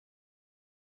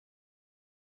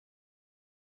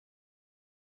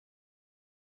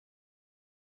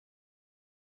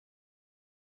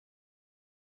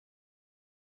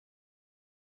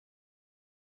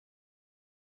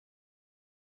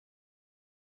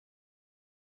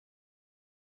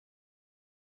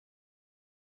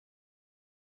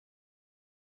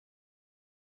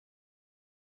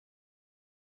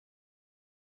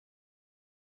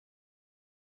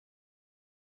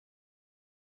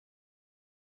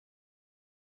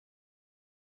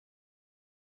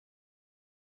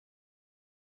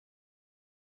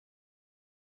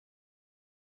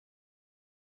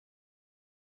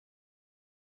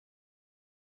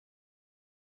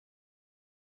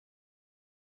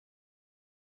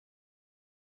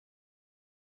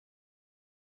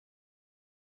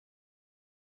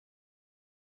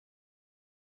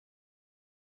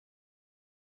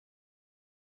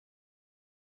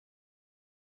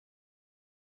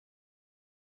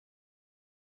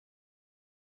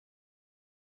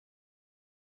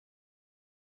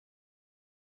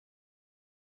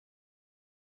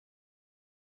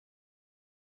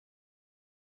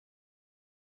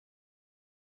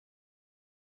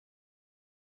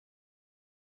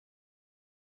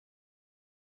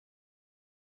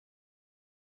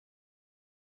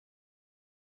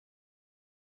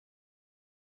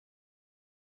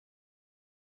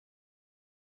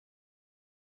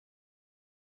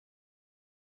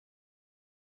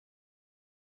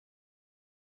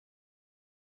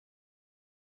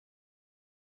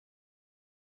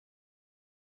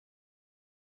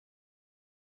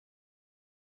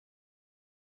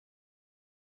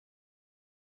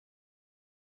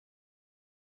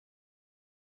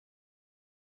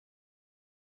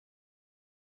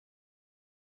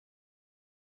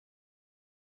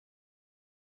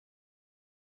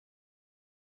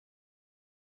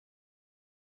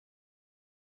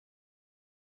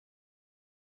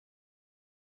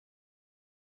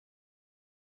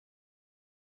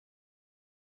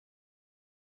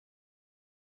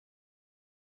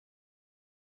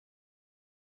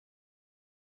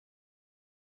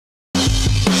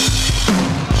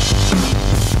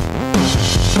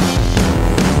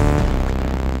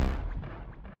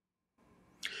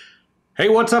Hey,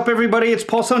 what's up, everybody? It's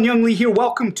Paul Sun-Hyung Lee here.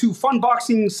 Welcome to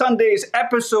Funboxing Sundays,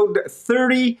 episode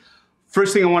 30.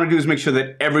 First thing I want to do is make sure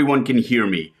that everyone can hear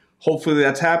me. Hopefully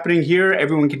that's happening here.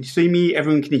 Everyone can see me.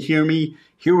 Everyone can hear me.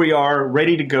 Here we are,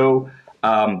 ready to go.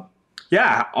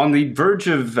 Yeah, on the verge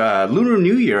of Lunar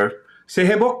New Year.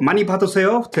 새해 복 많이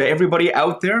받으세요 to everybody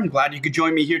out there. I'm glad you could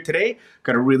join me here today.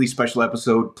 Got a really special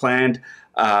episode planned.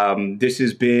 This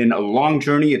has been a long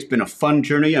journey. It's been a fun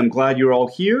journey. I'm glad you're all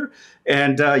here.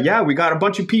 And yeah, we got a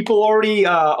bunch of people already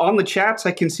on the chats.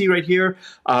 I can see right here.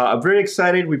 I'm very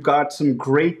excited. We've got some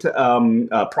great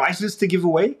prizes to give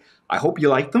away. I hope you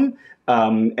like them.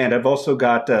 And I've also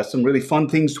got some really fun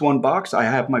things to unbox. I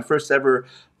have my first ever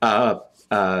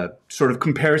sort of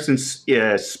comparison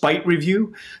spite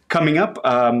review coming up,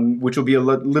 which will be a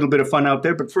little bit of fun out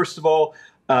there. But first of all,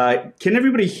 can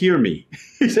everybody hear me?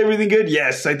 Is everything good?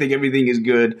 Yes, I think everything is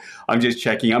good. I'm just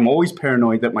checking. I'm always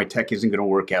paranoid that my tech isn't going to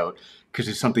work out because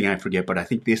it's something I forget. But I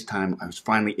think this time I was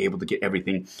finally able to get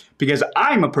everything because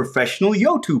I'm a professional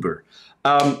YouTuber.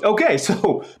 Okay,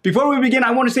 so before we begin,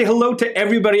 I want to say hello to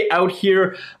everybody out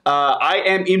here. I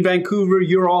am in Vancouver.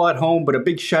 You're all at home, but a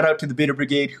big shout out to the Bitter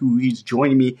Brigade who is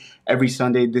joining me every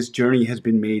Sunday. This journey has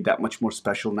been made that much more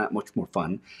special, that much more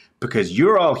fun because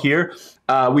you're all here.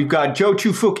 We've got Joe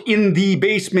Chufuk in the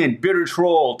basement, Bitter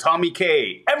Troll, Tommy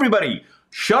K, everybody.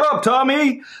 Shut up,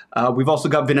 Tommy! We've also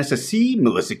got Vanessa C,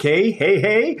 Melissa K,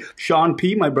 hey, Sean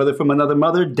P, my brother from another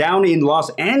mother, down in Los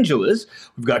Angeles.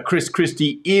 We've got Chris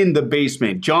Christie in the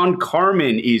basement. John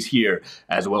Carmen is here,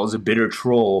 as well as a Bitter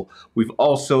Troll. We've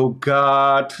also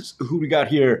got, who we got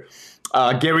here?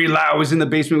 Gary Lau is in the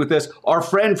basement with us. Our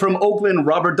friend from Oakland,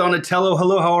 Robert Donatello.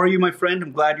 Hello, how are you, my friend?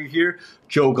 I'm glad you're here.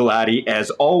 Joe Galati, as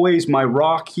always, my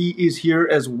rock, he is here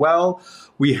as well.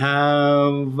 We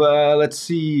have, let's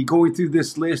see, going through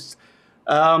this list.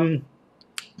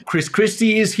 Chris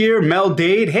Christie is here. Mel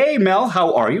Dade. Hey, Mel,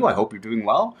 how are you? I hope you're doing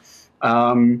well.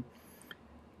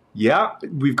 Yeah,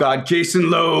 we've got Jason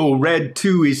Lowe. Red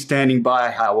 2 is standing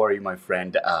by. How are you, my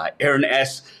friend? Aaron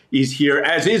S. is here,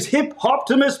 as is Hip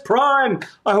Optimus Prime.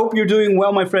 I hope you're doing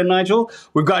well, my friend Nigel.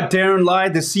 We've got Darren Lai,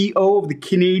 the CEO of the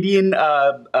Canadian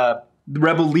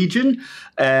Rebel Legion.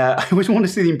 I always want to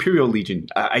say the Imperial Legion.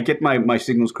 I get my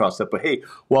signals crossed up, but hey,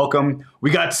 welcome.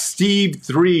 We got Steve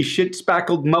 3,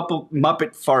 shit-spackled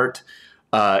Muppet Fart,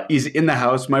 is in the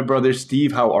house. My brother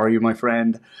Steve, how are you, my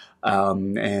friend?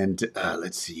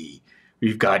 Let's see.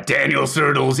 We've got Daniel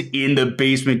Sertles in the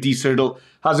basement. D Sertle,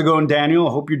 how's it going, Daniel?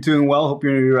 I hope you're doing well. Hope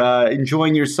you're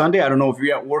enjoying your Sunday. I don't know if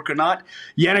you're at work or not.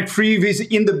 Yannick Freeve is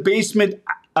in the basement.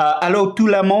 Allô tout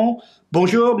le monde.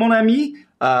 Bonjour, mon ami.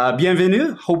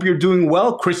 Bienvenue. Hope you're doing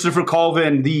well. Christopher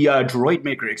Colvin, the droid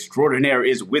maker extraordinaire,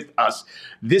 is with us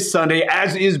this Sunday,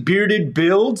 as is Bearded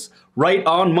Builds. Right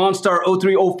on, Monstar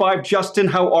 0305. Justin,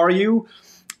 how are you?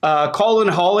 Colin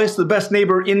Hollis, the best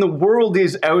neighbor in the world,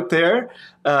 is out there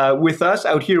with us,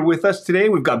 out here with us today.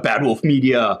 We've got Bad Wolf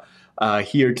Media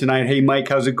here tonight. Hey, Mike,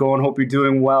 how's it going? Hope you're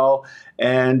doing well.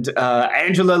 And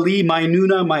Angela Lee, my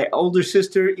Nuna, my older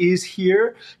sister, is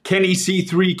here. Kenny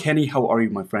C3. Kenny, how are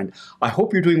you, my friend? I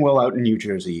hope you're doing well out in New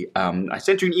Jersey. I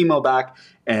sent you an email back,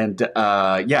 and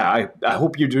yeah, I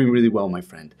hope you're doing really well, my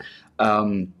friend.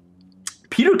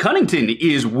 Peter Cunnington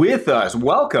is with us.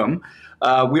 Welcome.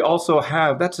 We also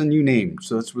have, that's a new name,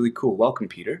 so that's really cool. Welcome,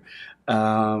 Peter.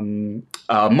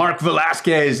 Mark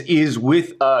Velasquez is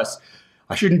with us.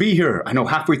 I shouldn't be here. I know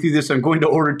halfway through this, I'm going to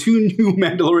order 2 new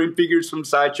Mandalorian figures from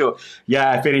Sideshow.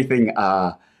 Yeah, if anything,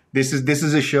 this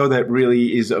is a show that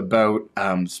really is about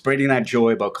spreading that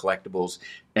joy about collectibles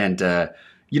and,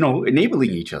 you know,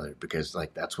 enabling each other, because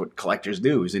like that's what collectors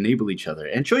do, is enable each other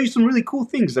and show you some really cool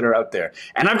things that are out there.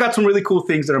 And I've got some really cool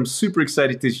things that I'm super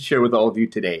excited to share with all of you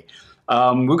today.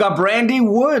 We've got Brandy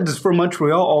Woods from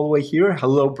Montreal all the way here.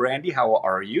 Hello, Brandy. How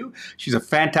are you? She's a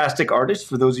fantastic artist,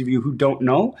 for those of you who don't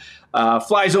know.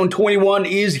 Fly Zone 21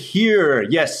 is here.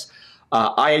 Yes,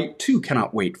 I, too,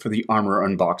 cannot wait for the armor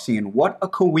unboxing. And what a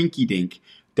coinky-dink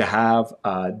to have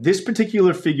this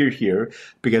particular figure here,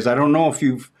 because I don't know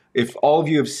if all of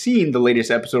you have seen the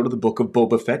latest episode of the Book of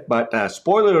Boba Fett, but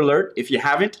spoiler alert, if you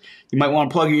haven't, you might want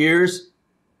to plug your ears.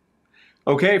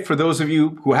 Okay, for those of you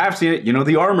who have seen it, you know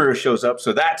the armor shows up,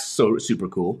 so that's so super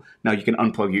cool. Now you can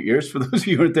unplug your ears for those of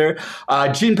you who aren't there.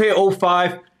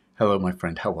 Jinpei05, hello my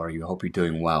friend, how are you? I hope you're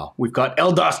doing well. We've got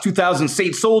Eldos 2000,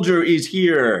 Saint Soldier is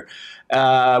here.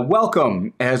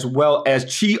 Welcome, as well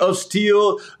as Chi of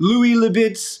Steel, Louis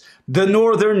Libitz, the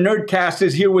Northern Nerdcast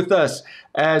is here with us,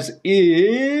 as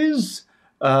is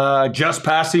Just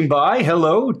Passing By,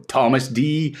 hello, Thomas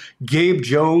D, Gabe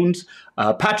Jones,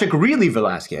 Patrick Really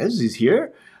Velasquez is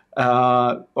here.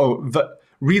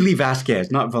 Really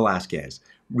Vasquez, not Velasquez.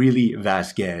 really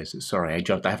Vasquez. Sorry, I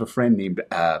jumped. I have a friend named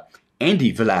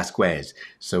Andy Velasquez.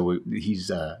 So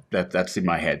he's that's in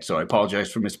my head. So I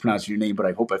apologize for mispronouncing your name, but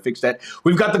I hope I fixed that.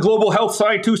 We've got the Global Health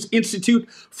Scientists Institute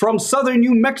from Southern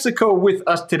New Mexico with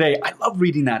us today. I love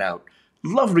reading that out.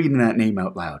 Love reading that name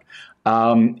out loud.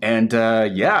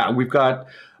 Yeah, we've got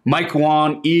Mike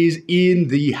Wan is in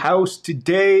the house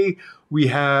today. We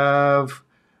have,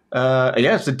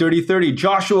 it's the Dirty 30.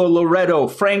 Joshua Loretto,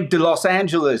 Frank de Los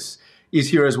Angeles is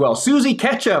here as well. Susie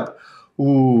Ketchup.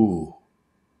 Ooh,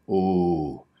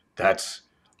 that's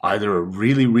either a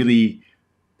really, really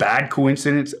bad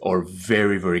coincidence or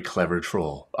very, very clever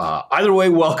troll. Either way,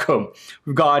 welcome.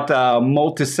 We've got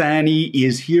Multisani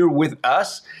is here with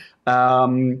us.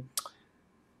 Fanboy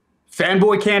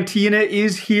Cantina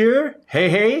is here.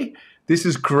 Hey. This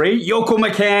is great. Yoko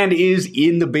McCann is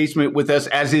in the basement with us,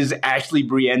 as is Ashley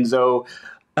Brienzo.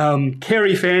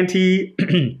 Carrie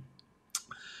Fanti.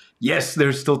 Yes,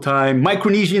 there's still time.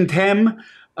 Micronesian Tem.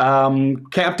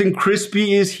 Captain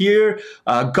Crispy is here.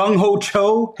 Gung Ho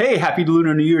Cho. Hey, happy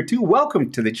Lunar New Year too.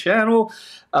 Welcome to the channel.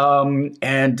 Wear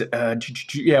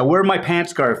my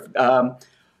pants scarf.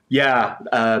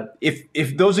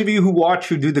 If those of you who watch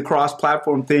who do the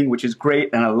cross-platform thing, which is great,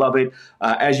 and I love it,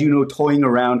 as you know, Toying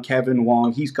Around, Kevin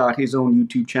Wong, he's got his own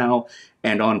YouTube channel,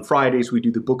 and on Fridays we do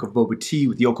the Book of Boba Tea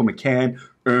with Yoko McCann.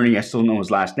 Ernie, I still don't know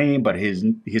his last name, but his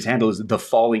handle is The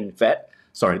Fallen Fett,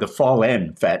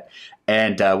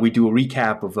 and we do a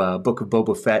recap of Book of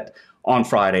Boba Fett on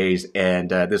Fridays, and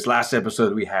this last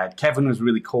episode we had, Kevin was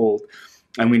really cold.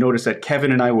 And we noticed that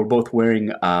Kevin and I were both wearing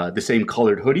the same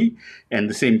colored hoodie and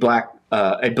the same black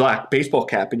baseball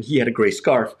cap, and he had a gray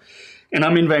scarf. And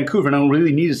I'm in Vancouver, and I don't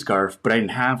really need a scarf, but I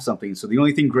didn't have something. So the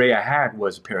only thing gray I had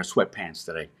was a pair of sweatpants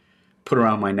that I put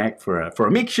around my neck for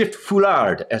a makeshift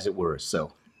foulard, as it were.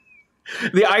 So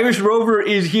the Irish Rover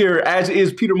is here, as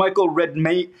is Peter Michael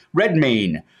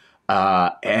Redmayne.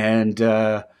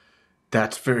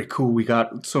 That's very cool. We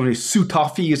got so many. Sue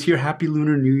Toffee is here. Happy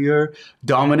Lunar New Year.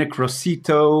 Dominic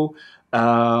Rosito.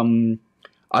 I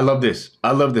love this.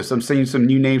 I'm saying some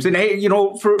new names. And hey,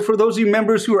 for those of you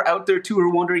members who are out there too, who are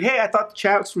wondering, hey, I thought the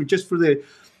chats were just for the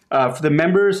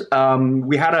members.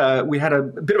 We had a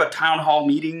bit of a town hall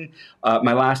meeting,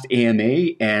 my last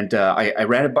AMA, and I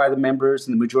ran it by the members,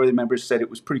 and the majority of the members said it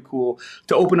was pretty cool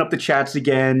to open up the chats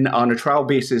again on a trial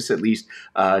basis, at least,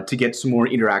 to get some more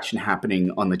interaction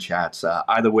happening on the chats.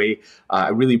 Either way, I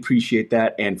really appreciate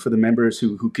that, and for the members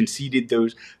who conceded that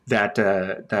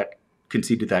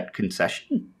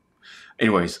concession.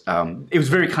 Anyways, it was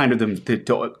very kind of them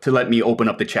to let me open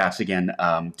up the chats again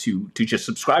to just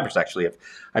subscribers. Actually,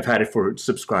 I've had it for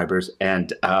subscribers,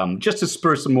 and just to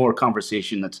spur some more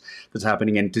conversation that's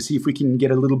happening, and to see if we can get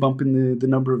a little bump in the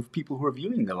number of people who are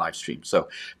viewing the live stream. So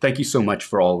thank you so much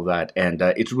for all of that, and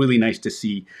it's really nice to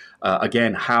see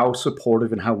again how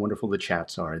supportive and how wonderful the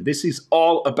chats are. And this is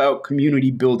all about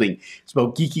community building. It's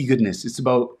about geeky goodness. It's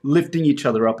about lifting each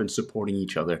other up and supporting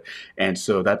each other. And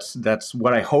so that's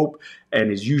what I hope, and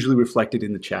is usually reflected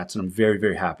in the chats, and I'm very,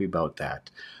 very happy about that.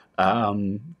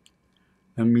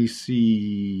 Let me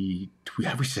see.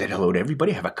 Have we said hello to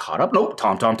everybody? Have I caught up? Nope.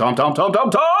 Tom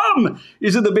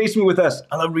is in the basement with us.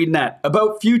 I love reading that.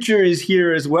 About Future is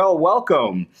here as well.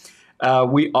 Welcome.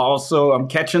 I'm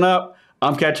catching up.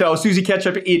 Oh, Susie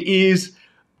Ketchup. It is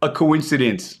a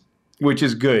coincidence, which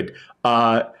is good.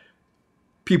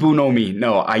 People who know me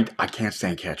know I can't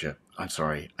stand ketchup. I'm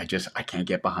sorry. I can't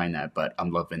get behind that, but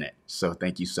I'm loving it. So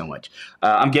thank you so much.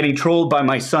 I'm getting trolled by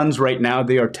my sons right now.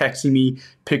 They are texting me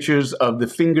pictures of the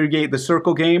the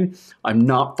circle game. I'm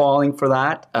not falling for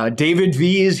that. David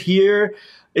V is here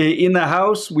in the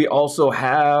house. We also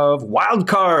have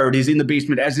Wildcard is in the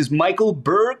basement, as is Michael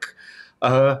Burke.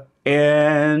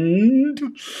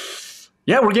 And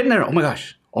yeah, we're getting there. Oh my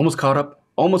gosh. Almost caught up.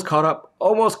 Almost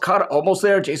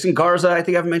there. Jason Garza, I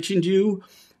think I've mentioned you.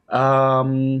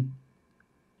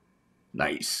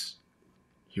 Nice.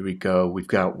 Here we go. We've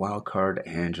got Wildcard,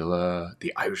 Angela,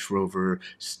 the Irish Rover,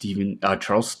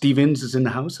 Charles Stevens is in the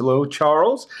house. Hello,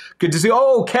 Charles. Good to see you.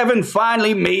 Oh, Kevin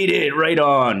finally made it. Right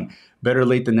on. Better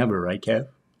late than never, right, Kev?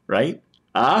 Right?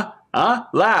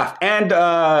 Laugh. And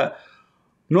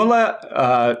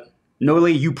Nola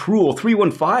Uprul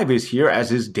 315 is here,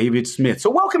 as is David Smith. So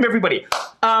welcome, everybody.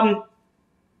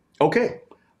 Okay.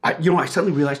 I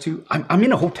suddenly realized too, I'm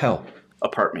in a hotel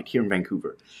apartment here in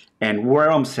Vancouver, and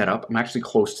where I'm set up, I'm actually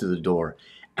close to the door.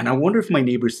 And I wonder if my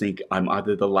neighbors think I'm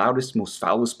either the loudest, most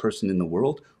foulest person in the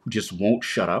world who just won't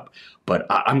shut up. But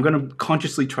I'm going to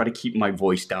consciously try to keep my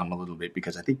voice down a little bit,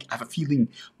 because I have a feeling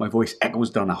my voice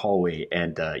echoes down the hallway.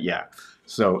 And yeah,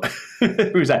 so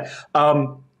who's that?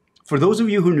 For those of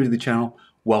you who are new to the channel,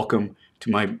 welcome.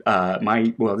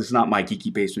 well, this is not my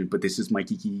geeky basement, but this is my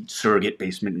geeky surrogate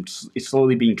basement. It's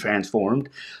slowly being transformed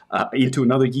into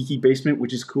another geeky basement,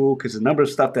 which is cool because the number of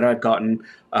stuff that I've gotten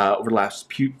over the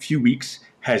last few weeks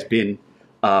has been,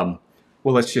 well,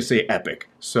 let's just say epic.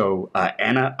 So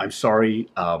Anna, I'm sorry.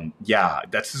 Yeah,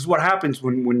 this is what happens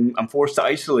when I'm forced to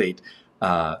isolate.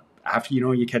 After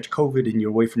you catch COVID and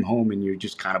you're away from home and you're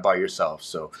just kind of by yourself.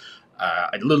 So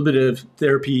a little bit of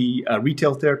therapy,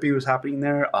 retail therapy was happening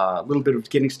there. A little bit of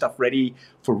getting stuff ready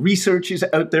for research is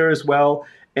out there as well.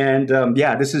 And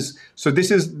yeah, this is the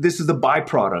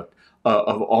byproduct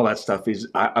of all that stuff. Is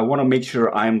I want to make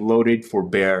sure I'm loaded for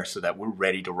bear so that we're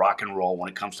ready to rock and roll when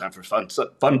it comes time for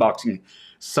Funboxing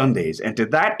Sundays. And to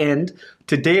that end,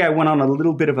 today I went on a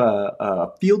little bit of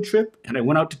a field trip and I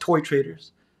went out to Toy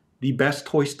Traders, the best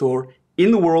toy store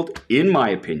in the world, in my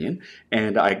opinion,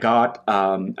 and I got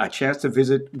a chance to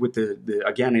visit with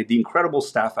the incredible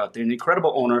staff out there, an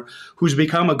incredible owner who's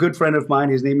become a good friend of mine.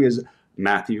 His name is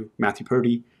Matthew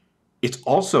Purdy. It's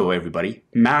also, everybody,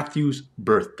 Matthew's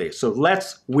birthday. So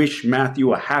let's wish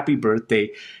Matthew a happy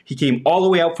birthday. He came all the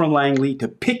way out from Langley to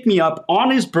pick me up on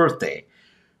his birthday,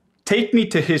 take me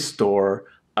to his store.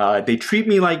 They treat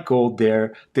me like gold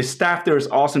there. The staff there is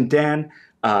awesome. Dan,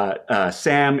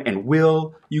 Sam and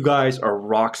Will, you guys are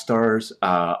rock stars.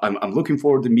 I'm looking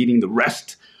forward to meeting the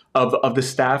rest of the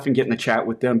staff and getting a chat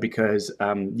with them because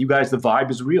you guys, the vibe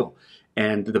is real.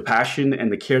 And the passion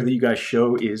and the care that you guys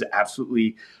show is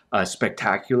absolutely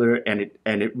spectacular. And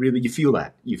it really, you feel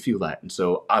that. And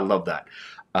so I love that.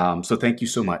 So thank you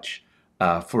so much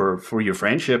for your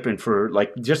friendship and for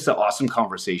just the awesome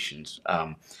conversations.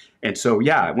 And so,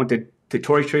 yeah, I went to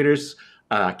Toy Traders,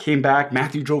 came back.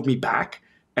 Matthew drove me back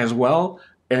as well,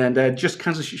 and just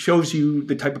kind of shows you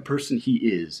the type of person he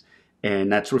is,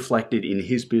 and that's reflected in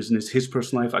his business, his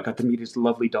personal life. I got to meet his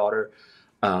lovely daughter,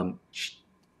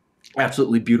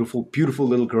 absolutely beautiful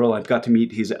little girl. I've got to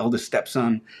meet his eldest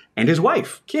stepson and his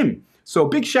wife, Kim. So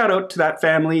big shout out to that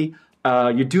family.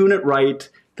 You're doing it right.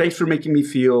 Thanks for making me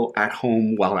feel at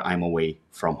home while I'm away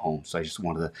from home. So I just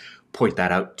wanted to point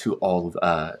that out to all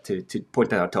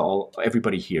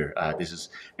everybody here.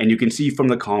 And you can see from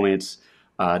the comments.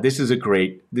 This is a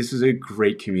great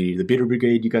community. The Bitter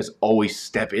Brigade, you guys always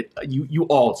step it. You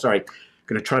all, sorry,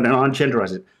 gonna try to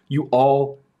non-genderize it. You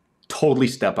all totally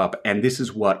step up, and this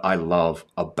is what I love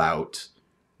about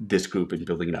this group and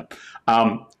building it up.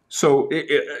 So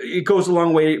it goes a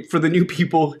long way for the new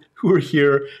people who are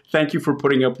here. Thank you for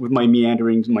putting up with my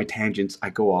meanderings, my tangents. I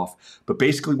go off, but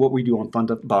basically what we do on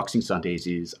Funboxing Sundays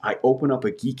is I open up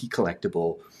a geeky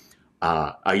collectible.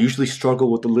 I usually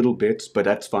struggle with the little bits, but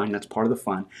that's fine. That's part of the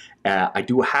fun. I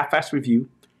do a half-assed review,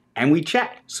 and we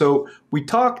chat. So we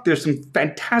talk. There's some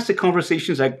fantastic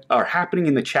conversations that are happening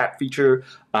in the chat feature.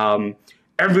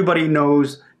 Everybody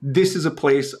knows this is a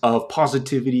place of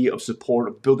positivity, of support,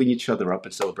 of building each other up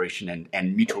in celebration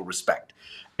and mutual respect.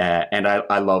 And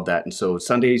I love that. And so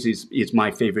Sundays is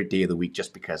my favorite day of the week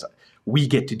just because we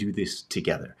get to do this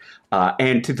together.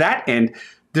 And to that end,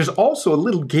 there's also a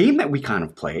little game that we kind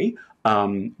of play.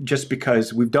 Just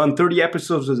because we've done 30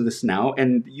 episodes of this now,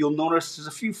 and you'll notice there's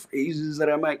a few phrases that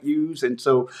I might use, and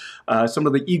so some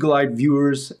of the eagle-eyed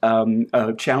viewers,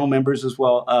 channel members as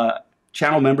well,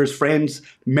 channel members, friends,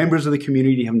 members of the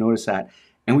community have noticed that,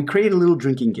 and we created a little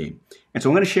drinking game. And so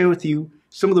I'm going to share with you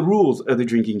some of the rules of the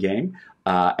drinking game,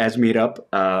 as made up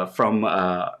from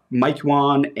Mike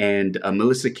Yuan and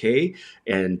Melissa Kay,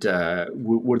 and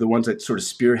were the ones that sort of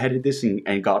spearheaded this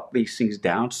and got these things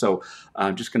down. So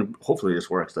I'm just going to, hopefully this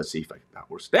works. Let's see if that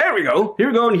works. There we go. Here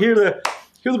we go. And here are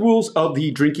the rules of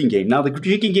the drinking game. Now, the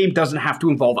drinking game doesn't have to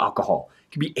involve alcohol.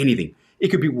 It could be anything. It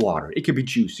could be water. It could be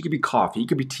juice. It could be coffee. It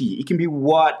could be tea. It can be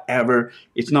whatever.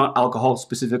 It's not alcohol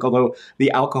specific, although the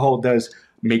alcohol does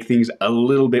make things a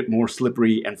little bit more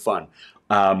slippery and fun.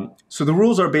 So the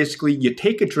rules are basically you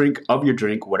take a drink of your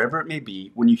drink, whatever it may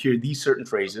be, when you hear these certain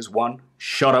phrases. One,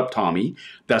 shut up, Tommy.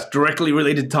 That's directly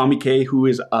related to Tommy K, who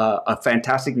is a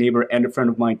fantastic neighbor and a friend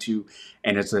of mine too.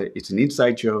 And it's an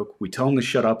inside joke. We tell him to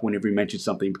shut up whenever he mentions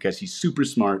something because he's super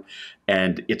smart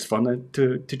and it's fun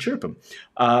to chirp him.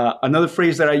 Another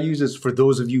phrase that I use is for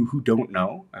those of you who don't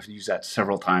know. I've used that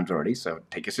several times already, so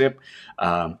take a sip.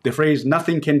 The phrase,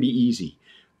 nothing can be easy.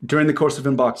 During the course of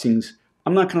unboxings,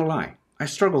 I'm not going to lie. I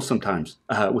struggle sometimes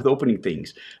with opening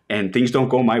things, and things don't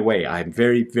go my way. I have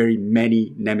very, very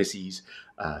many nemesis,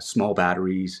 small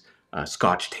batteries,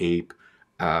 scotch tape,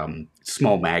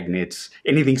 small magnets,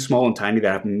 anything small and tiny that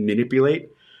I have to manipulate,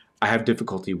 I have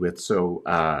difficulty with. So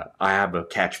I have a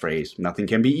catchphrase, nothing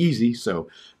can be easy, so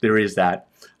there is that.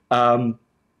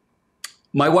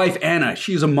 My wife, Anna,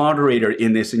 she's a moderator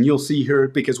in this, and you'll see her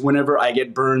because whenever I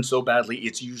get burned so badly,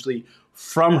 it's usually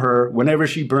from her. Whenever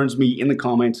she burns me in the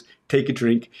comments, take a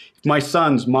drink. If my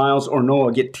sons, Miles or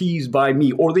Noah, get teased by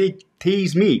me or they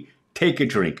tease me, take a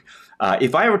drink.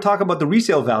 If I ever talk about the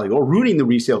resale value or ruining the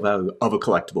resale value of a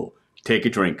collectible, take a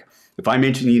drink. If I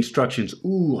mention the instructions,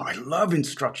 ooh, I love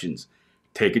instructions,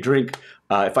 take a drink.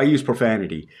 If I use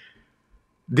profanity,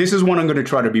 this is one I'm going to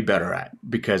try to be better at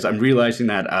because I'm realizing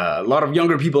that a lot of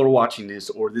younger people are watching this,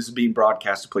 or this is being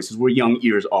broadcast to places where young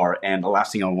ears are, and the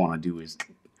last thing I want to do is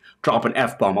drop an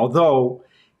F-bomb. Although,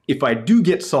 if I do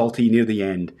get salty near the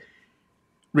end,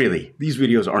 really, these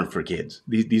videos aren't for kids.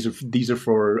 These are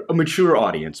for a mature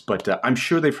audience, but I'm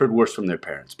sure they've heard worse from their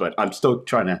parents, but I'm still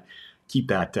trying to keep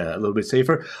that a little bit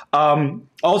safer.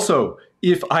 Also,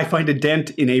 if I find a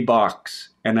dent in a box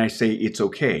and I say it's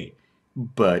okay,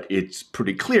 but it's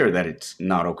pretty clear that it's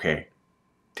not okay,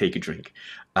 take a drink.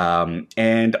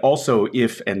 And also,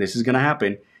 and this is going to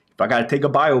happen, if I got to take a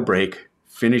bio break,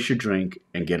 finish your drink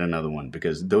and get another one,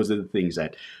 because those are the things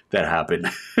that happen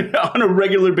on a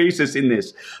regular basis in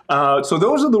this. So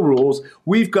those are the rules.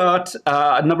 We've got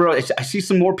a number of, I see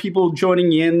some more people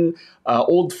joining in,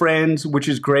 old friends, which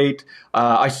is great.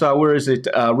 I saw, where is it?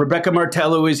 Rebecca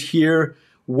Martello is here.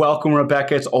 Welcome,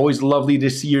 Rebecca. It's always lovely to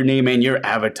see your name and your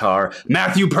avatar.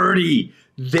 Matthew Purdy,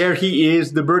 there he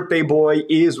is. The birthday boy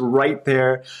is right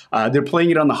there. They're playing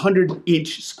it on the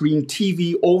 100-inch screen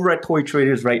TV over at Toy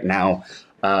Traders right now.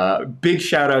 Big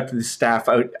shout out to the staff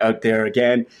out there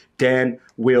again. Dan,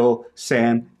 Will,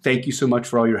 Sam, thank you so much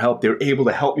for all your help. They're able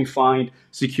to help me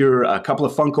secure a couple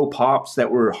of Funko Pops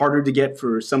that were harder to get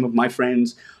for some of my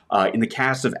friends in the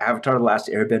cast of Avatar: The Last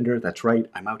Airbender. That's right.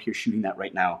 I'm out here shooting that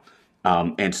right now.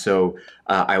 And so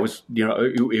I was,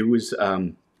 it was,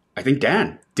 I think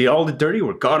Dan did all the dirty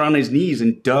work, got on his knees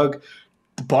and dug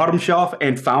the bottom shelf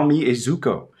and found me a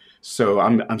Zuko. So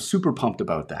I'm super pumped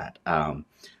about that.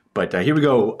 But here we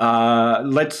go.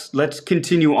 Let's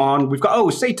continue on. We've got,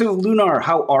 Sato Lunar,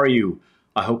 how are you?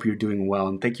 I hope you're doing well,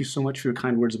 and thank you so much for your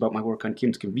kind words about my work on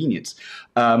Kim's Convenience.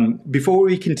 Before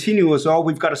we continue as well,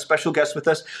 we've got a special guest with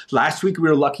us. Last week, we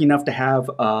were lucky enough to have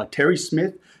Terry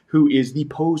Smith, who is the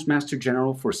Postmaster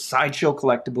General for Sideshow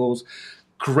Collectibles.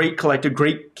 Great collector,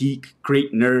 great geek,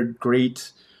 great nerd,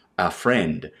 great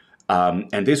friend.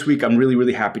 And this week, I'm really,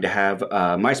 really happy to have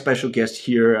my special guest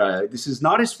here. This is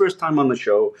not his first time on the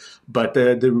show, but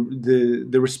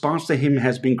the response to him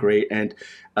has been great. And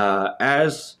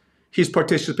as his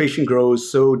participation grows,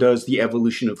 so does the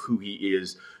evolution of who he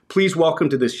is. Please welcome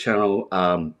to this channel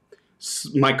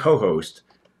my co-host,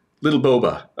 Little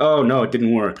Boba. Oh, no, it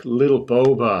didn't work. Little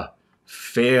Boba.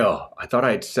 Fail. I thought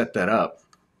I had set that up.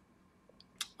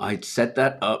 I'd set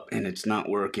that up and it's not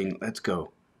working. Let's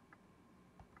go.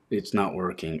 It's not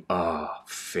working.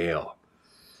 Fail.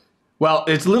 Well,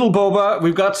 it's Little Boba.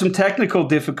 We've got some technical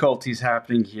difficulties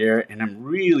happening here, and I'm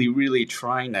really, really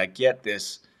trying to get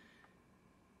this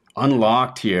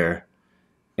unlocked here.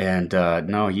 And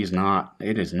no, he's not.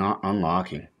 It is not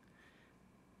unlocking.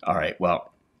 All right, well,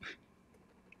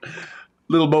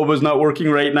 Little Boba's not working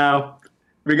right now.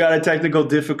 We got a technical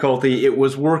difficulty. It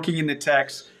was working in the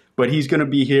text, but he's going to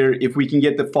be here. If we can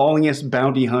get the fallingest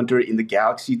bounty hunter in the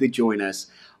galaxy to join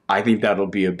us, I think that'll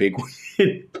be a big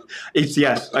win. It's,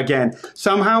 yes, again,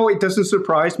 somehow it doesn't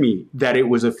surprise me that it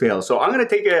was a fail. So I'm going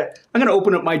to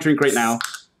open up my drink right now.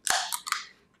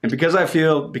 And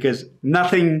because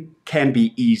nothing can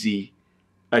be easy,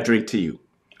 a drink to you.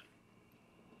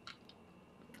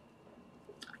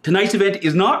 Tonight's event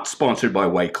is not sponsored by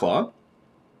White Claw,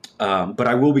 but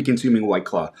I will be consuming White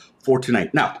Claw for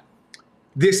tonight. Now,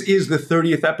 this is the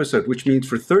 30th episode, which means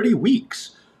for 30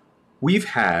 weeks, we've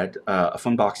had a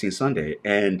Funboxing Sunday.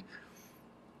 And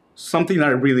something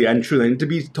that and to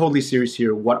be totally serious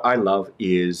here, what I love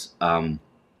is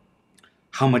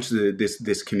how much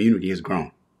this community has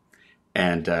grown.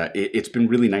 And it's been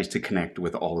really nice to connect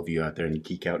with all of you out there and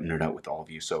geek out and nerd out with all of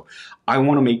you. So I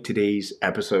want to make today's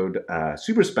episode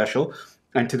super special.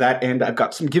 And to that end, I've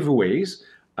got some giveaways.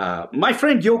 My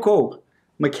friend Yoko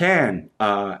McCann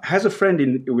has a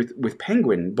friend with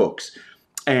Penguin Books.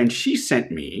 And she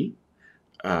sent me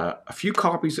a few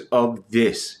copies of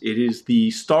this. It is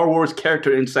the Star Wars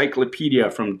Character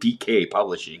Encyclopedia from DK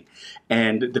Publishing.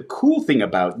 And the cool thing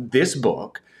about this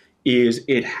book is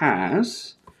it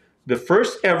has the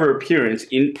first ever appearance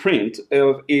in print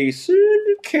of a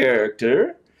certain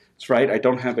character. That's right, I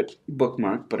don't have it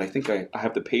bookmarked, but I think I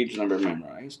have the page number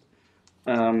memorized.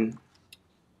 You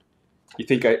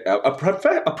think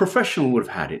a professional would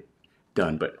have had it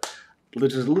done, but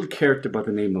there's a little character by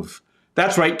the name of,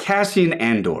 that's right, Cassian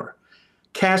Andor.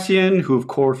 Cassian, who of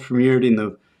course premiered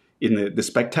in the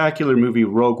spectacular movie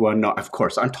Rogue One. No, of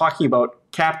course, I'm talking about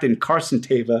Captain Carson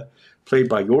Teva, played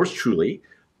by yours truly.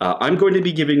 I'm going to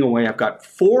be giving away, I've got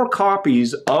 4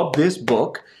 copies of this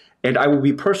book, and I will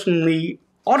be personally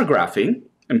autographing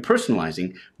and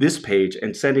personalizing this page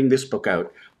and sending this book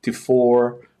out to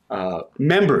 4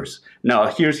 members. Now,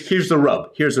 here's the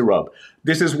rub. Here's the rub.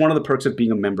 This is one of the perks of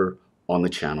being a member on the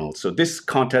channel. So this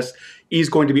contest is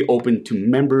going to be open to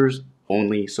members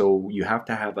only. So you have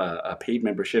to have a paid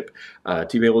membership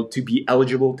to be able to be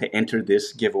eligible to enter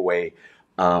this giveaway.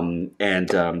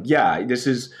 Yeah, this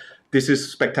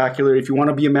is spectacular. If you want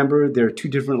to be a member, there are 2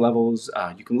 different levels.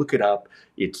 You can look it up.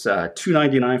 It's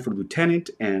 $2.99 for Lieutenant,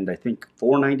 and I think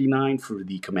 $4.99 for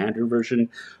the Commander version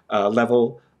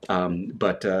level.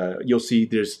 But you'll see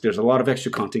there's a lot of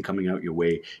extra content coming out your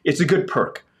way. It's a good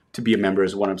perk to be a member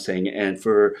is what I'm saying. And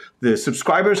for the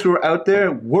subscribers who are out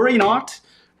there, worry not.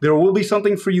 There will be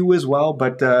something for you as well.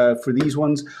 But for these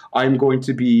ones, I'm going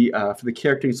to be, for the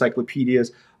character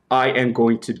encyclopedias, I am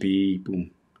going to be,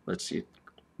 boom, let's see.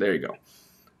 There you go.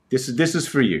 This is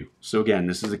for you. So again,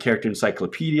 this is a character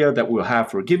encyclopedia that we'll have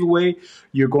for a giveaway.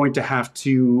 You're going to have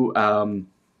to,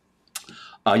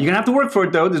 you're going to have to work for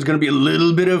it, though. There's going to be a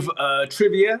little bit of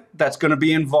trivia that's going to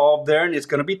be involved there, and it's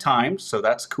going to be timed, so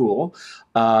that's cool.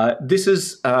 This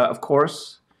is, of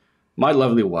course, my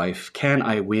lovely wife. Can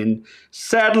I win?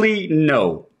 Sadly,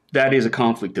 no. That is a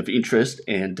conflict of interest,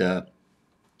 and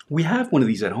we have one of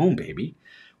these at home, baby.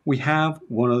 We have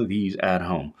one of these at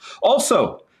home.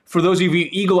 Also, for those of you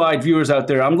eagle-eyed viewers out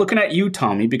there, I'm looking at you,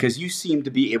 Tommy, because you seem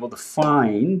to be able to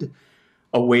find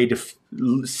a way to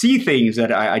see things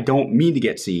that I don't mean to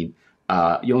get seen.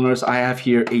 You'll notice I have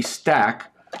here a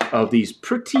stack of these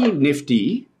pretty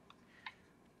nifty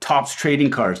Topps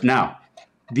trading cards. Now,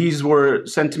 these were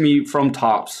sent to me from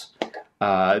Topps.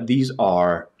 These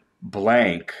are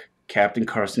blank Captain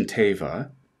Carson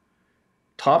Teva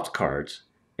Topps cards,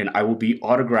 and I will be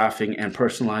autographing and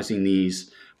personalizing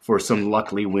these for some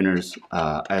lucky winners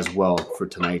as well for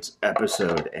tonight's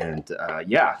episode. And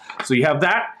yeah, so you have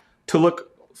that to look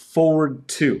forward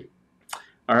to.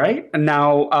 All right, and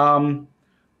now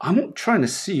I'm trying to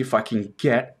see if I can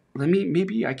get,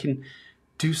 maybe I can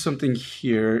do something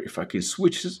here. If I can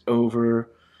switch this over,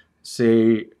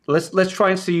 say, let's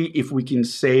try and see if we can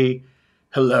say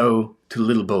hello to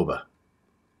little Boba.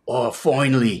 Oh,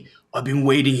 finally, I've been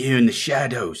waiting here in the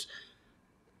shadows.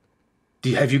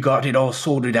 Have you got it all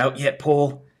sorted out yet,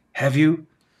 Paul? Have you?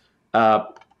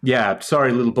 Yeah,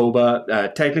 sorry, little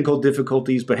Boba. Technical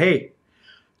difficulties, but hey,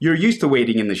 you're used to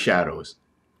waiting in the shadows,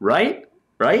 right?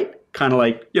 Right? Kind of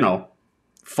like, you know,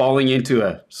 falling into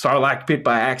a sarlacc pit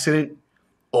by accident.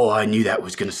 Oh, I knew that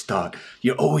was going to start.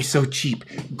 You're always so cheap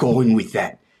going with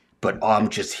that. But I'm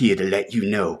just here to let you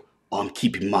know I'm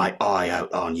keeping my eye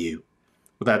out on you.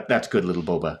 Well, that's good, little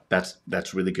Boba.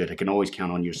 That's really good. I can always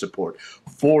count on your support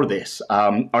for this.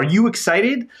 Are you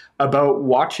excited about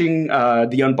watching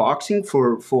the unboxing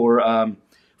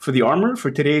for the armor for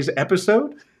today's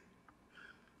episode?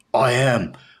 I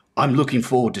am. I'm looking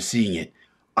forward to seeing it.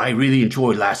 I really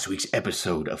enjoyed last week's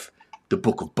episode of the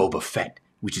Book of Boba Fett,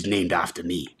 which is named after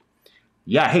me.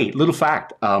 Yeah, hey, little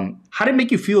fact. How did it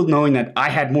make you feel knowing that I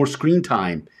had more screen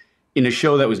time in a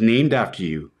show that was named after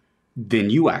you than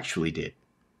you actually did?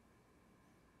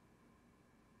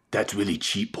 That's really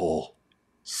cheap, Paul.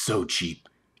 So cheap.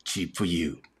 Cheap for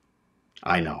you.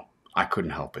 I know. I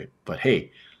couldn't help it. But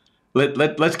hey,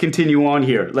 let's continue on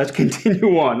here. Let's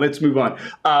continue on. Let's move on.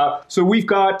 So we've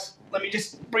got, let me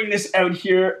just bring this out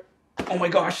here. Oh my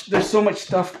gosh, there's so much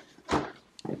stuff.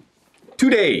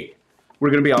 Today, we're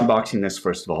going to be unboxing this,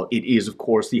 first of all. It is, of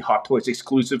course, the Hot Toys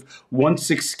exclusive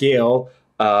 1/6 scale,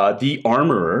 the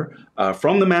Armorer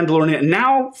from the Mandalorian, and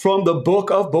now from the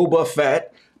Book of Boba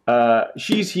Fett.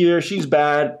 She's here, she's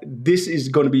bad. This is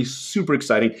going to be super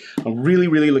exciting. I'm really,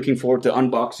 really looking forward to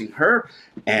unboxing her.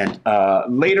 And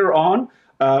later on,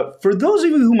 for those of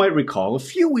you who might recall, a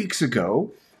few weeks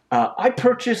ago, I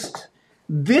purchased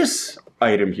this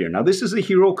item here. Now, this is a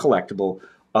hero collectible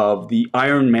of the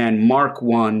Iron Man Mark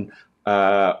I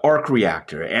arc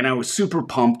reactor, and I was super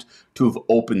pumped to have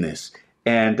opened this.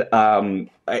 And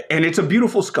it's a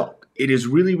beautiful sculpt. It is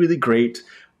really, really great.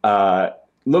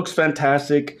 Looks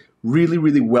fantastic, really,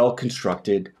 really well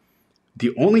constructed.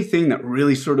 The only thing that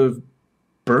really sort of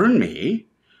burned me,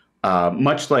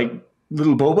 much like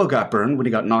little Boba got burned when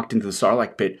he got knocked into the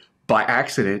Sarlacc pit by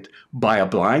accident by a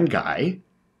blind guy.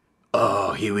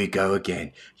 Oh, here we go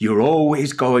again. You're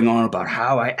always going on about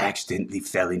how I accidentally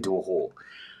fell into a hole.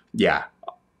 Yeah,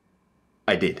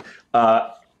 I did.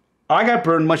 I got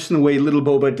burned much in the way little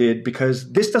Boba did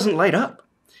because this doesn't light up.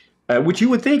 Which you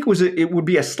would think it would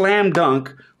be a slam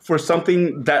dunk for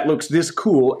something that looks this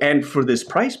cool and for this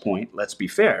price point, let's be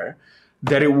fair,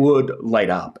 that it would light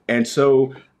up. And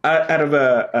so out of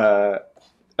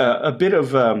a bit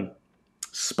of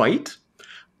spite,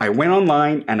 I went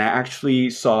online and I actually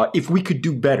saw if we could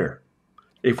do better.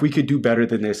 If we could do better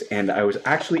than this, and I was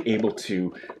actually able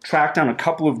to track down a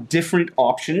couple of different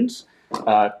options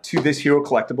to this hero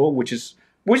collectible, which is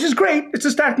great. It's a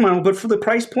stacked model, but for the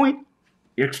price point,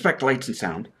 you expect lights and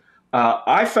sound.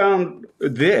 I found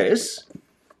this.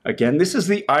 Again, this is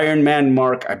the Iron Man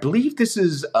Mark. I believe this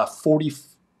is a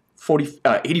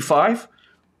 85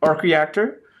 arc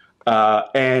reactor,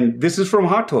 and this is from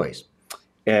Hot Toys.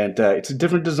 And it's a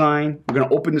different design. We're going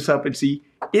to open this up and see.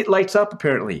 It lights up,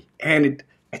 apparently, and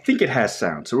I think it has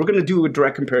sound. So we're going to do a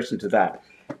direct comparison to that.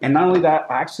 And not only that,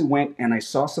 I actually went and I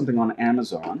saw something on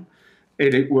Amazon,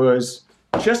 and it was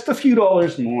just a few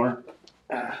dollars more.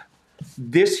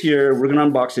 This here, we're going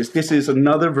to unbox this. This is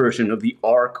another version of the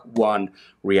Arc 1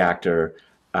 reactor.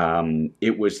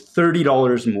 It was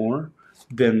 $30 more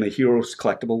than the Heroes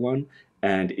collectible one,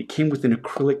 and it came with an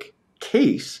acrylic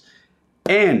case,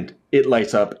 and it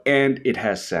lights up, and it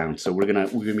has sound. So we're gonna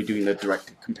be doing the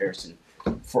direct comparison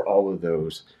for all of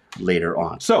those later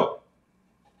on. So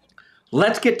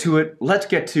let's get to it. Let's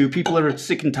get to, people that are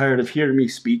sick and tired of hearing me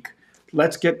speak,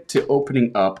 let's get to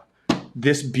opening up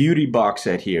this beauty box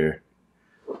set here.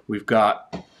 We've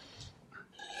got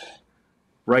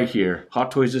right here, Hot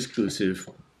Toys exclusive.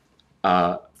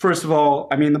 First of all,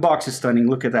 I mean, the box is stunning.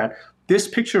 Look at that. This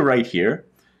picture right here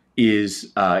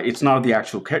is, it's not the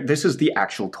actual, this is the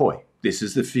actual toy. This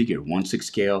is the figure, 1/6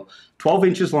 scale, 12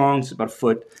 inches long, it's about a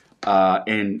foot,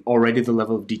 and already the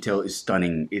level of detail is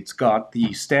stunning. It's got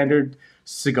the standard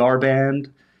cigar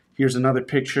band. Here's another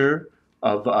picture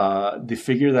of the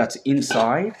figure that's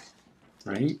inside,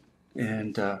 right?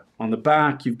 And on the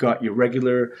back, you've got your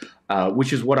regular,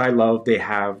 which is what I love. They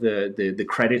have the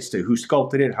credits to who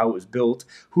sculpted it, how it was built,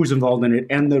 who's involved in it,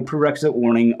 and the prerequisite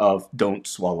warning of don't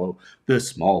swallow the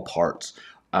small parts.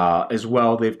 As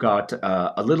well, they've got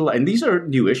a little, and these are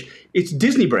newish, it's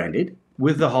Disney branded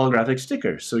with the holographic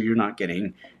sticker, so you're not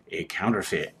getting a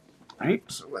counterfeit, right?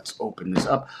 So let's open this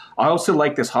up. I also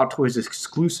like this Hot Toys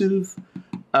exclusive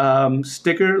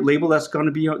sticker label that's going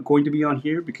to be on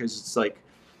here, because it's like,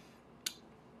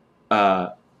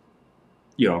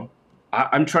 you know,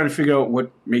 I'm trying to figure out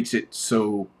what makes it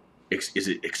so, is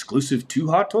it exclusive to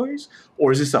Hot Toys?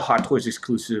 Or is this a Hot Toys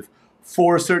exclusive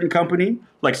for a certain company?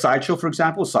 Like Sideshow, for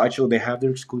example. Sideshow, they have their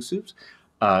exclusives.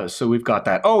 So we've got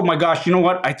that. Oh my gosh, you know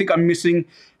what? I think I'm missing,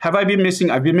 have I been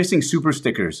missing? I've been missing super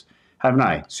stickers, haven't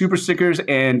I? Super stickers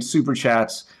and super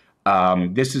chats.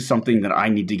 This is something that I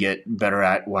need to get better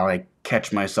at while I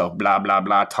catch myself blah, blah,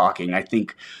 blah talking. I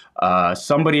think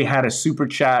somebody had a super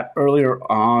chat earlier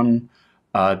on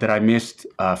that I missed.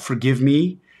 Forgive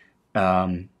me.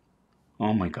 Oh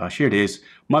my gosh, here it is.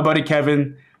 My buddy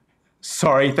Kevin.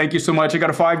 Sorry, thank you so much. I got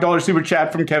a $5 super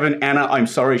chat from Kevin. Anna, I'm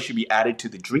sorry, should be added to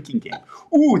the drinking game.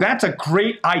 Ooh, that's a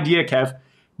great idea, Kev.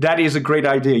 That is a great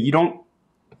idea. You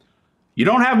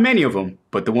don't have many of them,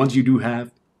 but the ones you do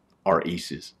have are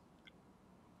aces.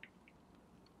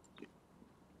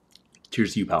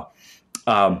 Cheers to you, pal.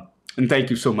 And thank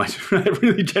you so much for that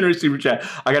really generous super chat.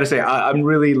 I gotta say, I'm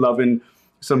really loving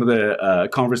some of the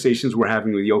conversations we're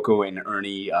having with Yoko and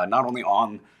Ernie, not only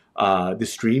on the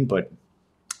stream, but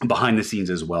behind the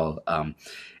scenes as well.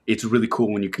 It's really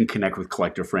cool when you can connect with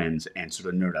collector friends and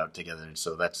sort of nerd out together. And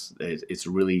so it's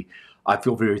really, I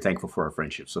feel very thankful for our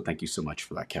friendship. So thank you so much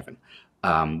for that, Kevin.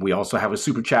 We also have a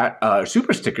super chat,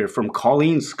 super sticker from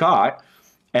Colleen Scott.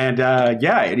 And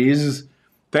yeah, it is,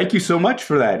 thank you so much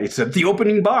for that. It's the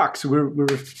opening box. We're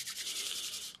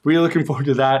really looking forward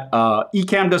to that.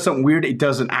 Ecamm does something weird. It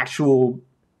does an actual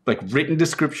like written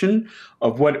description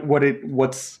of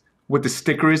what the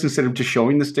sticker is instead of just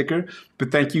showing the sticker.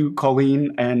 But thank you,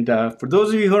 Colleen. And for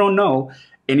those of you who don't know,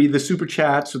 any of the super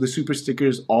chats or the super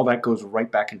stickers, all that goes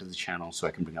right back into the channel so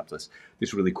I can bring up this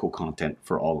really cool content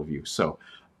for all of you. So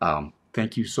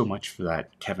thank you so much for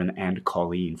that, Kevin and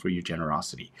Colleen, for your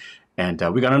generosity. And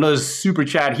we got another super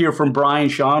chat here from Brian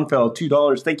Schoenfeld,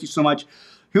 $2. Thank you so much.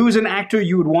 Who is an actor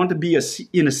you would want to be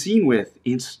in a scene with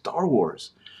in Star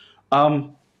Wars? I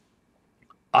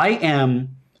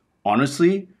am,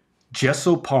 honestly, just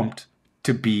so pumped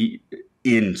to be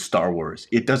in Star Wars.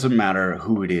 It doesn't matter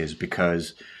who it is,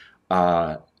 because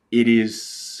it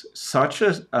is such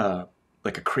a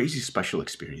like a crazy special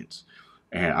experience,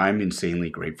 and I'm insanely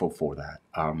grateful for that.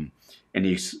 And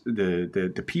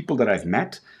the people that I've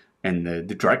met and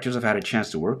the directors I've had a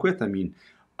chance to work with. I mean,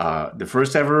 the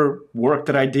first ever work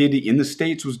that I did in the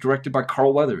States was directed by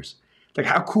Carl Weathers. Like,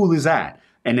 how cool is that?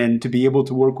 and then to be able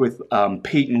to work with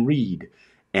Peyton Reed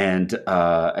and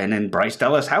then Bryce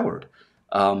Dallas Howard.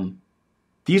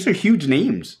 These are huge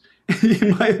names,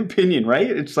 in my opinion, right?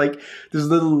 It's like this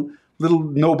little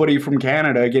nobody from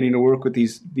Canada getting to work with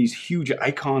these huge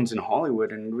icons in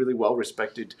Hollywood and really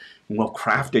well-respected and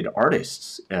well-crafted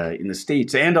artists in the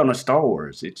States and on a Star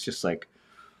Wars. It's just like,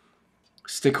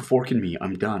 stick a fork in me,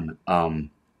 I'm done.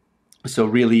 So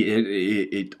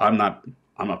really, I'm not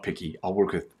picky. I'll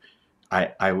work with,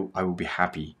 I will be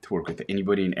happy to work with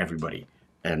anybody and everybody.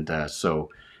 And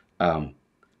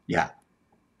yeah.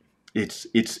 It's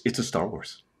a Star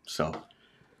Wars, so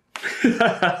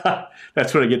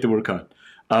that's what I get to work on.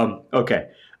 Okay,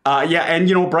 yeah, and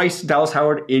you know, Bryce Dallas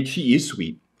Howard, she is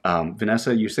sweet.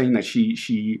 Vanessa, you're saying that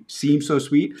she seems so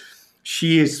sweet.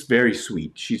 She is very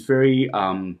sweet. She's very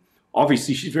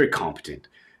obviously she's very competent,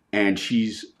 and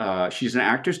she's an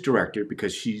actress director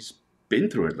because she's been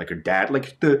through it. Like her dad,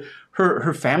 like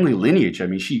her family lineage. I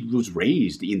mean, she was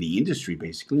raised in the industry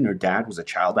basically, and her dad was a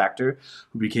child actor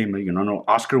who became an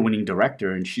Oscar-winning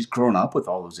director, and she's grown up with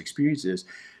all those experiences.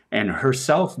 And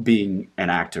herself being an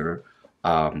actor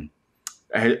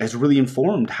has really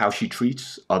informed how she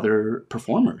treats other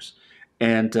performers.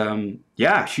 And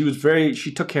yeah,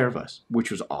 she took care of us,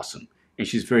 which was awesome. And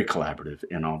she's very collaborative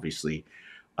and obviously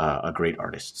a great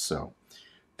artist. So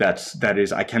that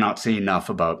is, I cannot say enough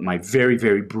about my very,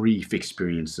 very brief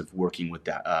experience of working with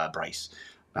Bryce,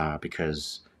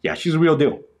 because yeah, she's a real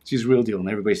deal. She's a real deal, and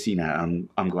everybody's seen that.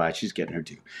 I'm glad she's getting her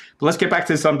due. But let's get back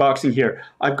to this unboxing here.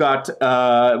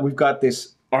 We've got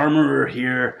this armorer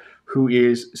here who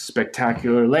is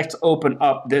spectacular. Let's open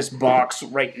up this box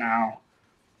right now.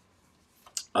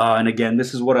 And again,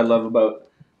 this is what I love about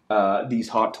these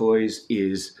Hot Toys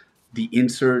is the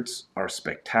inserts are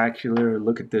spectacular.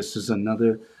 Look at this. This is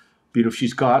another beautiful.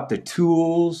 She's got the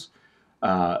tools,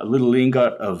 a little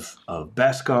ingot of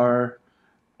Beskar.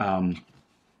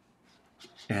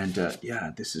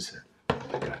 Yeah, this is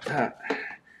got that.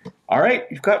 All right,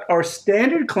 you've got our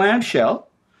standard clamshell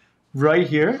right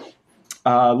here.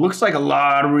 Looks like a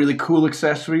lot of really cool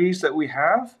accessories that we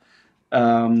have.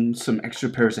 Some extra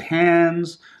pairs of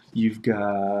hands. You've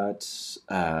got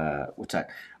what's that?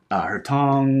 Her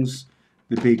tongs,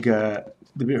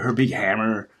 her big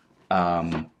hammer.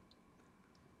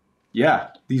 Yeah,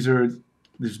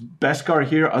 there's Beskar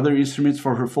here. Other instruments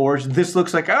for her forge. This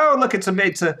looks like, oh look, it's a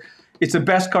Beskar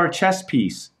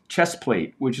chest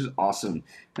plate, which is awesome.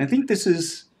 And I think this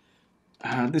is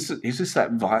this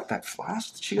that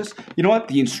flask? She goes, you know what?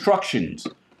 The instructions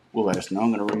will let us know.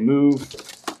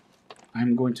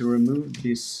 I'm going to remove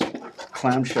this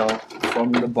clamshell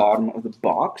from the bottom of the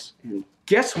box. And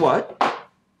guess what?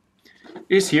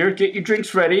 Is here. Get your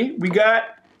drinks ready. We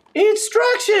got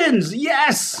instructions.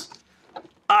 Yes!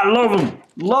 I love them.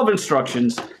 Love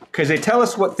instructions because they tell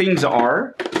us what things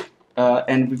are.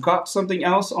 And we've got something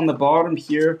else on the bottom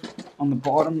here. On the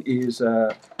bottom is,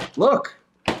 look,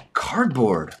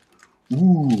 cardboard.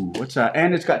 Ooh, what's that?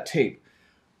 And it's got tape.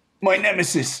 My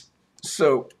nemesis.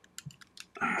 So,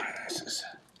 I'm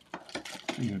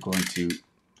going to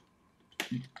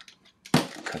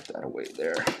cut that away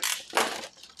there.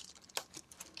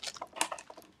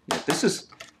 Yeah, this has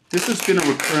been a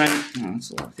recurring. Oh,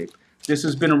 that's a lot of tape. This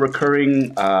has been a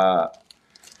recurring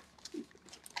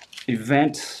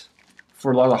event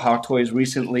for a lot of Hot Toys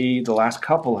recently. The last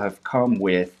couple have come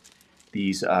with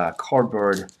these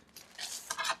cardboard,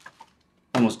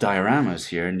 almost dioramas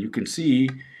here, and you can see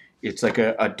it's like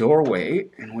a doorway.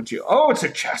 And once you, oh, it's a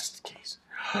chest case.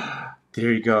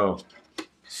 There you go.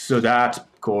 So that's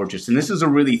gorgeous. And this is a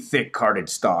really thick carded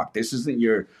stock. This isn't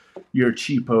your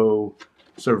cheapo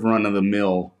sort of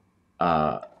run-of-the-mill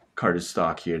carded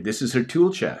stock here. This is her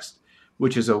tool chest,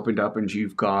 which is opened up, and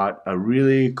you've got a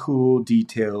really cool,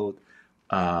 detailed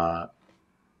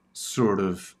sort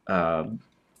of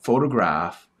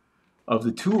photograph of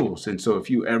the tools. And so if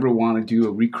you ever want to do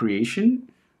a recreation,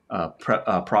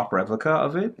 prop replica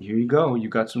of it, here you go. You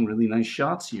got some really nice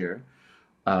shots here.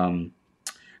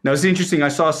 Now it's interesting, I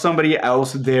saw somebody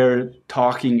else there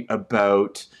talking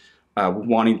about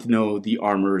wanting to know the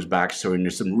armorer's backstory, and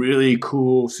there's some really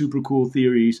cool, super cool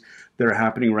theories that are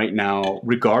happening right now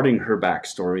regarding her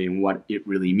backstory and what it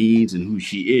really means and who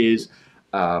she is.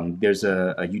 There's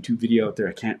a YouTube video out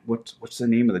there, what's the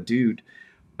name of the dude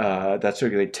that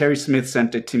circulated? Terry Smith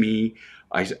sent it to me.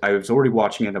 I was already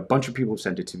watching it, a bunch of people have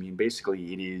sent it to me, and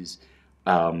basically it is,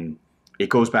 it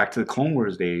goes back to the Clone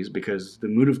Wars days, because the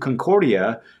Moon of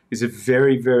Concordia is a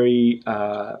very, very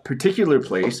particular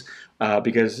place,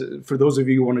 because for those of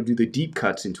you who want to do the deep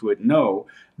cuts into it, know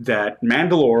that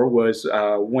Mandalore was,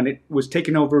 when it was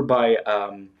taken over by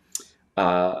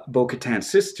Bo-Katan's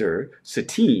sister,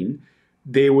 Satine,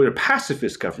 they were a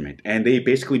pacifist government, and they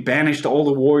basically banished all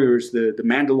the warriors, the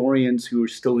Mandalorians who were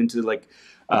still into like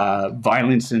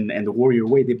violence and the warrior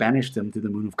way. They banished them to the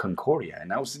moon of Concordia,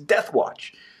 and that was the Death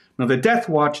Watch. Now, the Death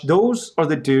Watch, those are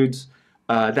the dudes.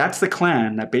 That's the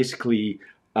clan that basically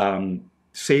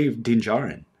saved Din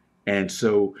Djarin, and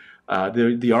so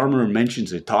the armor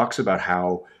mentions it, talks about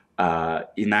how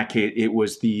in that case it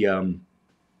was the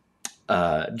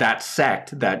that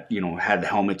sect that had the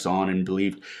helmets on and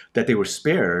believed that they were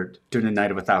spared during the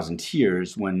Night of 1,000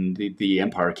 Tears when the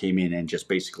Empire came in and just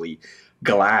basically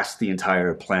glassed the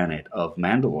entire planet of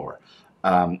Mandalore.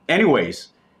 Anyways,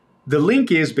 the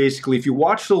link is basically, if you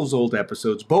watch those old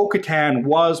episodes, Bo-Katan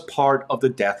was part of the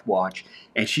Death Watch,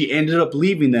 and she ended up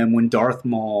leaving them when Darth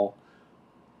Maul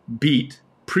beat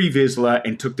Pre Vizsla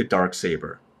and took the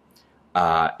Darksaber.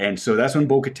 And so that's when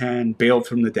Bo-Katan bailed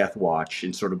from the Death Watch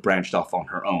and sort of branched off on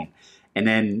her own. And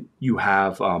then you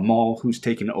have Maul, who's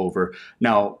taken over.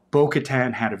 Now,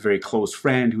 Bo-Katan had a very close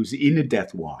friend who's in the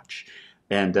Death Watch.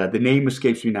 And the name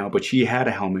escapes me now, but she had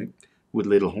a helmet with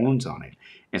little horns on it.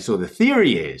 And so the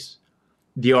theory is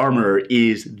the armorer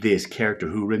is this character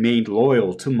who remained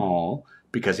loyal to Maul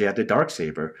because he had the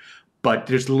Darksaber. But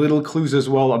there's little clues as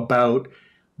well about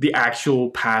the actual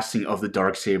passing of the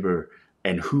Darksaber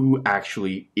and who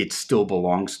actually it still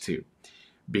belongs to.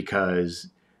 Because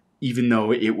even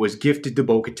though it was gifted to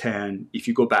Bo-Katan, if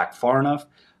you go back far enough,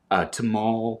 to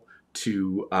Maul,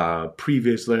 to Pre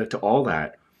Vizsla, to all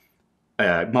that,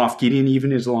 Moff Gideon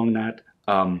even is along that,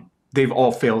 they've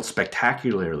all failed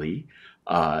spectacularly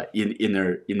in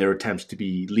their attempts to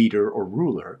be leader or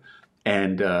ruler.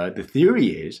 And the theory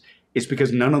is it's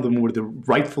because none of them were the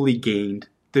rightfully gained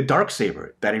the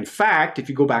Darksaber. That in fact, if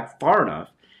you go back far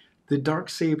enough, the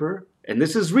Darksaber, and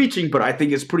this is reaching, but I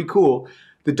think it's pretty cool,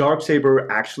 the Darksaber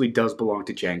actually does belong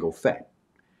to Jango Fett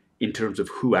in terms of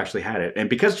who actually had it. And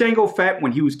because Jango Fett,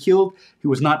 when he was killed, he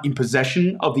was not in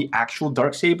possession of the actual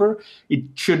Darksaber,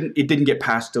 it didn't get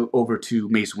passed over to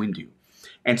Mace Windu.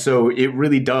 And so it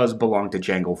really does belong to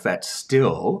Jango Fett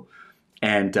still.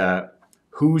 And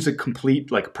who's a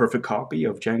complete, like, perfect copy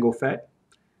of Jango Fett?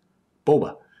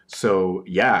 Boba. So,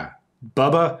 yeah,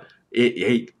 Bubba,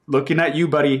 looking at you,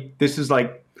 buddy, this is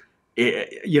like,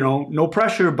 no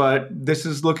pressure, but this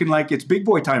is looking like it's big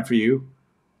boy time for you.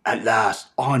 At last,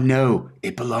 oh no,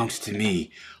 it belongs to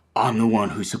me. I'm the one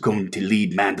who's going to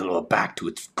lead Mandalore back to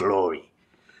its glory.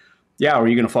 Yeah, or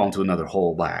you're going to fall into another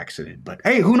hole by accident. But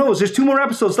hey, who knows? There's 2 more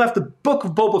episodes left, the Book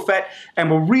of Boba Fett,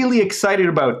 and we're really excited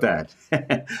about that.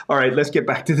 All right, let's get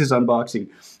back to this unboxing.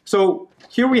 So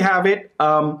here we have it.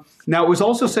 Now, it was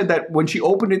also said that when she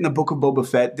opened it in the Book of Boba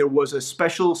Fett, there was a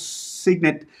special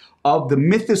signet of the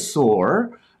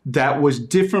mythosaur that was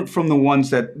different from the ones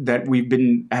that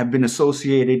have been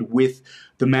associated with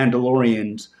the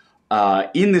Mandalorians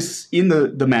in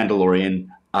the Mandalorian,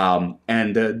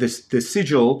 and the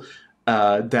sigil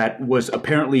that was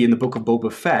apparently in the Book of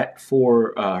Boba Fett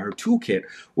for her toolkit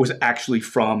was actually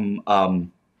from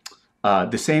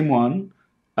the same one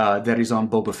that is on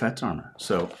Boba Fett's armor.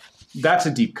 So that's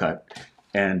a deep cut,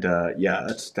 and yeah,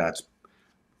 that's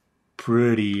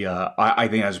pretty. I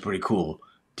think that's a pretty cool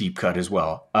deep cut as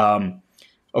well.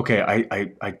 Okay,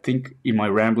 I think in my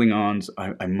rambling ons,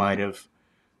 I might have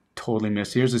totally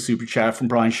missed. Here's a super chat from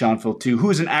Brian Schoenfeld too. Who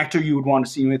is an actor you would want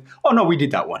to see with? Oh no, we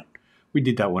did that one. We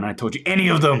did that one. I told you, any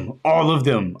of them, all of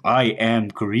them. I am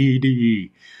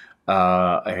greedy.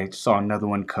 I saw another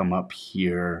one come up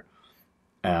here.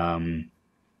 Here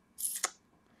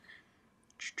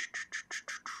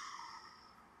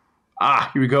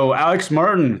we go. Alex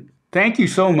Martin. Thank you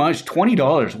so much.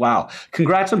 $20. Wow.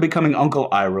 Congrats on becoming Uncle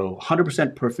Iroh.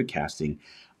 100% perfect casting.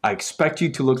 I expect you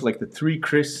to look like the 3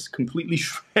 Chris completely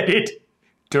shredded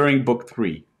during book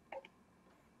 3.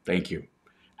 Thank you.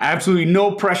 Absolutely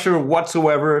no pressure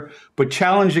whatsoever, but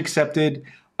challenge accepted.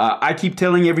 I keep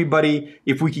telling everybody,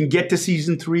 if we can get to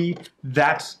season 3,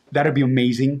 that'd be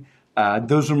amazing.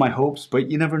 Those are my hopes, but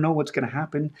you never know what's going to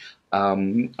happen.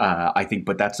 I think,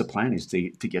 but that's the plan, is to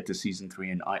get to season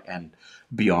 3 and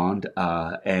beyond.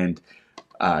 And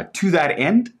to that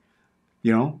end,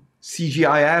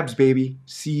 CGI abs, baby.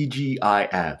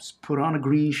 CGI abs. Put on a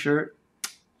green shirt.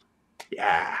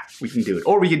 Yeah, we can do it.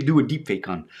 Or we can do a deep fake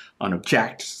on a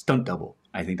jacked stunt double.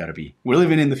 I think that'd be... We're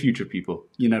living in the future, people.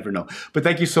 You never know. But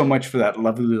thank you so much for that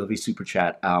lovely, lovely super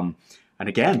chat. And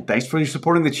again, thanks for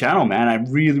supporting the channel, man. I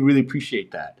really, really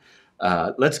appreciate that.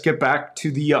 Let's get back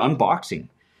to the unboxing.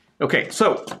 Okay,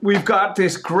 so we've got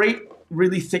this great,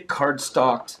 really thick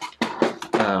cardstocked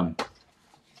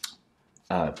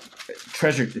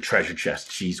treasure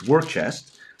chest, work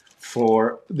chest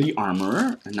for the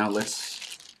armorer. And now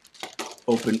let's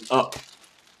open this up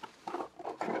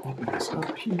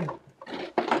here.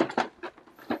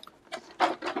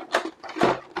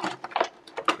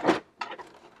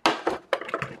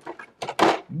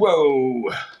 Whoa.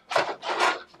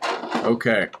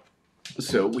 Okay.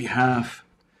 So we have,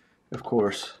 of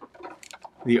course,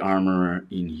 the armorer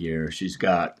in here. We've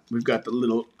got the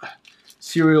little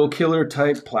serial killer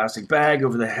type plastic bag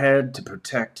over the head to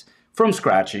protect from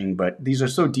scratching, but these are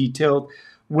so detailed.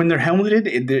 When they're helmeted,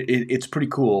 it's pretty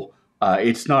cool.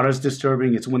 It's not as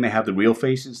disturbing. It's when they have the real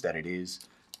faces that it is.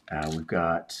 We've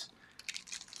got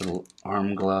little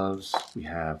arm gloves. We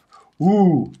have,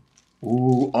 ooh,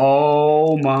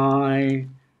 oh my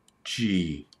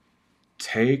gee.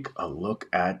 Take a look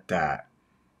at that.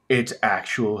 It's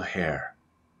actual hair.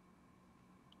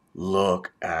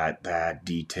 Look at that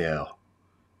detail.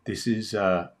 This is,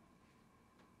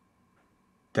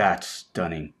 that's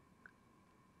stunning.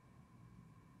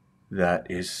 That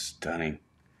is stunning.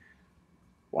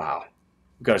 Wow.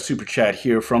 We've got a super chat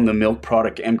here from the Milk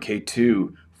Product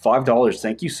MK2. $5.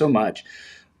 Thank you so much.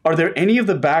 Are there any of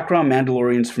the background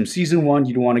Mandalorians from season 1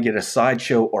 you'd want to get a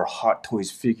sideshow or Hot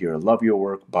Toys figure? Love your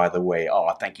work, by the way.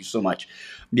 Oh, thank you so much.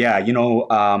 Yeah, you know,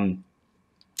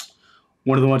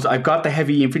 one of the ones, I've got the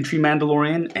Heavy Infantry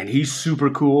Mandalorian, and he's super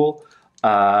cool.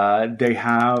 They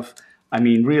have, I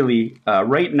mean, really,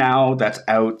 right now that's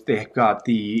out. They've got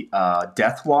the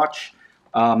Death Watch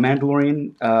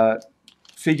Mandalorian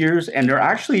figures, and they're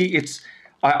actually,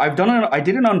 I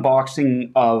did an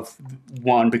unboxing of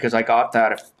one because I got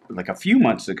that like a few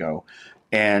months ago,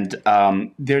 and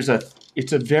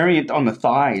it's a variant on the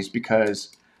thighs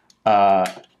because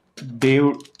they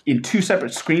were in 2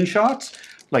 separate screenshots.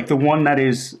 Like the one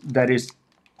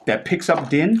that picks up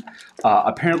Din.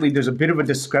 Apparently, there's a bit of a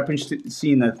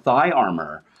discrepancy in the thigh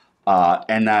armor,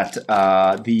 and that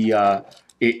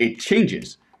it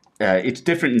changes. It's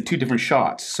different in 2 different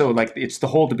shots. So, like, it's the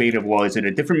whole debate of, well, is it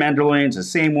a different Mandalorian? Is it the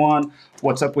same one?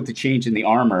 What's up with the change in the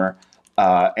armor?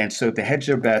 And so the hedge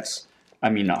their bets. I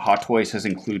mean, Hot Toys has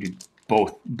included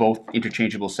both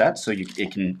interchangeable sets, so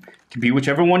it can be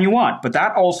whichever one you want. But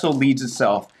that also leads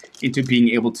itself into being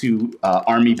able to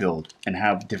army build and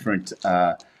have different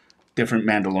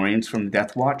Mandalorians from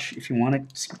Death Watch if you want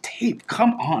to see tape.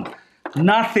 Come on,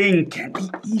 nothing can be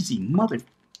easy, mother.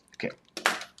 Okay,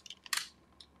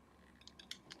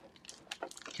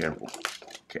 careful.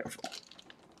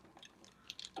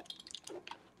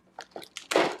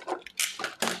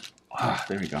 Ah,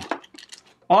 there we go.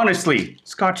 Honestly,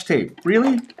 Scotch tape,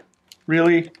 really?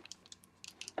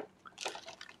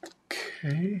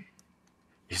 Okay.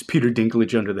 Is Peter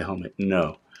Dinklage under the helmet?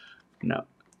 No.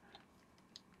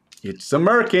 It's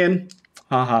American.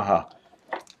 Ha ha ha.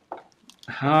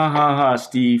 Ha ha ha,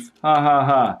 Steve. Ha ha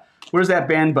ha. Where's that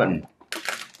ban button?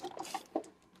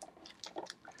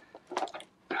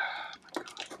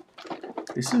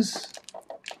 This is...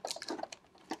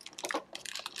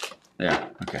 Yeah,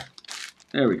 okay.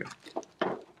 There we go.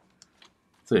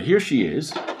 So here she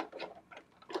is.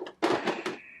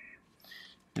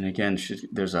 And again,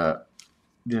 there's a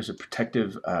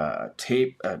protective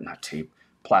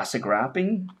plastic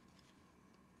wrapping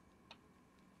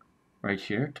right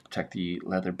here to protect the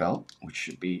leather belt, which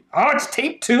should be, oh, it's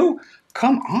taped too?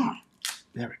 Come on.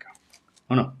 There we go.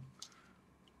 Oh no.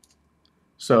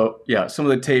 So yeah, some of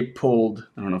the tape pulled,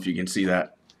 I don't know if you can see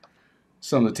that.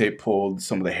 Some of the tape pulled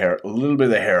some of the hair, a little bit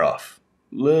of the hair off.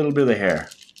 Little bit of the hair.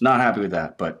 Not happy with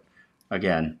that, but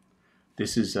again,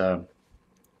 this is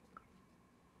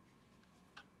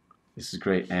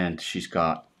great. And she's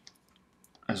got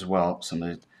as well some of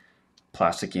the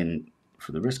plastic in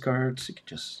for the wrist guards. You can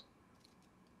just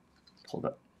pull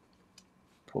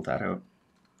that out.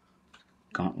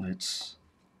 Gauntlets,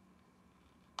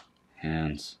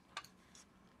 hands.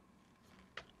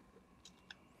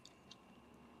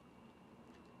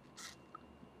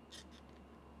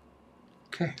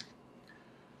 Okay.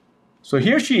 So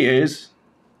here she is.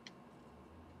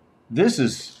 This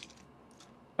is,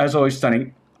 as always,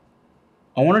 stunning.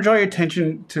 I want to draw your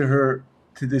attention to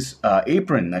this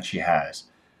apron that she has.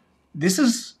 This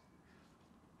is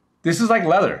like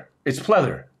leather. It's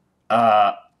pleather.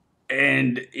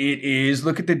 And it is,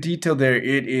 look at the detail there.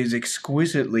 It is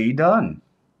exquisitely done.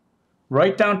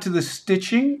 Right down to the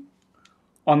stitching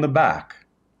on the back.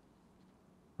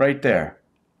 Right there.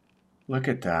 Look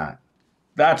at that.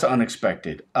 That's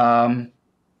unexpected. The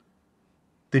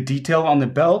detail on the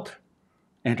belt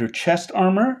and her chest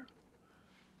armor,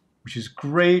 which is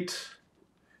great.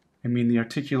 I mean, the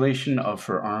articulation of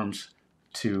her arms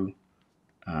to,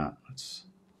 let's,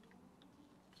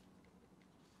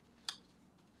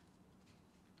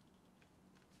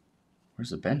 Where's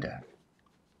the bend at?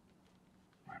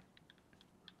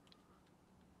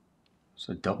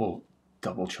 So double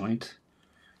joint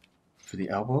for the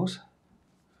elbows.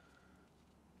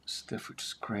 Stiff, which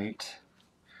is great.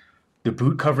 The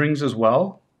boot coverings as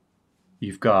well.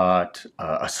 You've got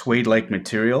a suede-like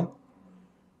material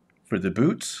for the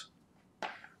boots.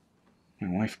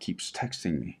 My wife keeps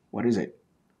texting me. What is it?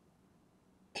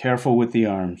 Careful with the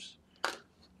arms.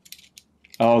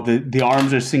 Oh, the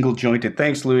arms are single jointed.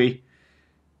 Thanks, Louis.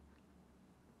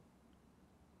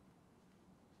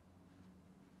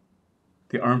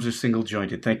 The arms are single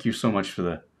jointed. Thank you so much for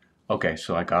the... Okay,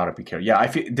 so I gotta be careful. Yeah, I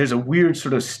feel there's a weird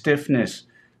sort of stiffness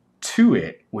to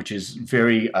it, which is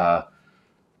very...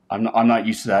 I'm not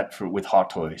used to that with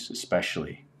hot toys,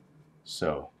 especially.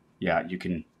 So, yeah, you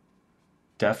can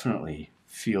definitely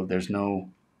feel there's no...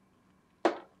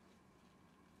 There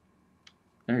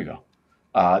you go.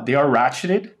 They are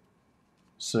ratcheted,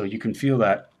 so you can feel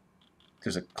that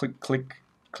there's a click, click,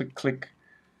 click, click.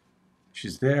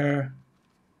 She's there.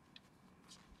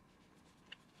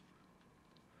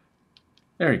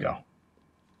 There you go.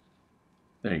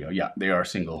 There you go. Yeah, they are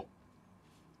single.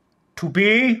 To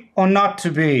be or not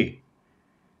to be?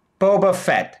 Boba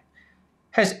Fett.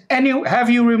 Have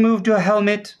you removed your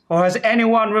helmet, or has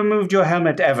anyone removed your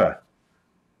helmet ever?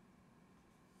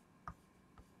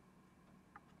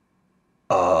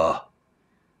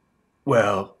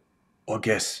 Well, I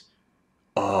guess,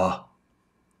 you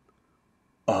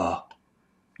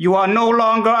are no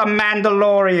longer a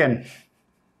Mandalorian.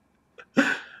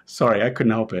 Sorry, I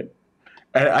couldn't help it.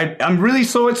 I'm really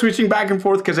slow at switching back and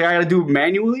forth because I got to do it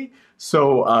manually.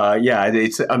 So yeah,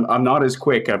 I'm not as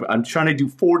quick. I'm trying to do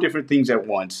 4 different things at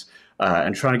once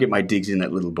and trying to get my digs in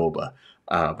at little Boba.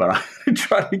 But I'm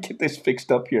trying to get this fixed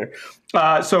up here.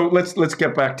 So let's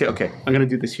get back to... Okay, I'm going to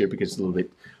do this here because it's a little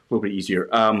bit easier.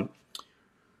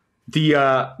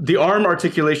 The arm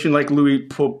articulation, like Louis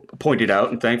pointed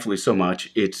out, and thankfully so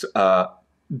much,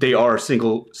 they are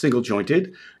single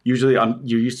jointed. Usually,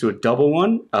 you're used to a double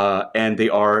one, and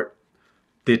they're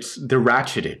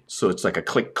ratcheted, so it's like a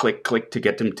click, click, click to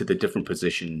get them to the different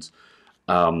positions.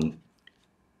 The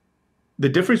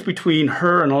difference between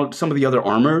her and some of the other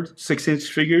armored 6-inch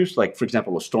figures, like for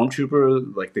example a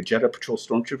Stormtrooper, like the Jedha Patrol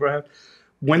Stormtrooper I have,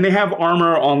 when they have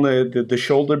armor on the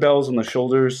shoulder bells on the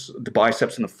shoulders, the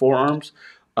biceps and the forearms,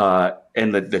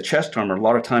 and the chest armor, a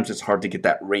lot of times it's hard to get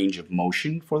that range of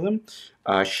motion for them.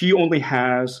 She only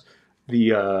has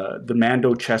the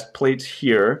Mando chest plates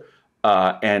here,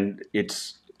 and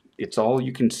it's all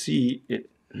you can see. It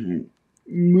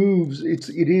moves.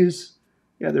 It is,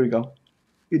 yeah, there we go.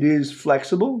 It is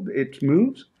flexible. It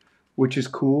moves, which is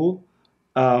cool.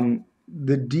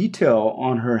 The detail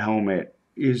on her helmet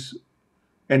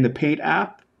and the paint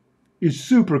app is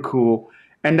super cool.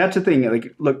 And that's the thing.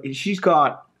 Like, look, she's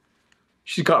got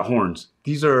horns.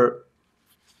 These are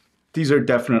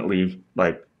definitely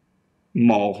like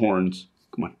Maul horns.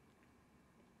 Come on,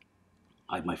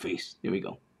 hide my face. There we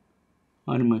go.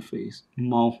 Hide my face.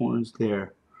 Maul horns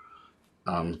there.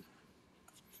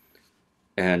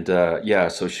 Yeah,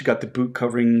 so she got the boot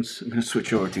coverings. I'm gonna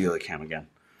switch over to the other cam again.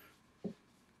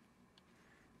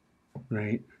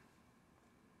 Right.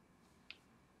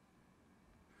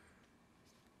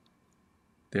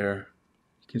 There,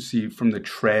 you can see from the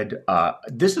tread.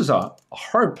 This is a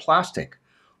hard plastic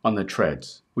on the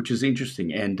treads, which is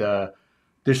interesting, and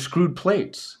there's screwed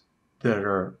plates that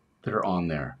are on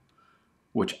there,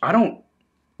 which I don't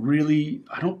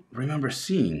remember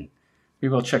seeing.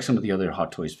 Maybe I'll check some of the other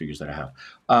Hot Toys figures that I have.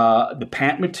 The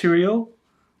pant material,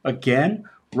 again,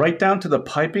 right down to the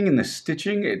piping and the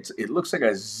stitching. It looks like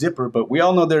a zipper, but we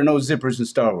all know there are no zippers in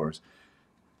Star Wars.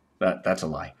 That's a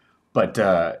lie. But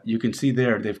you can see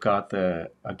there they've got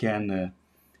the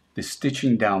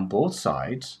stitching down both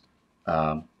sides.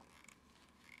 It's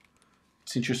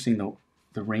interesting though,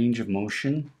 the range of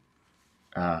motion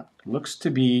looks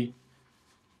to be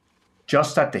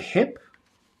just at the hip.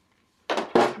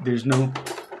 There's no,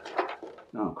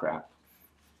 oh crap.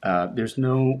 There's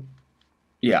no,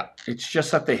 yeah, it's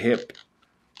just at the hip.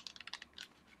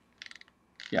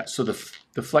 Yeah, so the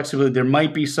flexibility, there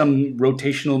might be some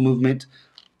rotational movement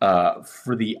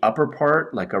for the upper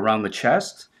part, like around the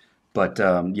chest. But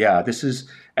yeah, this is,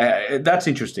 that's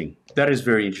interesting. That is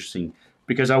very interesting,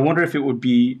 because I wonder if it would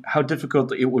be, how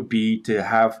difficult it would be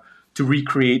to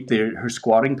recreate her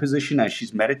squatting position as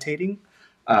she's meditating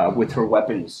with her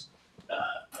weapons.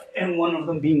 And one of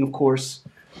them being, of course,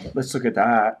 let's look at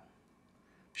that.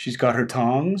 She's got her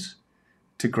tongs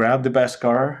to grab the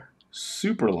Beskar,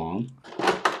 super long.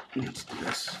 Let's do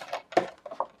this.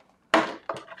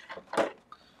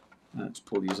 Let's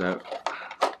pull these out.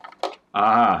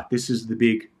 Ah, this is the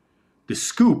the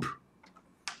scoop.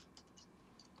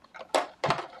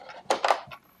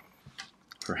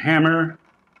 Her hammer.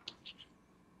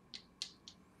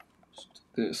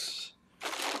 This.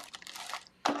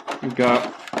 We've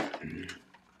got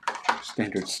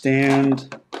standard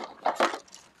stand.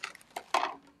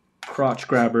 Crotch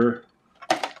grabber.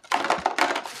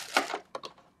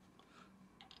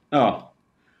 Oh,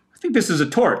 I think this is a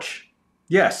torch.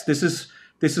 Yes, this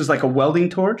is like a welding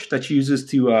torch that she uses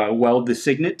to weld the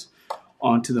signet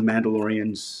onto the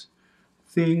Mandalorian's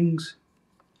things.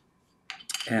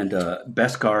 And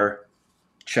Beskar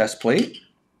chest plate.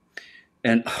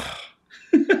 And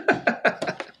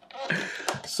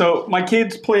so my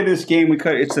kids play this game.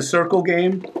 It's a circle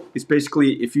game. It's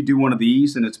basically if you do one of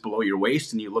these and it's below your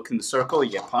waist and you look in the circle,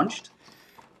 you get punched.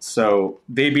 So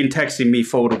they've been texting me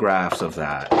photographs of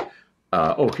that.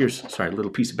 Oh, here's, sorry, a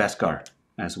little piece of Beskar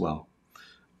as well.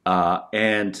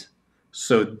 And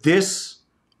so this,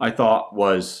 I thought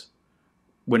was,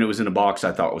 when it was in a box,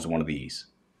 I thought it was one of these.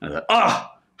 And I thought,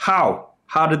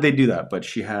 how did they do that? But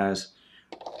she has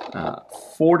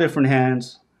 4 different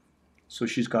hands. So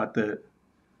she's got that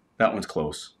one's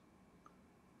close.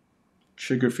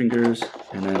 Trigger fingers,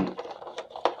 and then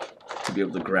to be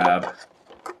able to grab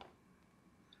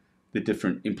the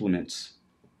different implements.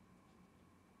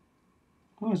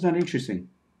 Oh, is that interesting?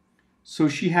 So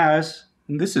she has,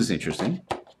 and this is interesting,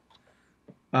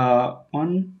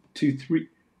 1, 2, 3,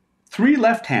 3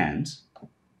 left hands,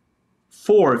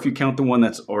 4 if you count the one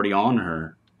that's already on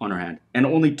her hand, and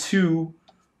only 2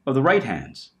 of the right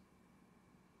hands,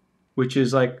 which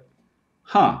is like,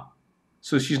 huh?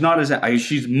 So she's not as,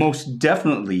 she's most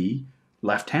definitely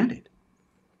left-handed.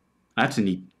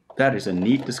 That is a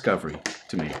neat discovery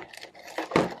to make,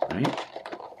 right?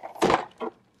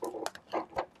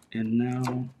 And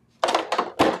now,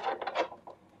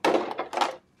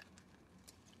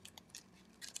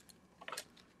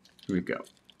 here we go.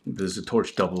 Does the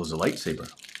torch double as a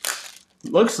lightsaber?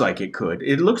 Looks like it could.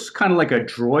 It looks kind of like a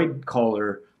droid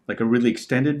collar, like a really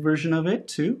extended version of it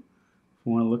too. If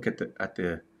you want to look at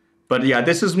the, but yeah,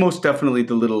 this is most definitely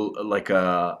the little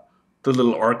the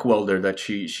little arc welder that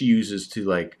she uses to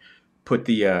like put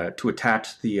the to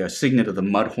attach the signet of the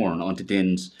Mudhorn onto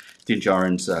Din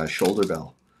Djarin's shoulder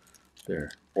bell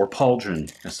there, or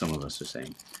pauldron as some of us are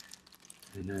saying.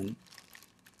 And then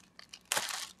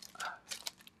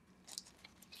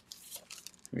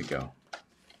here we go.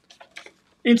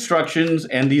 Instructions,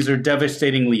 and these are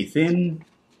devastatingly thin.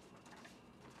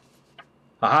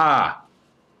 Aha!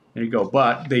 There you go.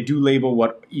 But they do label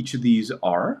what each of these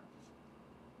are,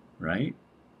 right?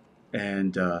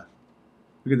 And look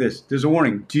at this. There's a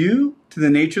warning. Due to the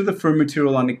nature of the fur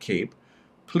material on the cape,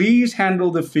 please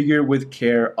handle the figure with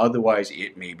care, otherwise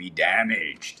it may be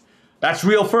damaged. That's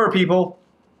real fur, people.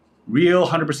 Real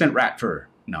 100% rat fur.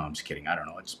 No, I'm just kidding. I don't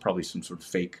know. It's probably some sort of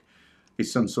fake.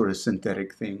 It's some sort of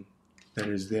synthetic thing that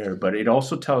is there. But it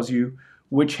also tells you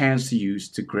which hands to use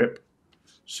to grip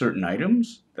certain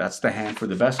items. That's the hand for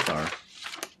the Beskar.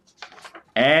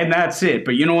 And that's it.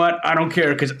 But you know what? I don't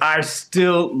care, because I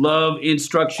still love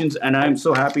instructions, and I'm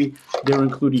so happy they're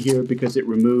included here because it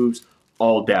removes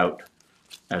all doubt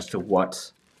as to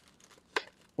what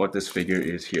this figure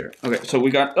is here. Okay, so we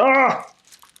got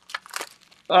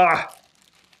I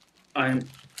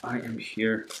am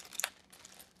here.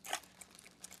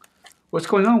 What's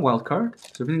going on, Wildcard?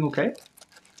 Is everything okay?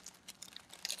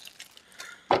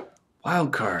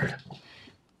 Wildcard.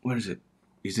 What is it?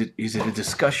 Is it a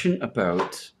discussion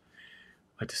about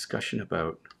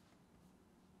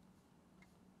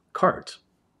cards,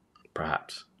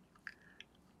 perhaps?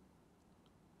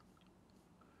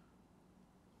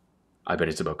 I bet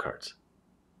it's about cards.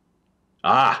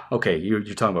 Ah, okay, you're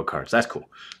talking about cards. That's cool.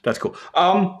 That's cool.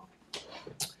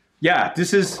 Yeah,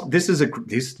 this is a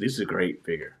great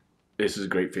figure. This is a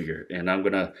great figure, and I'm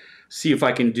gonna see if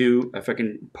I can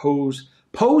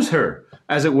pose her,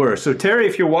 as it were. So Terry,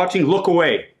 if you're watching, look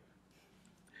away.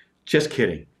 Just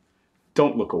kidding.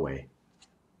 Don't look away.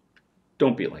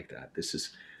 Don't be like that.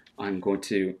 I'm going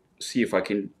to see if I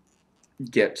can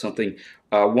get something.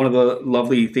 One of the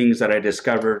lovely things that I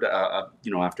discovered,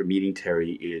 after meeting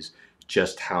Terry, is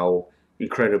just how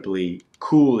incredibly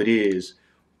cool it is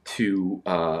to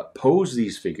pose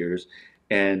these figures.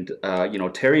 And,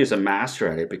 Terry is a master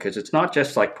at it, because it's not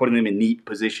just like putting them in neat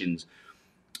positions.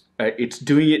 It's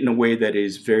doing it in a way that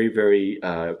is very, very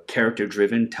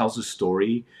character-driven, tells a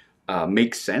story,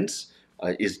 makes sense,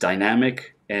 is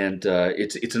dynamic, and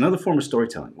it's another form of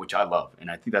storytelling, which I love, and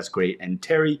I think that's great. And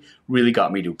Terry really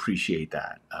got me to appreciate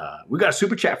that. We got a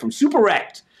super chat from Super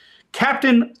Wrecked.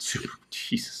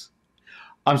 Jesus.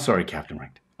 I'm sorry, Captain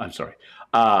Wrecked. I'm sorry.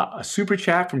 A super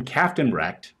chat from Captain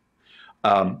Wrecked.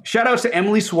 Shout outs to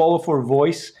Emily Swallow for her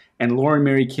voice and Lauren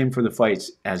Mary Kim for the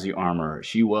fights as the armorer.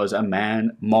 She was a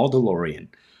Mandalorian.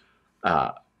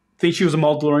 Think she was a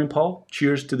Mandalorian, Paul?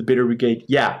 Cheers to the Bitter Brigade.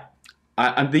 Yeah,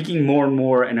 I'm thinking more and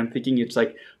more, and I'm thinking it's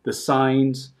like the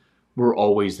signs were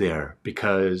always there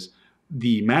because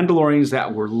the Mandalorians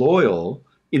that were loyal,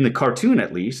 in the cartoon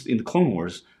at least, in the Clone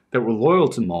Wars, that were loyal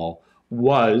to Maul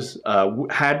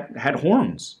had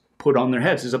horns put on their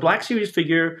heads. There's a Black Series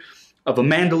figure of a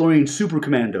Mandalorian super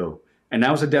commando, and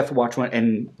that was a Death Watch one,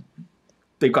 and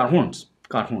they've got horns.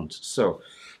 So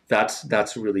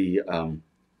that's really, and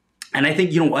I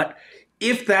think, you know what?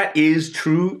 If that is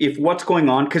true, if what's going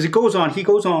on, because he goes on,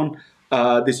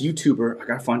 this YouTuber, I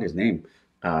gotta find his name.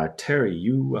 Terry,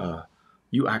 you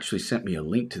actually sent me a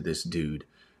link to this dude.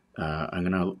 I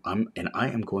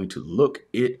am going to look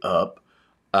it up.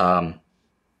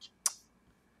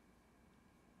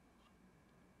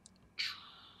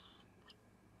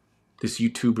 This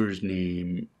YouTuber's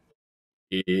name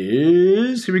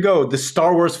is, here we go, the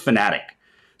Star Wars Fanatic.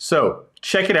 So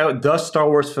check it out, the Star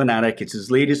Wars Fanatic. It's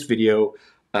his latest video,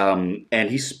 and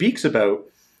he speaks about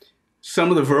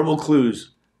some of the verbal clues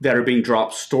that are being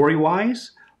dropped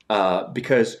story-wise,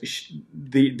 because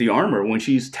the armor, when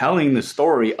she's telling the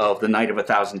story of the Night of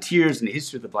 1,000 Tears and the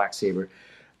history of the Blacksaber,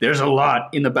 there's a lot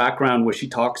in the background where she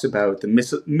talks about the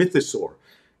mythosaur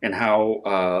and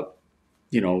how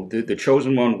the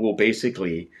Chosen One will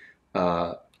basically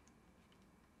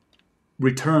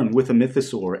return with a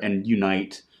mythosaur and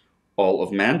unite all of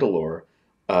Mandalore.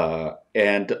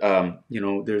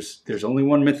 There's only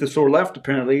one mythosaur left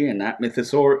apparently, and that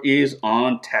mythosaur is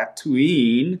on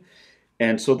Tatooine.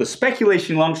 And so the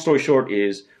speculation, long story short,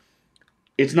 is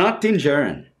it's not Din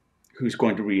Djarin who's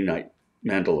going to reunite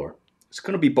Mandalore. It's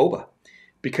going to be Boba,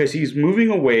 because he's moving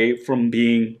away from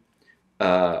being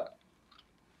being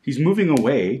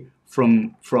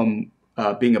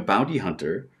a bounty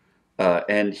hunter,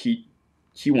 and he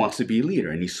wants to be a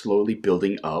leader, and he's slowly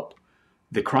building up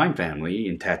the crime family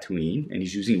in Tatooine, and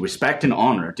he's using respect and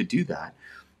honor to do that.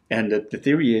 And the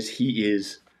theory is he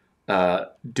is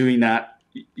doing that.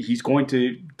 He's going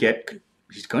to get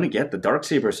the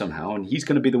Darksaber somehow, and he's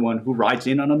going to be the one who rides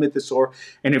in on a mythosaur.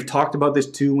 And they've talked about this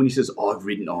too when he says, "Oh, I've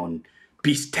ridden on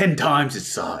beast 10 times its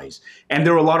size." And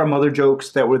there were a lot of mother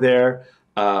jokes that were there.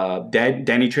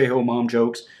 Danny Trejo mom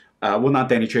jokes. Well, not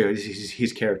Danny Trejo,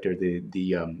 his character,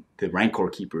 the Rancor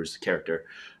Keeper's character.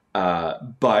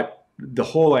 But the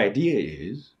whole idea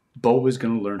is Boba's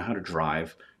going to learn how to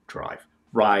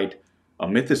ride a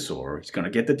mythosaur. He's going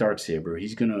to get the Darksaber.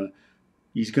 He's going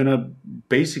to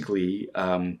basically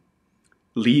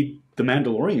lead the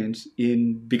Mandalorians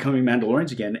in becoming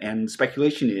Mandalorians again. And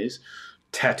speculation is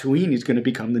Tatooine is going to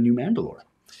become the new Mandalore.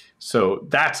 So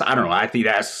I don't know, I think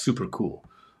that's super cool.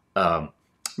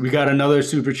 We got another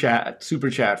super chat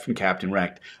from Captain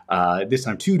Wrecked. This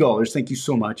time $2. Thank you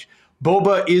so much.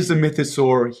 Boba is a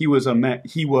mythosaur. He was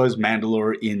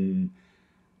Mandalore in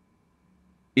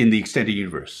the expanded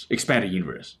universe.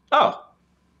 Oh,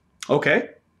 okay.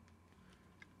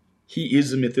 He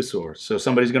is a mythosaur. So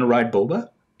somebody's gonna ride Boba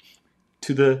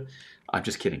to the. I'm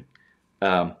just kidding.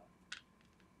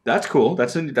 That's cool.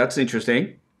 That's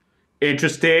interesting.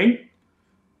 Interesting.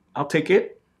 I'll take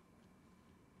it.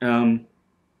 I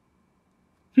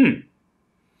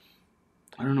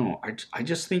don't know. I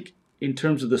just think in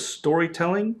terms of the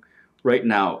storytelling right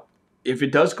now, if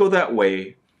it does go that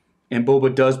way, and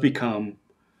Boba does become,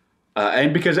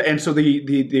 so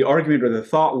the argument or the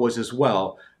thought was as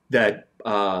well that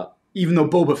even though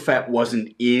Boba Fett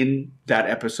wasn't in that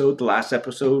episode, the last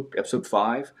episode, episode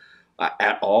 5,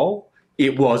 at all,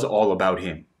 it was all about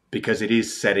him, because it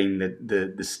is setting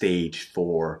the stage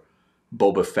for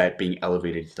Boba Fett being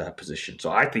elevated to that position. So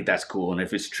I think that's cool, and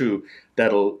if it's true,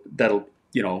 that'll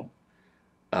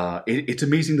it's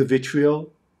amazing the vitriol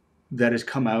that has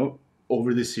come out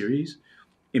over this series.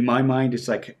 In my mind, it's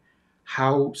like,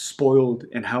 how spoiled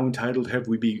and how entitled have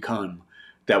we become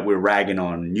that we're ragging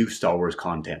on new Star Wars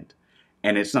content?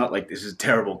 And it's not like this is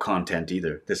terrible content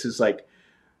either. This is like,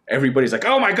 everybody's like,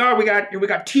 oh my God, we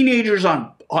got teenagers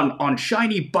on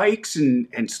shiny bikes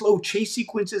and slow chase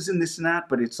sequences and this and that.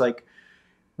 But it's like,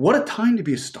 what a time to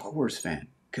be a Star Wars fan,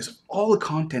 because of all the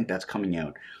content that's coming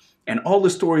out and all the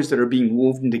stories that are being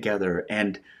woven together.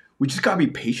 And we just gotta be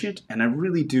patient. And I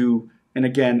really do. And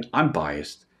again, I'm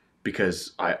biased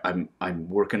because I've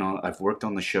worked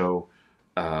on the show.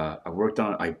 I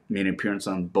made an appearance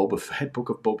on Boba Fett, Book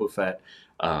of Boba Fett,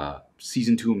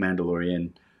 season 2 of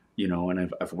Mandalorian,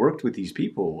 and I've worked with these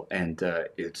people, and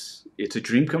it's a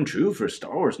dream come true for a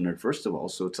Star Wars nerd, first of all.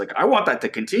 So it's like, I want that to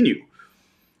continue.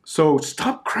 So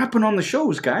stop crapping on the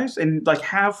shows, guys, and like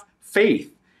have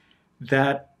faith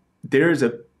that there is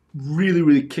a really,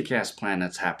 really kick-ass plan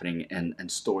that's happening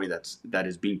and story that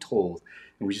is being told,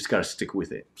 and we just got to stick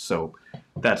with it. So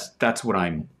that's what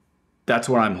I'm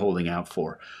holding out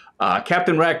for.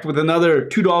 Captain Wrecked with another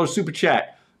 $2 super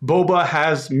chat. Boba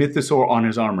has Mythosaur on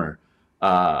his armor.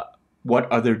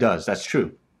 What other does? That's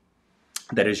true.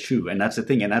 That is true, and that's the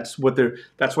thing, and that's why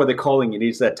they're calling it,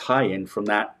 is that tie-in from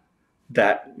that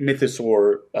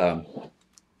Mythosaur.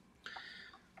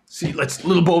 See,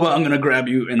 little Boba, I'm gonna grab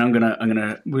you, and I'm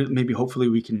gonna maybe hopefully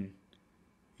we can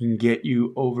get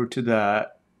you over to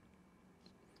that.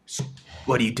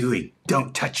 What are you doing?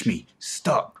 Don't touch me!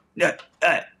 Stop!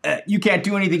 You can't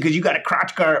do anything because you got a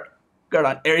crotch guard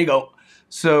on. There you go.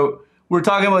 So we're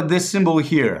talking about this symbol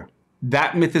here,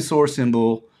 that Mythosaur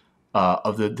symbol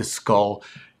of the skull.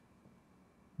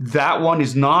 That one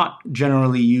is not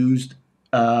generally used.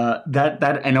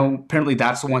 That I know. Apparently,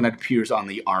 that's the one that appears on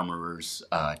the armorer's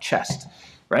chest,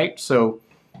 right? So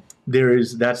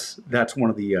that's one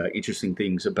of the interesting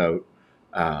things about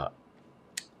the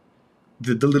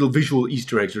little visual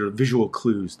Easter eggs or visual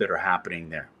clues that are happening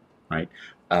there, right?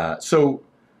 So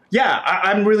yeah,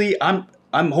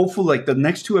 I'm hopeful. Like the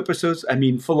next 2 episodes, I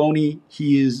mean, Filoni,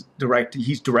 he's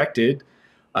directed.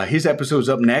 His episode's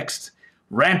up next.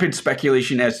 Rampant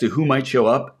speculation as to who might show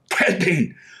up.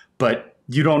 But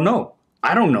you don't know.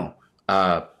 I don't know.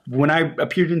 When I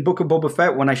appeared in Book of Boba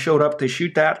Fett, when I showed up to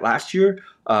shoot that last year,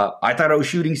 I thought I was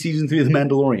shooting season 3 of The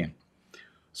Mandalorian.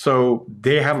 So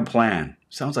they have a plan.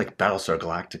 Sounds like Battlestar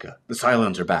Galactica. The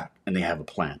Cylons are back, and they have a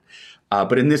plan.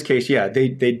 But in this case, yeah, they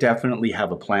definitely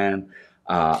have a plan.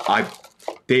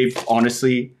 They've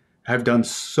honestly have done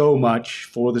so much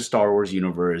for the Star Wars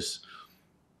universe.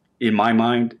 In my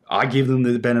mind, I give them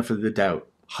the benefit of the doubt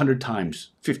 100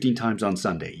 times, 15 times on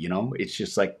Sunday. You know, it's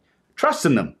just like, trust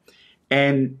in them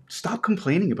and stop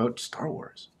complaining about Star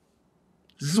Wars.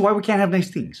 This is why we can't have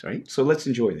nice things, right? So let's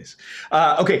enjoy this.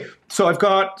 Okay, so I've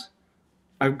got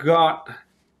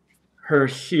her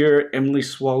here, Emily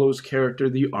Swallow's character,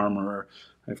 the armorer.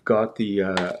 I've got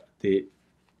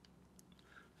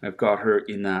I've got her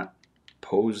in that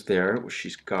pose there, where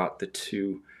she's got the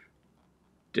 2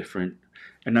 different,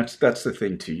 and that's the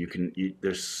thing too.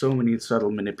 There's so many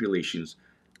subtle manipulations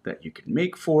that you can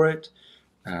make for it.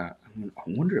 I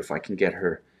wonder if I can get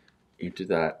her into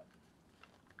that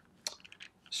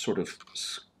sort of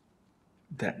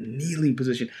that kneeling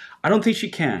position. I don't think she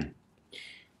can.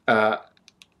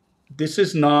 This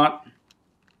is not.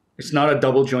 It's not a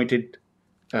double jointed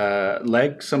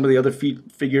leg. Some of the other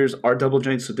figures are double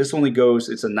jointed, so this only goes.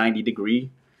 It's a 90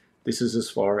 degree. This is as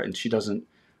far, and she doesn't.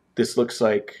 This looks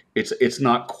like it's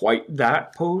not quite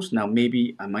that pose. Now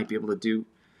maybe I might be able to do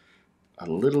a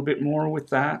little bit more with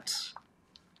that,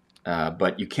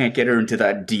 but you can't get her into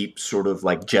that deep sort of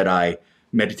like Jedi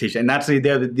meditation. And that's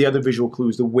the other visual clue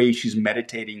is the way she's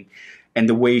meditating, and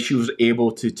the way she was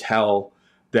able to tell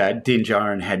that Din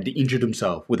Djarin had injured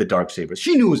himself with a darksaber.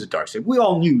 She knew it was a darksaber. We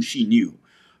all knew she knew.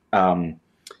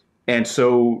 And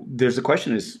so there's the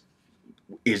question is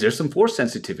there some force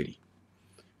sensitivity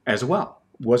as well?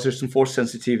 Was there some force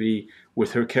sensitivity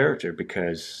with her character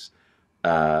because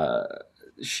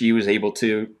she was able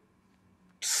to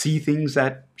see things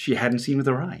that she hadn't seen with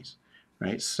her eyes,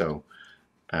 right? So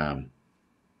here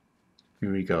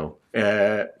we go.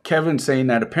 Kevin saying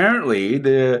that apparently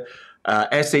the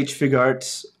SH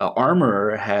Figuarts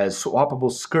armor has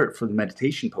swappable skirt for the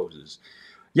meditation poses.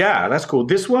 Yeah, that's cool.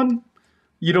 This one,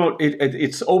 you know,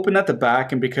 it's open at the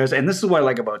back, and this is what I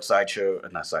like about not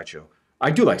Sideshow. I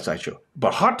do like Sideshow,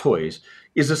 but Hot Toys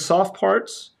is the soft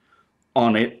parts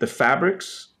on it. The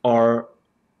fabrics are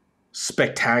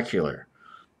spectacular.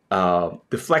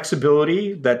 The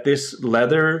flexibility that this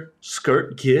leather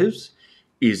skirt gives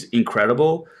is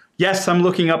incredible. Yes, I'm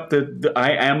looking up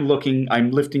I'm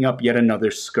lifting up yet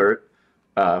another skirt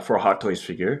for a Hot Toys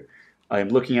figure. I'm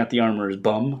looking at the armorer's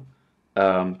bum.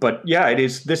 But yeah,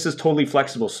 this is totally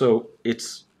flexible. So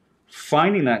it's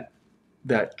finding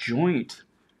that joint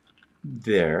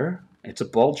there. It's a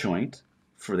ball joint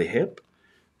for the hip.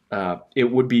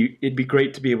 It'd be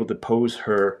great to be able to pose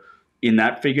her in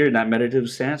that figure, in that meditative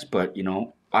stance. But you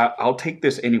know, I'll take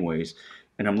this anyways,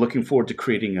 and I'm looking forward to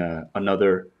creating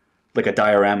another, like a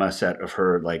diorama set of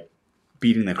her like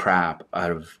beating the crap out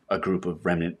of a group of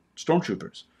remnant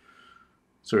stormtroopers.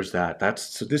 So there's that.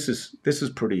 This is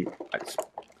pretty.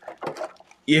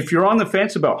 If you're on the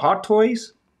fence about Hot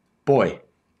Toys, boy,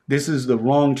 this is the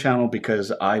wrong channel,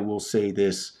 because I will say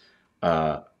this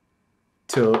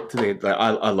till today.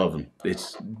 I love them.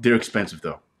 They're expensive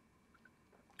though.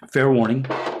 Fair warning,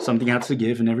 something has to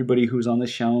give, and everybody who's on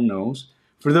this channel knows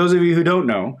For those of you who don't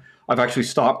know, I've actually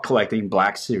stopped collecting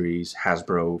Black Series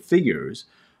Hasbro figures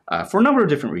for a number of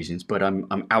different reasons, but I'm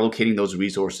allocating those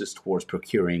resources towards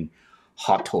procuring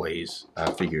Hot Toys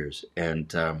figures,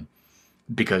 and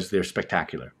because they're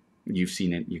spectacular. You've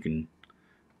seen it. You can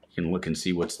look and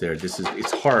see what's there.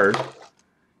 It's hard.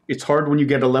 It's hard when you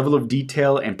get a level of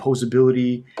detail and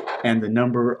posability and the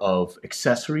number of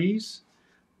accessories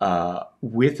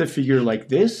with a figure like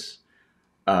this.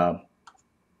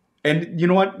 And you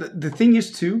know what? The thing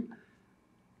is, too,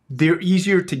 they're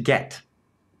easier to get,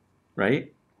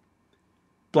 right?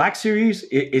 Black Series,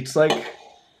 it's like,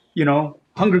 you know,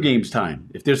 Hunger Games time.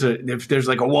 If there's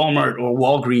like a Walmart or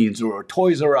Walgreens or a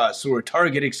Toys R Us or a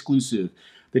Target exclusive,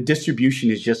 the distribution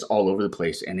is just all over the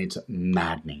place, and it's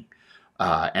maddening.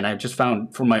 And I've just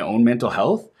found, for my own mental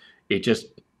health, it just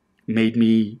made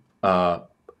me,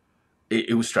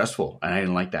 it was stressful, and I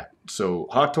didn't like that. So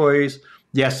Hot Toys,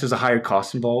 yes, there's a higher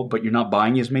cost involved, but you're not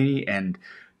buying as many. And,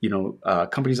 you know,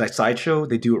 companies like Sideshow,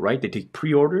 they do it right. They take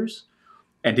pre-orders,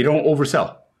 and they don't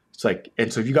oversell. It's like,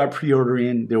 and so if you got a pre-order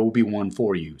in, there will be one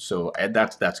for you. So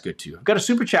that's good too. I've got a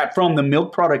super chat from the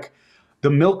Milk Product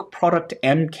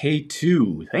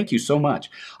MK2. Thank you so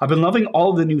much. I've been loving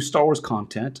all the new Star Wars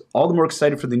content. All the more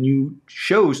excited for the new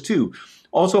shows too.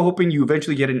 Also hoping you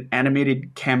eventually get an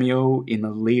animated cameo in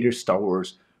the later Star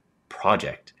Wars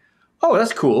project. Oh,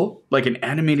 that's cool. Like an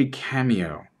animated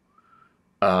cameo.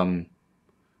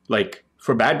 Like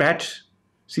for Bad Batch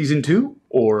Season 2?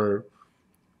 Or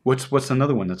what's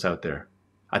another one that's out there?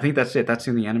 I think that's it. That's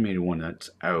in the animated one that's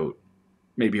out.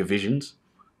 Maybe a Visions.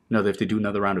 No, if they do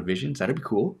another round of Visions, that'd be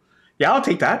cool. Yeah, I'll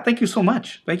take that. Thank you so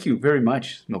much. Thank you very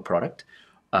much, Milk Product.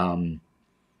 I'm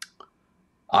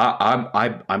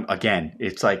again,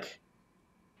 it's like,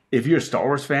 if you're a Star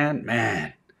Wars fan,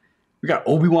 man, we got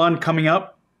Obi-Wan coming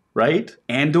up, right?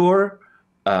 Andor,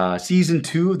 Season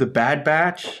 2, The Bad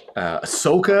Batch,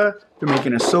 Ahsoka, they're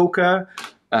making Ahsoka,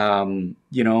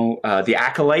 you know, The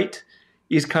Acolyte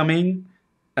is coming.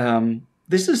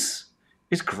 It's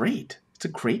great. It's a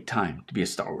great time to be a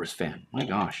Star Wars fan. My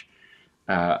gosh.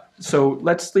 So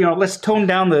let's tone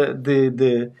down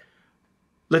the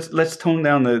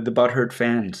butthurt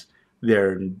fans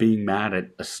there and being mad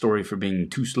at a story for being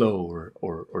too slow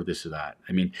or this or that.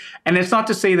 I mean, and it's not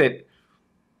to say that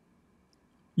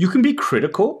you can be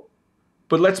critical,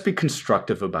 but let's be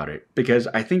constructive about it, because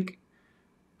I think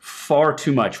far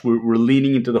too much we're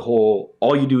leaning into the whole,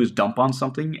 all you do is dump on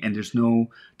something and there's no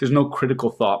critical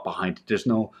thought behind it. There's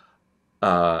no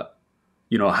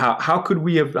you know, how could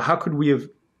we have,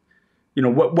 you know,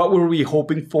 what were we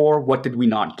hoping for? What did we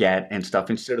not get and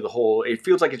stuff, instead of the whole, it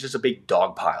feels like it's just a big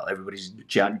dog pile. Everybody's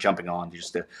jumping on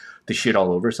just the shit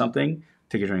all over something.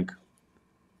 Take a drink.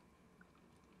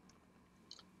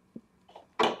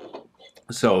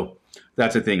 So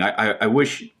that's the thing. I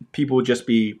wish people would just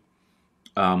be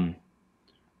more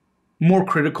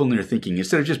critical in their thinking,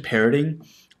 instead of just parroting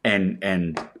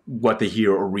and what they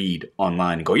hear or read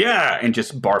online and go, yeah, and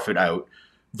just barf it out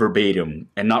verbatim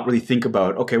and not really think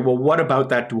about, okay, well, what about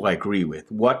that do I agree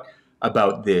with? What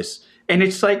about this? And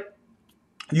it's like,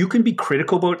 you can be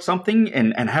critical about something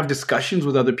and have discussions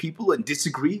with other people and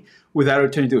disagree without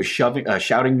it turning into a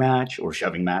shouting match or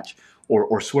shoving match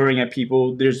or swearing at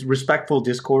people. There's respectful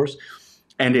discourse.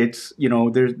 And it's, you know,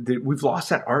 we've lost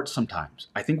that art sometimes.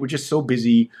 I think we're just so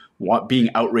busy being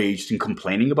outraged and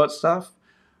complaining about stuff.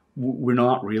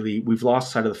 We've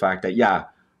lost sight of the fact that, yeah,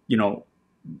 you know,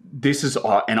 this is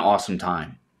an awesome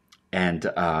time. And,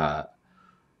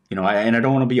 you know, I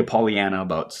don't want to be a Pollyanna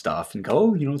about stuff and go,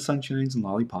 oh, you know, sunshines and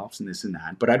lollipops and this and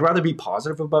that. But I'd rather be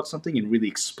positive about something and really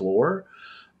explore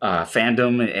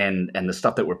fandom and the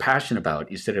stuff that we're passionate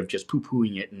about, instead of just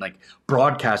poo-pooing it and like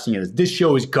broadcasting it as, this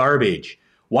show is garbage.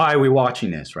 Why are we watching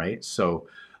this, right? So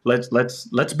let's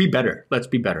be better. Let's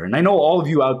be better. And I know all of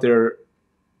you out there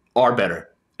are better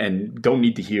and don't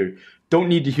need to hear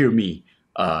me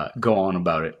go on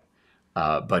about it.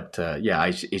 But yeah,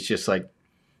 it's just like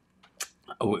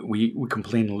we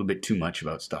complain a little bit too much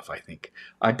about stuff, I think.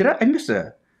 I missed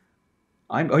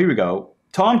oh, here we go.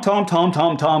 Tom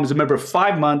is a member of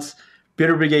 5 months,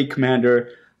 Bitter Brigade Commander.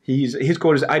 His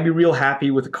quote is, I'd be real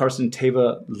happy with the Carson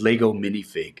Teva Lego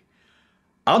minifig.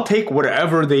 I'll take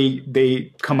whatever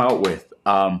they come out with.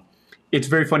 It's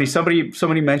very funny.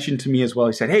 Somebody mentioned to me as well.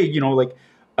 He said, hey, you know, like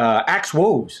Axe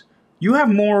Woes, you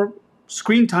have more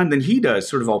screen time than he does,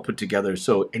 sort of all put together.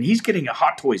 So, and he's getting a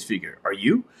Hot Toys figure. Are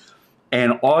you?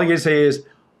 And all I can say is,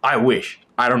 I wish.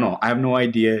 I don't know. I have no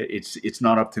idea. It's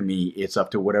not up to me. It's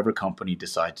up to whatever company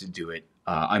decides to do it.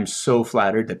 I'm so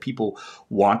flattered that people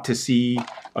want to see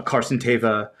a Carson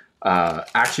Teva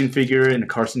action figure and a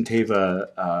Carson Teva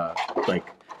like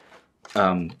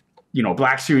you know,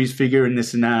 Black Series figure and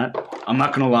this and that. I'm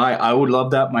not gonna lie, I would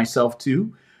love that myself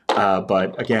too.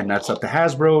 But again, that's up to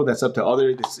Hasbro. That's up to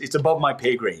others. It's above my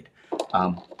pay grade.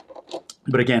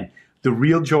 But again, the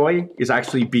real joy is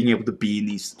actually being able to be in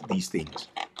these things,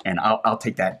 and I'll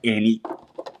take that any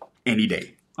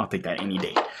day. I'll take that any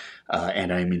day.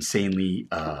 And I'm insanely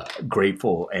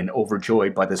grateful and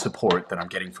overjoyed by the support that I'm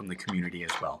getting from the community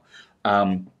as well.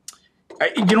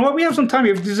 You know what? We have some time.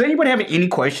 Does anybody have any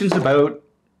questions about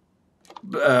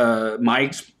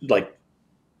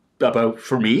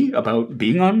about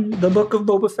being on the Book of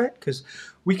Boba Fett? Because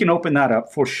we can open that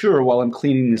up for sure while I'm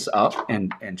cleaning this up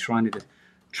and trying to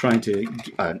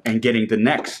and getting the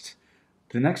next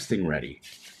thing ready.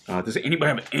 Does anybody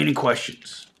have any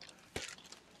questions?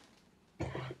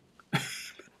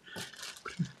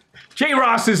 J.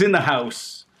 Ross is in the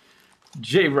house.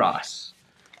 J. Ross.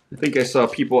 I think I saw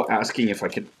people asking if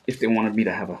they want me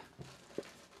to have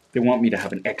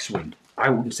an X-Wing. I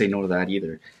wouldn't say no to that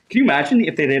either. Can you imagine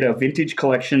if they did a vintage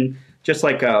collection, just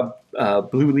like a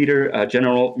Blue Leader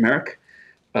General Merrick,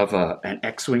 of an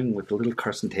X-Wing with a little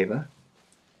Carson Teva?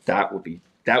 That would be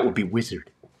wizard.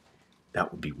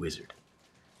 That would be wizard.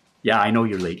 Yeah, I know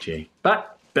you're late, Jay,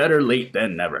 but better late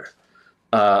than never.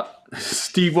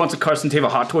 Steve wants a Carson Teva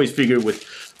Hot Toys figure with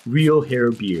real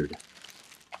hair beard.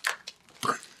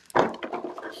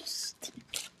 Steve.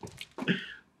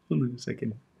 Hold on a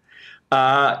second.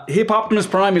 Hip Optimus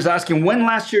Prime is asking, when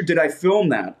last year did I film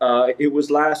that? It was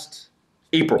last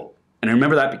April. And I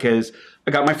remember that because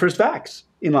I got my first vax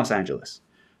in Los Angeles.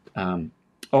 Oh,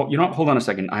 you know what? Hold on a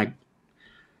second.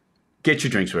 Get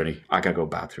your drinks ready. I gotta go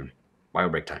bathroom. Bio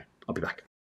break time. I'll be back.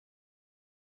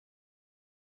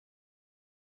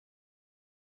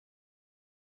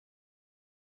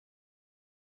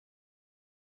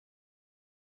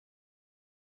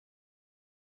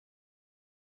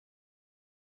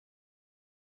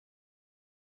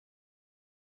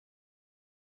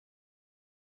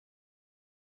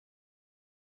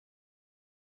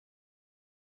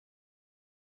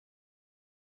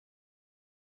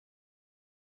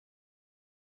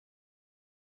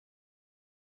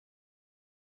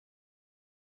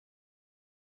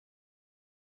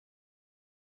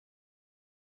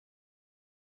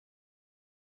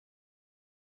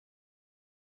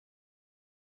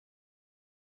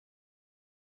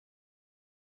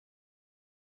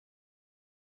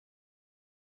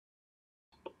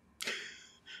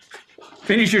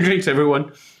 Finish your drinks,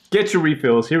 everyone. Get your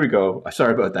refills. Here we go.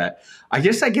 Sorry about that. I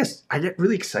guess I get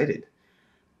really excited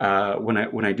when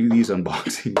I do these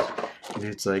unboxings, and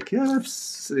it's like, yeah,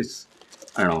 it's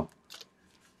I don't know,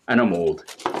 and I'm old.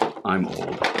 I'm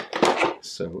old,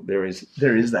 so there is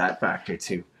that factor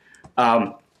too.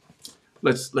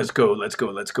 Let's go.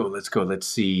 Let's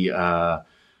see.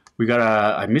 We got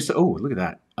I missed. Oh, look at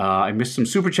that. I missed some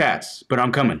super chats, but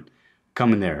I'm coming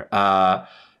there.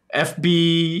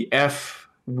 FBF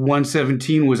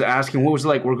 117 was asking, what was it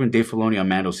like working with Dave Filoni on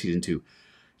Mando season 2?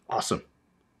 Awesome.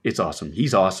 It's awesome.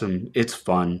 He's awesome. It's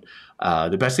fun.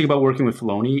 The best thing about working with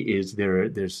Filoni is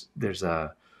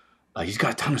he's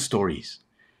got a ton of stories,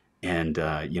 and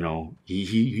you know,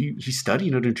 he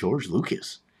studied under George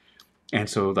Lucas, and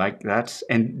so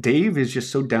and Dave is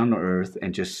just so down to earth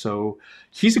and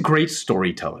he's a great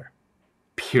storyteller.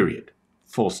 Period.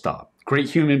 Full stop.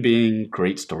 Great human being,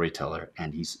 great storyteller,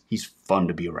 and he's fun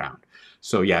to be around.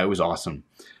 So yeah, it was awesome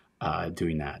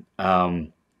doing that.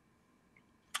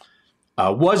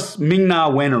 Was Ming-Na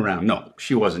Wen around? No,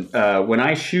 she wasn't. When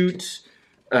I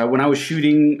was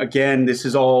shooting, again,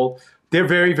 they're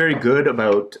very, very good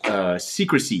about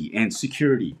secrecy and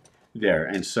security there.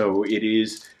 And so it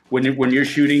is, when you're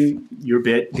shooting your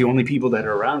bit, the only people that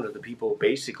are around are the people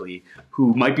basically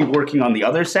who might be working on the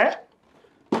other set,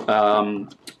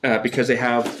 because they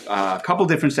have a couple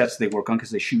different sets they work on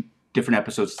because they shoot different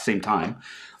episodes at the same time.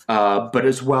 But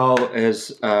as well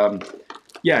as,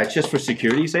 yeah, it's just for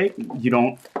security's sake.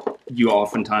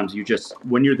 Oftentimes,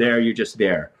 when you're there, you're just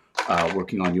there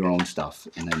working on your own stuff.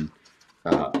 And then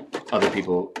other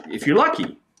people, if you're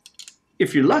lucky,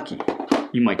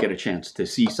 you might get a chance to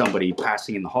see somebody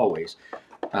passing in the hallways.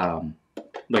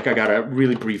 Like I got a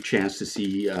really brief chance to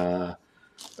see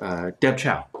Deb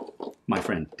Chow, my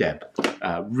friend Deb,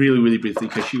 really, really briefly,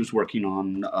 because she was working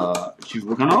on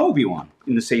Obi-Wan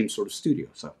in the same sort of studio.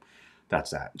 So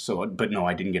that's that. So, but no,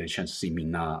 I didn't get a chance to see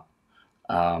Ming-Na.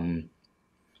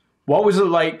 What was it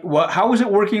like? How was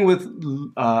it working with?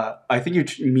 I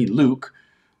think you mean Luke.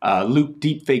 Luke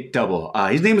Deepfake Double.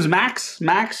 His name is Max.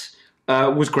 Max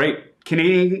was great.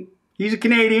 Canadian. He's a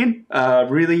Canadian.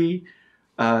 Really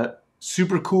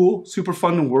super cool, super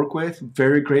fun to work with.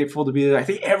 Very grateful to be there. I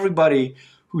think everybody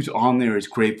who's on there is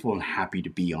grateful and happy to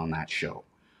be on that show.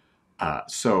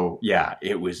 So yeah,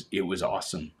 it was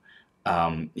awesome.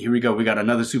 Here we go. We got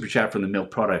another super chat from the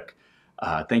Milk Product.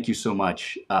 Thank you so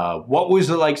much. What was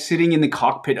it like sitting in the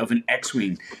cockpit of an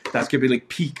X-Wing? That's gonna be like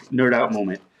peak nerd out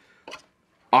moment.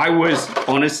 I was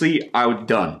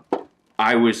done.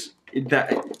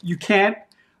 You can't,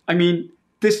 I mean,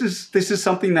 this is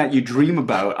something that you dream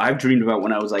about. I've dreamed about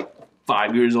when I was like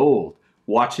 5 years old,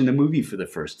 watching the movie for the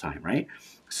first time, right?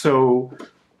 So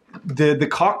the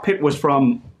cockpit was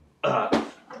from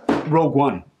Rogue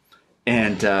One.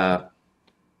 And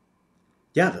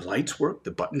yeah, the lights worked,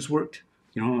 the buttons worked,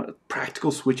 you know,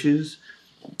 practical switches,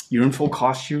 you're in full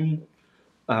costume.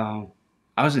 I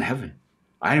was in heaven.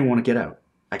 I didn't want to get out.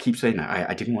 I keep saying that.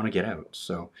 I didn't want to get out.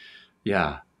 So,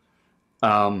 yeah.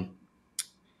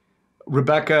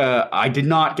 Rebecca, I did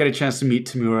not get a chance to meet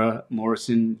Tamura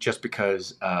Morrison just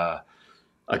because,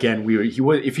 again,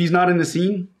 if he's not in the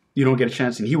scene, you don't get a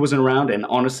chance, and he wasn't around. And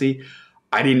honestly,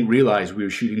 I didn't realize we were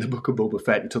shooting the Book of Boba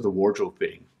Fett until the wardrobe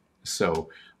fitting. So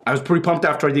I was pretty pumped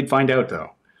after I did find out,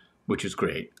 though, which is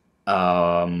great.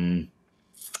 John,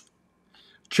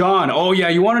 oh yeah,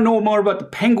 you want to know more about the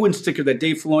penguin sticker that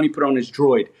Dave Filoni put on his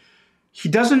droid? He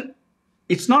doesn't,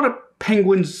 it's not a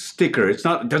penguin sticker. It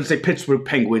doesn't say Pittsburgh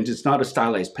Penguins. It's not a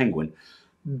stylized penguin.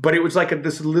 But it was like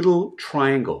this little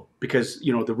triangle because,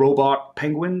 you know, the robot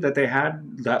penguin that they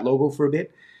had, that logo for a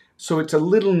bit. So it's a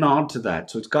little nod to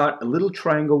that. So it's got a little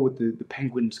triangle with the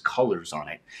penguin's colors on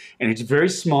it. And it's very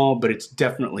small, but it's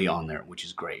definitely on there, which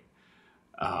is great.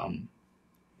 I'm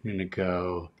going to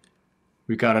go.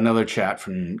 We got another chat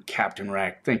from Captain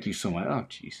Rack. Thank you so much. Oh,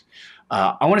 jeez.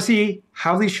 I want to see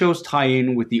how these shows tie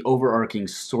in with the overarching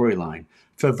storyline.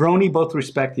 Favroni both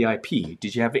respect the IP.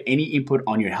 Did you have any input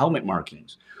on your helmet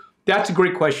markings? That's a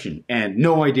great question. And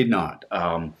no, I did not.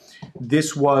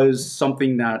 This was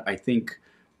something that I think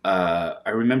I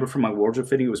remember from my wardrobe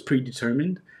fitting. It was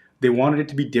predetermined. They wanted it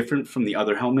to be different from the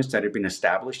other helmets that had been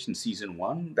established in season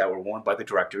 1 that were worn by the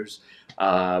directors,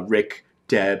 Rick,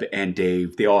 Deb, and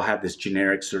Dave. They all had this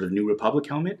generic sort of New Republic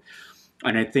helmet.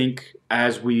 And I think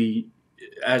as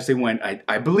they went,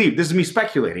 I believe, this is me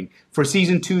speculating, for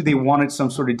season 2, they wanted some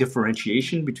sort of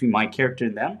differentiation between my character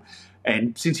and them.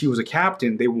 And since he was a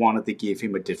captain, they wanted to give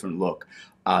him a different look.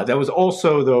 That was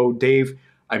also, though, Dave,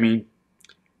 I mean,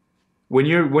 when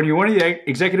you're one of the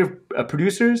executive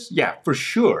producers, yeah, for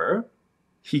sure,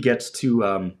 he gets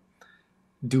to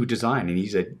do design, and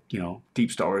he's a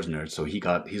deep Star Wars nerd, so he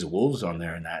got his wolves on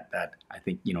there, and that I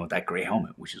think that gray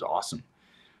helmet, which is awesome.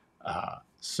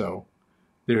 So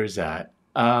there is that.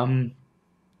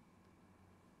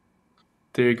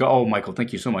 There you go. Oh, Michael,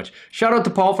 thank you so much. Shout out to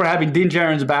Paul for having Din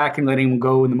Djarin's back and letting him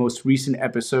go in the most recent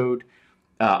episode.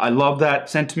 I love that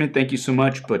sentiment. Thank you so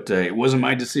much, but it wasn't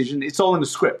my decision. It's all in the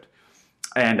script.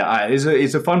 And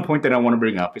it's a fun point that I want to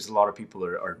bring up. Is a lot of people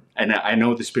are and I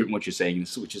know the spirit in what you're saying,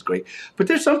 which is great. But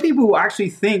there's some people who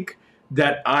actually think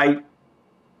that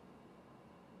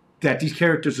these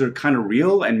characters are kind of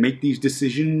real and make these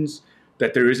decisions,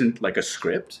 that there isn't like a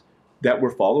script that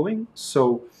we're following.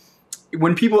 So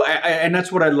when people, and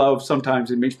that's what I love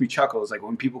sometimes, it makes me chuckle. It's like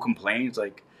when people complain, it's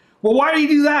like, well, why do you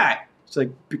do that? It's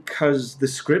like, because the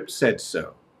script said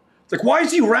so. It's like, why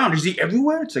is he around? Is he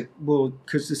everywhere? It's like, well,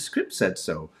 because the script said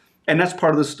so. And that's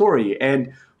part of the story.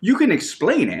 And you can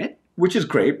explain it, which is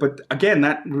great. But again,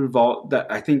 that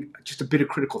I think just a bit of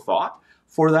critical thought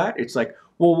for that. It's like,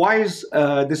 well, why is,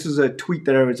 this is a tweet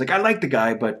that everyone's like, I like the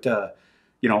guy, but,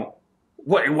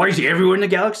 why is he everywhere in the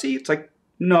galaxy? It's like,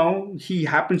 no, he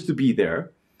happens to be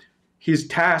there. His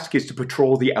task is to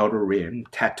patrol the Outer Rim.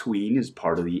 Tatooine is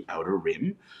part of the Outer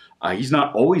Rim. He's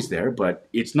not always there, but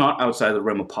it's not outside the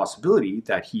realm of possibility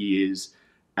that he is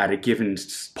at a given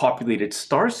populated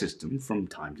star system from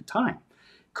time to time.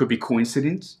 Could be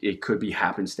coincidence. It could be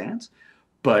happenstance.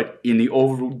 But in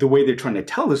the way they're trying to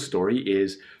tell the story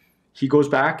is he goes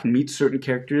back and meets certain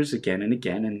characters again and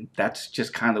again, and that's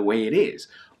just kind of the way it is.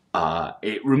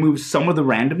 It removes some of the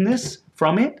randomness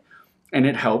from it, and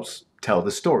it helps tell the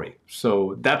story.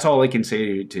 So that's all I can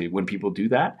say to when people do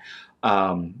that.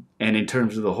 And in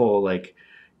terms of the whole, like,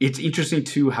 it's interesting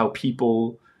too how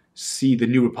people see the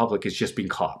New Republic as just being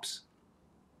cops,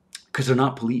 because they're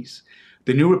not police.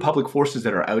 The New Republic forces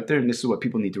that are out there, and this is what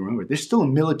people need to remember, they're still a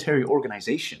military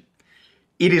organization.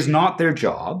 It is not their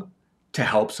job to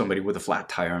help somebody with a flat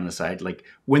tire on the side. Like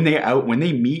when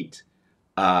they meet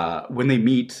the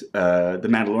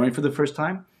Mandalorian for the first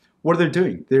time, what are they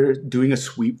doing? They're doing a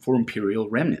sweep for Imperial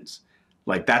remnants.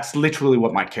 Like that's literally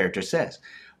what my character says.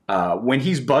 When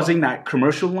he's buzzing that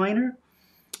commercial liner,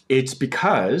 it's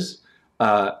because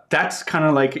that's kind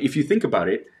of like, if you think about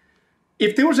it,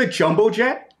 if there was a jumbo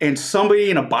jet and somebody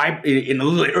in a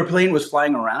little airplane was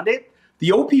flying around it,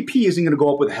 the OPP isn't going to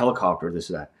go up with a helicopter, this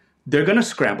or that. They're going to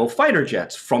scramble fighter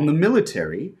jets from the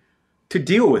military to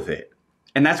deal with it.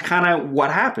 And that's kind of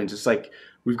what happens. It's like,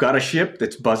 we've got a ship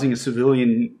that's buzzing a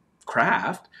civilian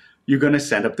craft. You're going to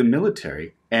send up the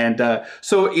military. And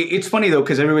so it's funny, though,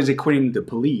 because everybody's equating the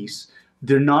police.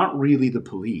 They're not really the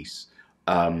police.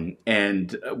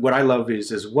 And what I love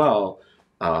is as well,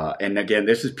 and again,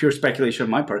 this is pure speculation on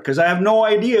my part, because I have no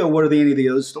idea what any of the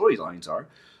other storylines are,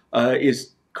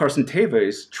 is Carson Teva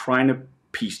is trying to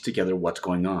piece together what's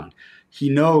going on. He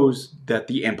knows that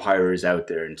the Empire is out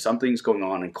there and something's going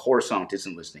on and Coruscant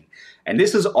isn't listening. And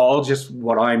this is all just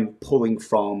what I'm pulling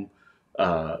from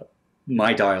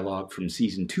my dialogue from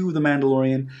season 2 of The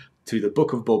Mandalorian to the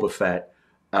book of Boba Fett.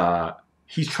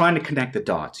 He's trying to connect the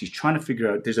dots. He's trying to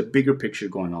figure out there's a bigger picture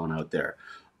going on out there.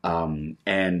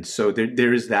 And so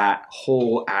there is that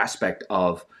whole aspect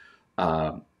of,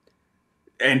 and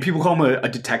people call him a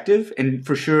detective. And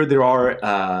for sure there are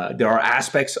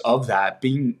aspects of that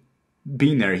being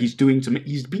there. He's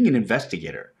being an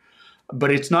investigator,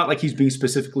 but it's not like he's being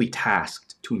specifically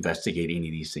tasked to investigate any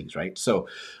of these things. Right. So,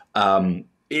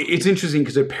 it's interesting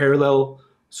because they're parallel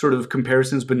sort of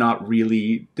comparisons, but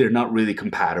they're not really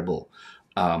compatible.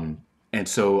 And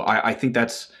so I think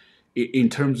that's, in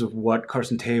terms of what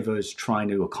Carson Teva is trying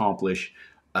to accomplish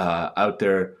out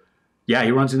there. Yeah,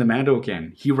 he runs into Mando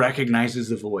again. He recognizes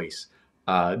the voice.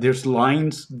 There's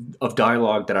lines of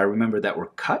dialogue that I remember that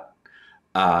were cut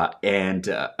and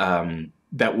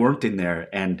that weren't in there.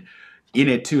 And in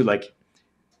it too, like,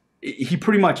 he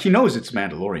knows it's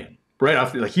Mandalorian. Right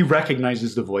off, like, he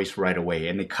recognizes the voice right away,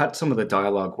 and they cut some of the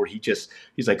dialogue where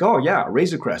he's like, "Oh yeah,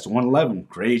 Razor Crest 111,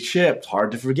 great ship,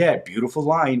 hard to forget, beautiful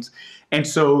lines," and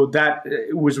so that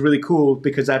was really cool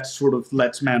because that sort of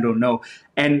lets Mando know.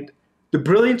 And the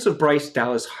brilliance of Bryce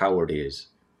Dallas Howard is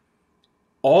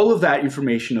all of that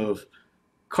information of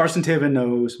Carson Teva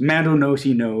knows, Mando knows,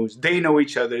 he knows, they know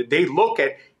each other. They look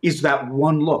at is that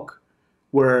one look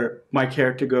where my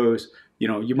character goes, you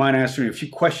know, you might ask me a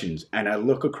few questions, and I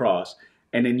look across,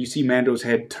 and then you see Mando's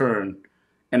head turn,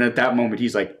 and at that moment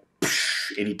he's like,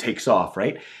 psh, and he takes off,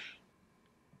 right?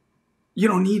 You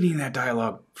don't need any of that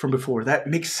dialogue from before. That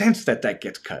makes sense that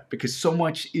gets cut because so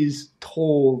much is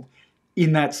told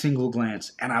in that single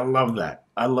glance, and I love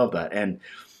that. And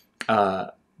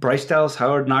Bryce Dallas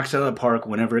Howard knocks it out of the park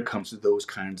whenever it comes to those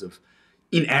kinds of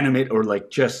inanimate or like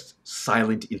just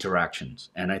silent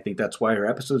interactions. And I think that's why her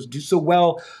episodes do so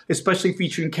well, especially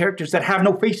featuring characters that have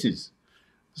no faces.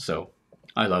 So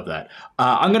I love that.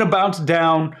 I'm going to bounce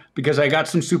down because I got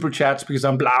some super chats because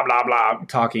I'm blah, blah, blah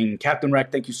talking. Captain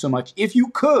Rec, thank you so much. If you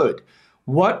could,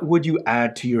 what would you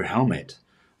add to your helmet?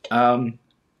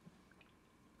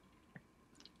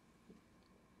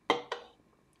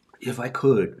 If I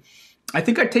could, I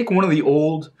think I'd take one of the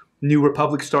old New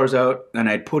Republic stars out, and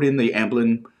I'd put in the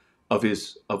emblem of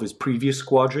his previous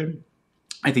squadron.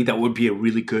 I think that would be a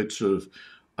really good sort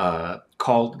of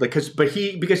call, because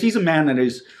he's a man that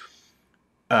is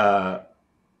not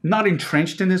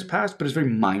entrenched in his past, but is very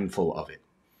mindful of it,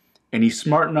 and he's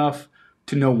smart enough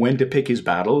to know when to pick his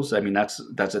battles. I mean, that's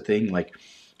a thing. Like,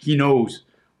 he knows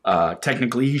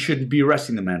technically he shouldn't be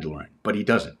arresting the Mandalorian, but he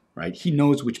doesn't. Right? He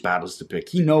knows which battles to pick.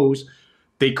 He knows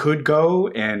they could go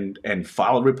and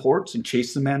file reports and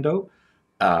chase the Mando,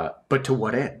 but to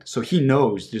what end? So he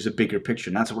knows there's a bigger picture,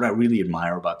 and that's what I really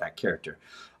admire about that character.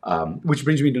 Which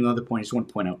brings me to another point I just want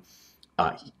to point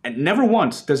out. And never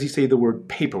once does he say the word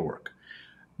paperwork.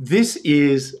 This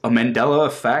is a Mandela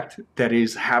effect that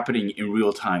is happening in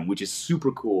real time, which is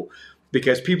super cool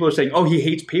because people are saying, oh, he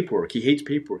hates paperwork. He hates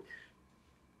paperwork.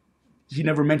 He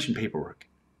never mentioned paperwork.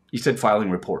 He said filing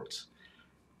reports.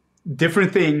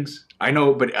 Different things, I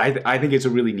know, but I think it's a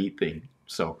really neat thing.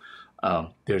 So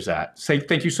there's that.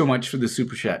 Thank you so much for the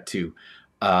super chat too.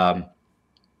 Here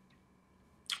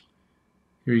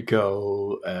we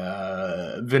go.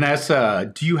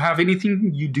 Vanessa, do you have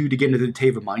anything you do to get into the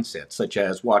Teva mindset, such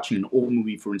as watching an old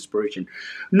movie for inspiration?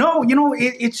 No, you know,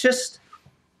 it's just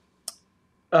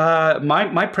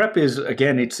my prep is,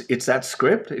 again, it's that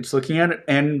script. It's looking at it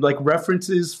and like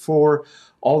references for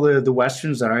all the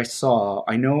Westerns that I saw.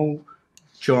 I know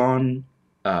Jon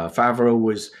Favreau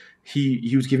was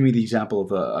giving me the example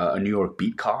of a New York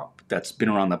beat cop that's been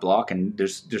around the block, and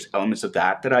there's elements of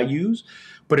that I use.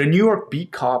 But a New York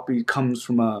beat cop, he comes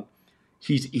from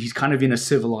he's kind of in a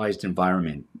civilized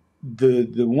environment.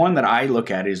 The one that I look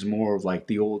at is more of like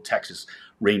the old Texas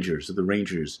Rangers, or the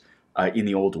Rangers in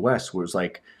the Old West, where it's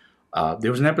like there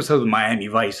was an episode of Miami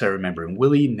Vice I remember, and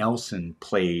Willie Nelson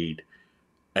played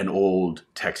an old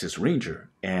Texas Ranger.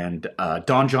 And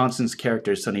Don Johnson's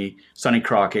character, Sonny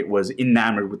Crockett, was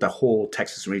enamored with the whole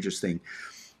Texas Rangers thing.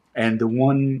 And the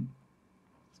one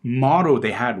motto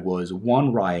they had was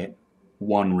one riot,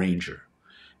 one ranger.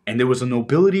 And there was a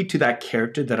nobility to that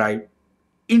character that I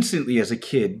instantly, as a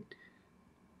kid,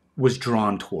 was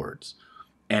drawn towards.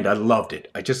 And I loved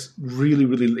it. I just really,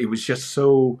 really, it was just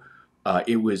so,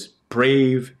 it was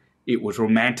brave. It was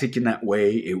romantic in that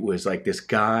way. It was like this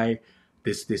guy,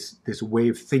 this way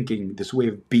of thinking, this way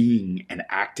of being and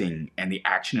acting, and the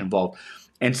action involved.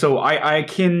 And so I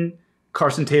akin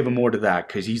Carson Teva more to that,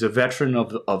 because he's a veteran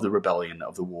of the rebellion,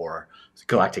 of the war, the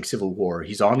Galactic Civil War.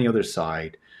 He's on the other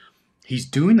side. He's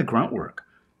doing the grunt work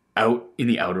out in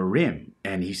the Outer Rim,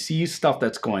 and he sees stuff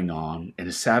that's going on and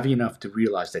is savvy enough to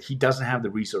realize that he doesn't have the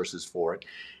resources for it,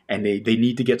 and they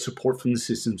need to get support from the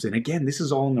systems. And again, this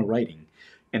is all in the writing,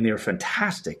 and they're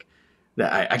fantastic.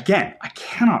 I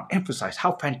cannot emphasize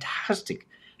how fantastic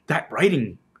that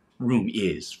writing room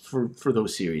is for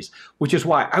those series, which is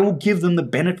why I will give them the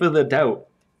benefit of the doubt.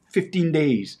 15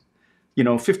 days,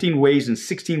 15 ways and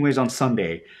 16 ways on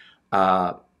Sunday,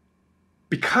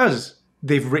 because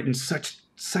they've written such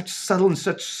subtle and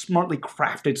such smartly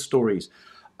crafted stories,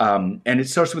 and it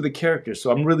starts with the characters.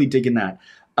 So I'm really digging that.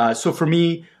 So for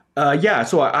me,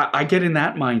 so I get in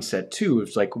that mindset too.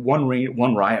 It's like one riot,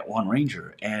 one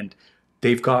ranger, and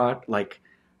they've got like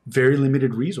very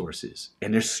limited resources,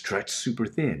 and they're stretched super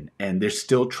thin, and they're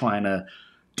still trying to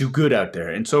do good out there.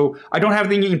 And so I don't have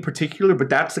anything in particular, but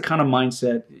that's the kind of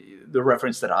mindset, the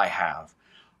reference that I have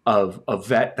of a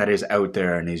vet that is out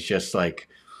there, and he's just like,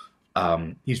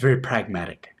 he's very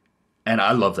pragmatic, and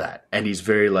I love that. And he's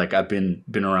very like, I've been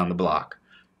around the block,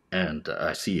 and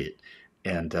I see it.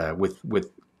 And with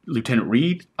Lieutenant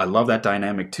Reed, I love that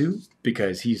dynamic too,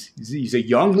 because he's a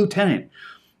young lieutenant,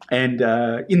 and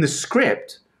in the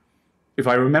script, if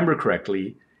I remember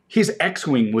correctly, his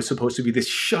X-wing was supposed to be this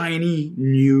shiny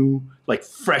new, like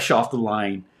fresh off the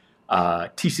line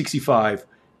T-65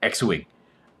 X-wing.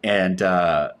 And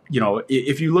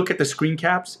if you look at the screen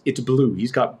caps, it's blue.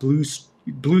 He's got blue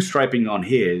striping on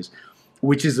his,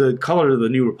 which is the color of the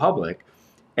New Republic.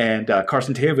 And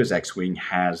Carson Teva's X-wing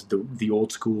has the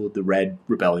old school, the red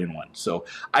Rebellion one. So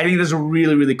I think there's a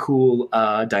really, really cool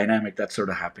dynamic that's sort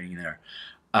of happening there.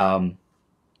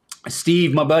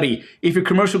 Steve, my buddy, if your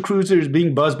commercial cruiser is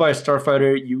being buzzed by a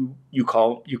starfighter, you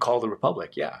call the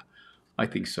Republic. Yeah, I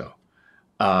think so.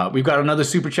 We've got another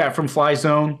super chat from Fly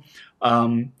Zone.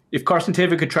 If Carson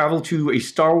Teva could travel to a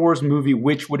Star Wars movie,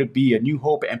 which would it be? A New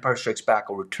Hope, Empire Strikes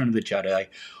Back, or Return of the Jedi,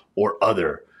 or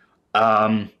other?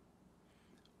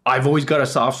 I've always got a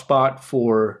soft spot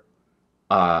for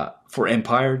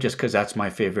Empire, just because that's my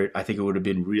favorite. I think it would have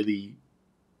been really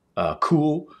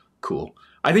cool.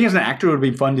 I think as an actor, it would have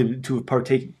been fun to have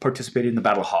participated in the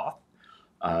Battle of Hoth,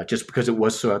 just because it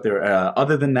was so out there.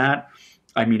 Other than that,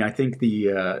 I mean, I think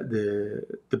the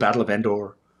Battle of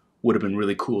Endor would have been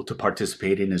really cool to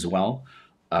participate in as well.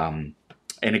 And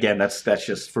again, that's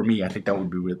just for me. I think that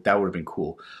would have been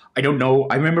cool. I don't know.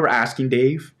 I remember asking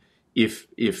Dave if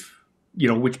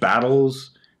which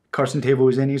battles Carson Teva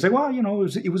was in. He's like, well,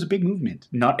 it was a big movement.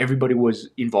 Not everybody was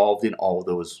involved in all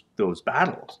those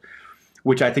battles,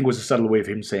 which I think was a subtle way of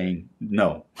him saying,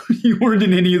 no, you weren't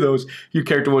in any of those. Your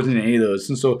character wasn't in any of those.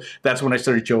 And so that's when I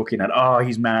started joking that,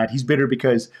 he's mad. He's bitter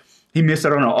because he missed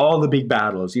out on all the big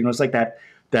battles. It's like that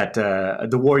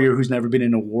the warrior who's never been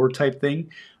in a war type thing.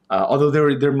 Although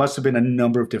there must have been a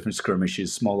number of different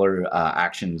skirmishes, smaller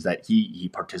actions that he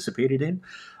participated in.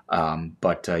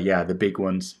 But the bbig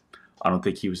ones, I don't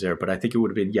think he was there. But I think it would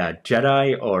have been,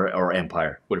 Jedi or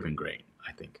Empire would have been great,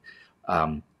 I think.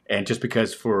 And just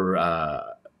because for,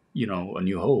 A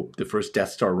New Hope, the first Death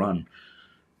Star run,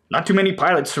 not too many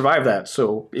pilots survived that.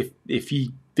 So if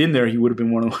he'd been there, he would have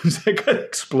been one of the ones that got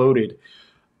exploded.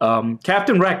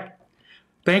 Captain Wreck,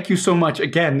 thank you so much.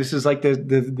 Again, this is like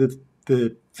the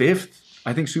fifth,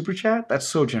 I think, super chat. That's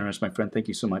so generous, my friend. Thank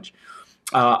you so much.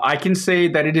 I can say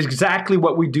that it is exactly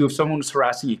what we do if someone was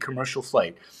harassing a commercial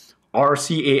flight.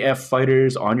 RCAF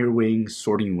fighters on your wings,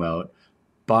 sorting you out.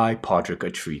 By Podrick,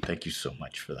 a treat. Thank you so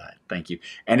much for that. Thank you.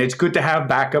 And it's good to have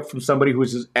backup from somebody who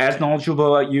is as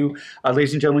knowledgeable about you.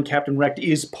 Ladies and gentlemen, Captain Wrecked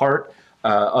is part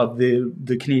of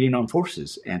the Canadian Armed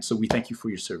Forces. And so we thank you for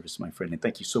your service, my friend. And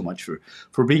thank you so much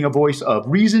for being a voice of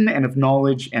reason and of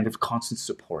knowledge and of constant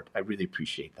support. I really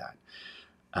appreciate that.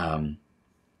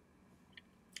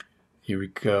 Here we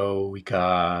go. We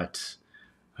got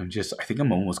I think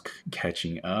I'm almost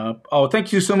catching up. Oh,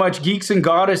 thank you so much, Geeks and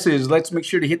Goddesses. Let's make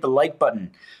sure to hit the like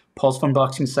button. Paul's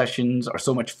Funboxing sessions are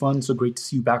so much fun. So great to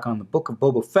see you back on the Book of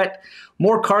Boba Fett.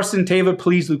 More Carson Teva,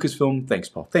 please, Lucasfilm. Thanks,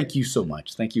 Paul. Thank you so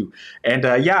much. Thank you. And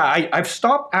yeah, I've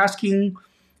stopped asking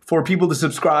for people to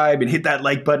subscribe and hit that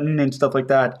like button and stuff like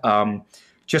that.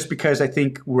 Just because I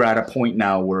think we're at a point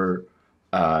now where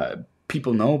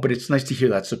people know, but it's nice to hear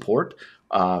that support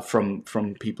from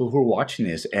people who are watching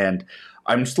this. And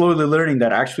I'm slowly learning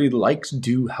that actually likes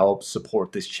do help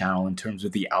support this channel in terms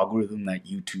of the algorithm that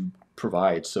YouTube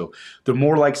provides. So the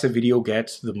more likes a video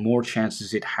gets, the more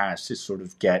chances it has to sort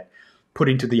of get put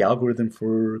into the algorithm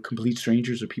for complete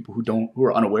strangers or people who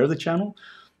are unaware of the channel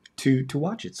to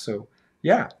watch it. So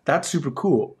yeah, that's super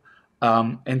cool.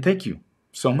 And thank you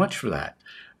so much for that.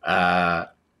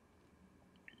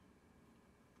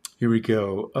 Here we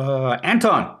go.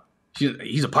 Anton.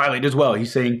 He's a pilot as well.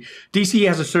 He's saying, DC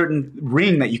has a certain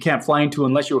ring that you can't fly into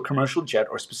unless you're a commercial jet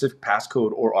or specific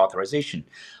passcode or authorization.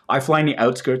 I fly in the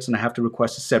outskirts and I have to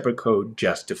request a separate code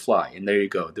just to fly. And there you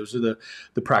go. Those are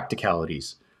the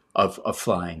practicalities of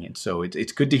flying. And so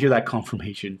it's good to hear that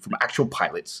confirmation from actual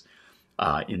pilots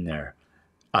in there.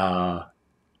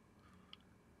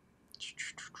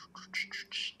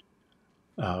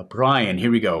 Brian,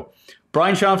 here we go.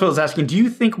 Brian Schoenfeld is asking, do you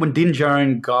think when Din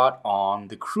Djarin got on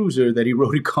the cruiser that he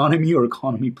wrote economy or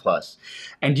economy plus?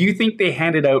 And do you think they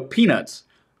handed out peanuts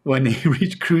when they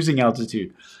reached cruising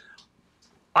altitude?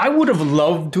 I would have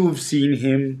loved to have seen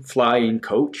him fly in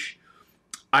coach.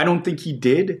 I don't think he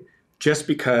did, just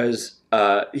because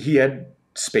he had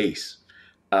space.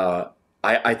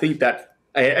 I think that,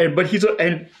 and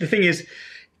the thing is,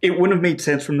 it wouldn't have made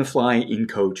sense for him to fly in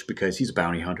coach because he's a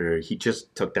bounty hunter. He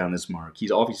just took down this mark.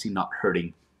 He's obviously not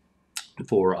hurting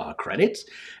for credits.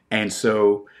 And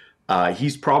so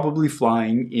he's probably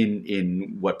flying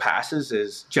in what passes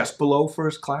as just below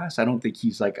first class. I don't think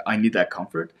he's like, I need that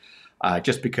comfort.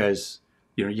 Just because,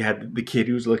 you know, you had the kid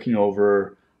who's looking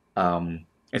over. And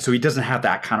so he doesn't have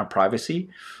that kind of privacy.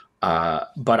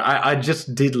 But I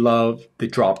just did love the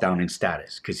drop down in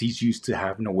status because he's used to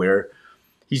having to wear...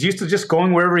 He's used to just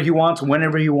going wherever he wants,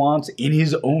 whenever he wants, in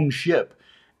his own ship.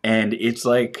 And it's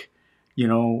like, you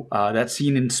know, that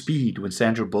scene in Speed when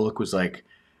Sandra Bullock was like,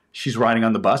 she's riding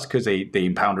on the bus because they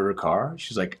impounded her car.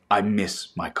 She's like, I miss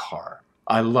my car.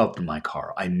 I loved my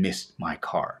car. I missed my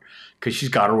car. Because she's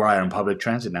got to ride on public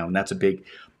transit now. And that's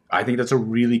I think that's a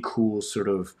really cool sort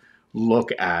of look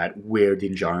at where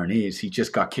Din Djarin is. He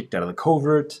just got kicked out of the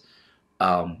covert.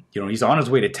 You know, he's on his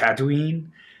way to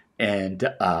Tatooine. And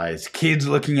his kid's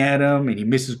looking at him, and he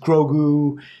misses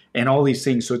Grogu, and all these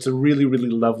things. So it's a really,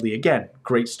 really lovely, again,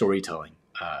 great storytelling.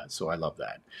 So I love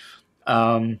that.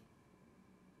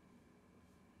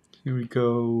 Here we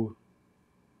go.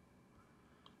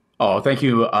 Oh, thank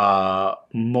you,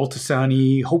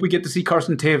 Multisani. Hope we get to see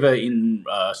Carson Teva in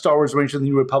Star Wars Rangers of the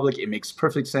New Republic. It makes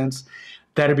perfect sense.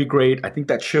 That'd be great. I think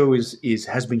that show has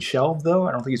been shelved, though.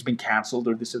 I don't think it's been canceled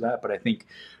or this or that, but I think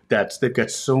they've got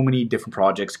so many different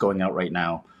projects going out right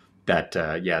now that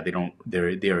yeah,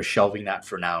 they are shelving that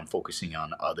for now and focusing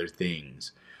on other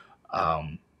things,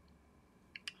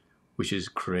 which is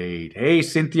great. Hey,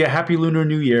 Cynthia, happy Lunar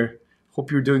New Year.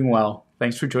 Hope you're doing well.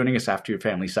 Thanks for joining us after your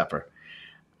family supper.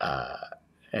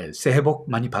 새해 복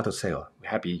많이 받으세요.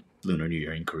 Happy Lunar New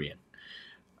Year in Korean.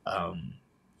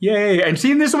 Yay. And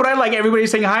seeing this is what I like. Everybody's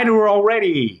saying hi to her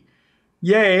already.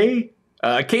 Yay.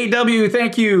 KW,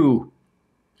 thank you.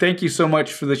 Thank you so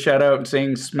much for the shout out and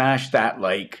saying smash that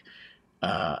like.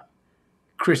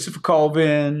 Christopher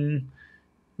Colvin.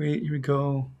 Wait, here we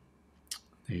go.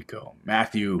 There you go.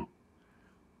 Matthew.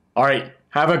 All right.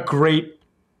 Have a great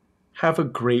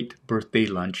birthday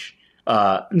lunch.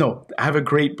 No, have a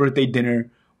great birthday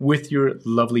dinner with your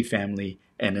lovely family.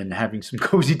 And then having some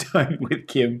cozy time with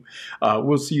Kim.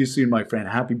 We'll see you soon, my friend.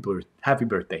 Happy birthday. Happy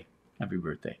birthday.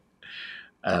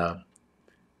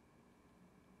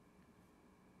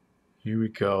 Here we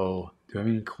go. Do I have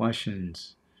any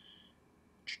questions?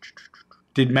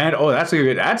 That's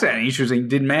interesting.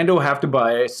 Did Mando have to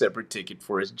buy a separate ticket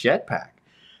for his jetpack?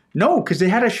 No, because they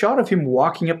had a shot of him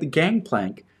walking up the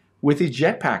gangplank with his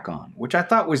jetpack on, which I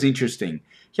thought was interesting.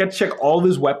 He had to check all of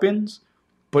his weapons,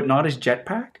 but not his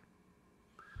jetpack.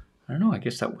 I don't know. I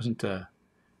guess that wasn't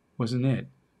it.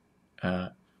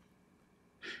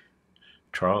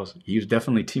 Charles, he was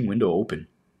definitely team window open.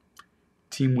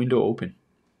 Team window open.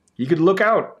 He could look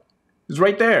out. It's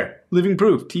right there. Living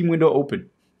proof. Team window open.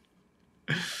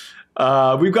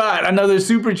 We've got another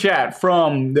super chat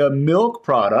from the milk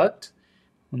product.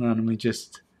 Hold on, let me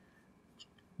just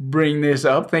bring this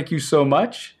up. Thank you so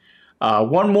much.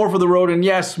 One more for the road, and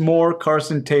yes, more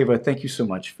Carson Tava. Thank you so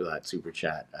much for that super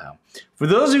chat. For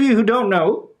those of you who don't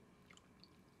know,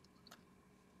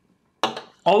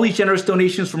 all these generous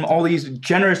donations from all these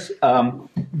generous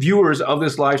viewers of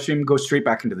this live stream go straight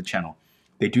back into the channel.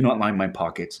 They do not line my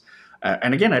pockets.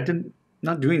 And again,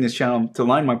 not doing this channel to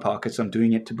line my pockets. I'm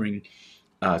doing it to bring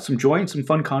some joy and some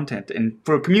fun content and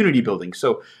for community building.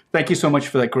 So thank you so much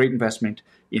for that great investment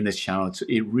in this channel.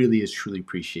 It really is truly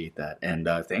appreciate that. And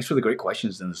thanks for the great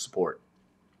questions and the support.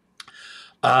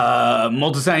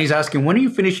 Multisani's asking, when are you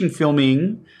finishing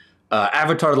filming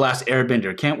Avatar: The Last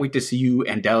Airbender? Can't wait to see you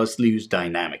and Dallas Liu's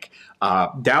dynamic.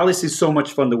 Dallas is so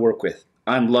much fun to work with.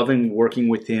 I'm loving working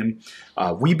with him.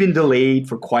 We've been delayed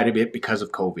for quite a bit because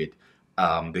of COVID.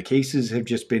 The cases have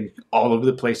just been all over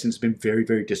the place and it's been very,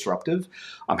 very disruptive.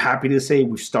 I'm happy to say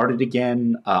we've started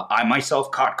again. I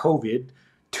myself caught COVID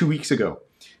 2 weeks ago.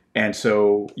 And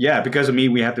so, yeah, because of me,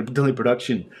 we had to delay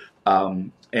production.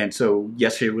 And so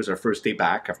yesterday was our first day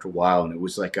back after a while, and it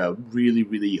was like a really,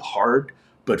 really hard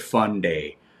but fun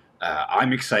day.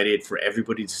 I'm excited for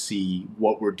everybody to see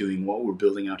what we're doing, what we're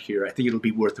building out here. I think it'll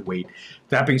be worth the wait.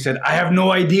 That being said, I have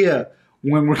no idea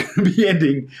when we're going to be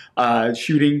ending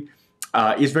shooting.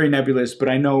 It's very nebulous, but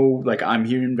I know like I'm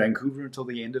here in Vancouver until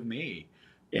the end of May.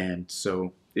 And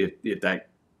so if that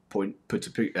point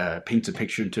paints a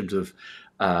picture in terms of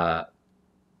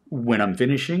when I'm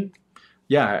finishing,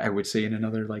 yeah, I would say in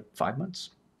another like 5 months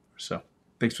or so.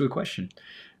 Thanks for the question.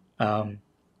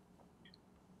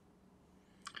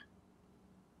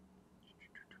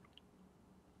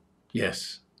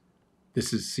 Yes,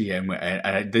 this is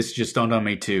this just dawned on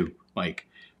me too. Like,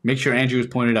 make sure Andrew has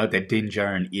pointed out that Din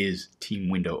Djarin is team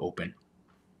window open.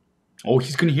 Oh,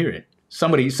 he's gonna hear it.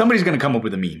 Somebody's gonna come up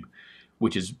with a meme,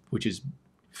 which is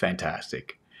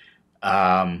fantastic.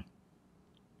 Here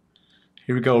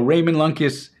we go. Raymond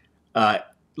Lunkus,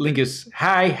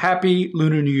 hi, happy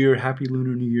Lunar New Year. Happy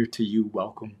Lunar New Year to you.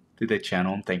 Welcome to the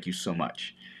channel, and thank you so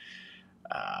much.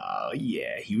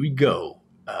 Yeah, here we go.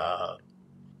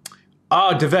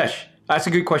 Devesh, that's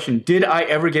a good question. Did I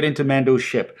ever get into Mando's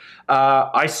ship?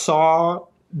 I saw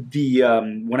the,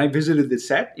 when I visited the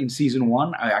set in season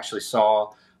 1, I actually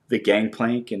saw the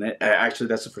gangplank, and actually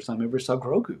that's the first time I ever saw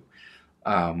Grogu.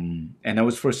 And that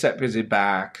was for a set visit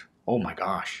back, oh my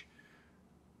gosh,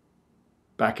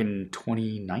 back in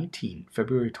 2019,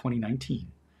 February 2019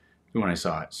 when I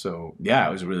saw it. So yeah,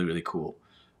 it was really, really cool.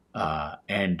 Yeah,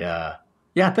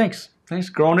 thanks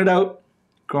growing it out.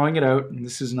 And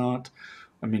this is not,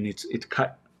 I mean, it's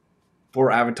cut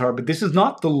for Avatar, but this is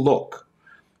not the look.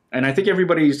 And I think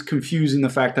everybody's confusing the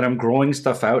fact that I'm growing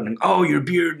stuff out and, oh, your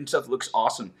beard and stuff looks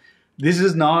awesome. This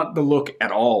is not the look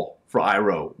at all for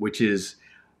Iroh, which is,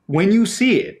 when you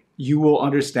see it, you will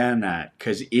understand that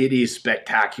because it is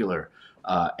spectacular.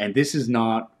 And this is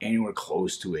not anywhere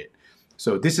close to it.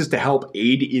 So this is to help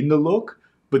aid in the look,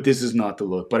 but this is not the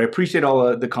look. But I appreciate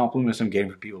all the compliments I'm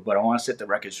getting from people, but I want to set the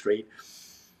record straight.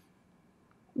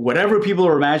 Whatever people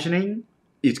are imagining,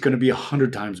 it's going to be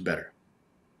 100 times better.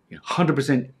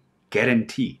 100%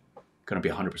 guarantee going to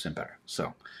be 100% better.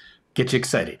 So get you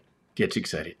excited.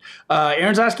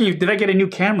 Aaron's asking, did I get a new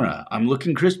camera? I'm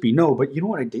looking crispy. No, but you know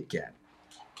what I did get?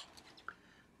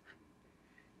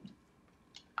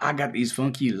 I got these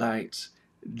funky lights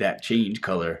that change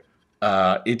color.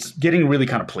 It's getting really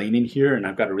kind of plain in here, and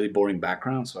I've got a really boring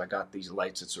background, so I got these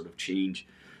lights that sort of change.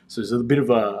 So there's a bit of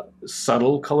a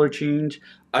subtle color change.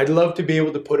 I'd love to be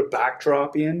able to put a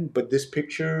backdrop in, but this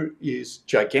picture is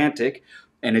gigantic,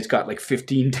 and it's got like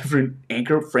 15 different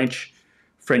anchor French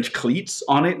cleats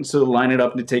on it, and so to line it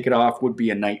up and to take it off would be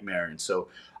a nightmare. And so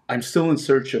I'm still in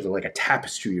search of like a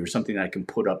tapestry or something that I can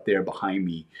put up there behind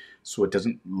me so it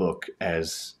doesn't look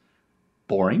as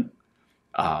boring.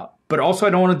 But also I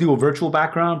don't want to do a virtual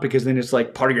background because then it's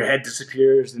like part of your head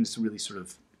disappears and it's really sort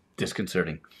of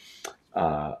disconcerting.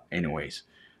 Anyways,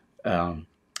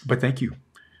 but thank you.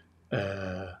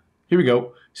 Here we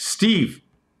go. Steve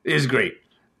is great.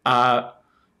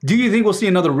 Do you think we'll see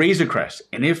another Razor Crest?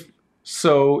 And if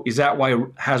so, is that why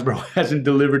Hasbro hasn't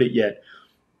delivered it yet?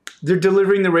 They're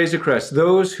delivering the Razor Crest.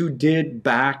 Those who did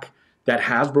back that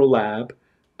Hasbro lab,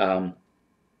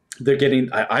 they're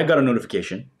getting, I got a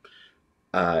notification.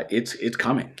 It's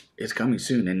coming. It's coming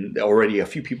soon. And already a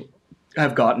few people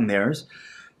have gotten theirs.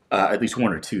 At least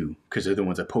one or two, because they're the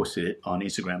ones that posted it on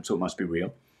Instagram, so it must be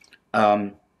real.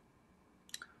 The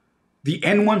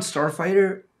N1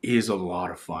 Starfighter is a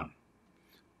lot of fun,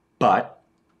 but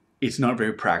it's not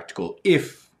very practical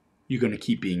if you're going to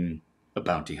keep being a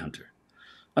bounty hunter.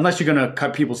 Unless you're going to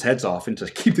cut people's heads off and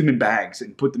just keep them in bags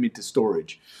and put them into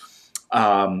storage.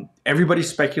 Everybody's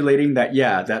speculating that,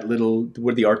 yeah, that little,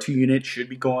 where the R2 unit should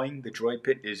be going, the droid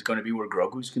pit is going to be where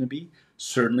Grogu's going to be.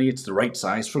 Certainly, it's the right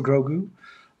size for Grogu.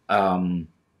 Um,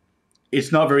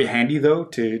 it's not very handy though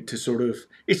to sort of.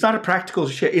 It's not a practical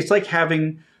shit. It's like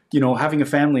having a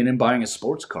family and then buying a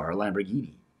sports car, a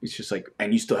Lamborghini. It's just like,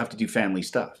 and you still have to do family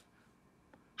stuff.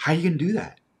 How are you gonna do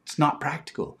that? It's not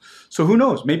practical. So who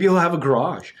knows? Maybe he'll have a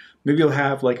garage. Maybe he'll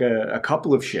have like a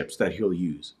couple of ships that he'll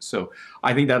use. So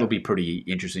I think that'll be pretty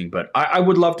interesting. But I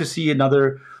would love to see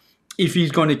another. If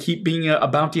he's going to keep being a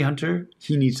bounty hunter,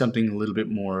 he needs something a little bit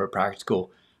more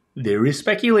practical. There is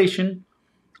speculation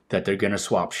that they're going to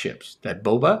swap ships. That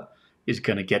Boba is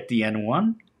going to get the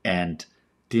N1 and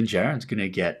Din Djarin's going to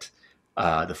get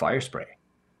the fire spray.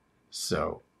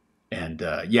 So, and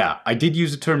yeah, I did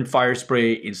use the term fire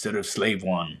spray instead of slave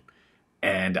one.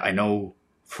 And I know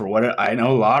I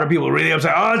know a lot of people are really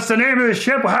upset. Oh, it's the name of the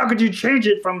ship. Well, how could you change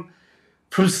it from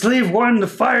slave one to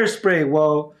fire spray?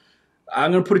 Well,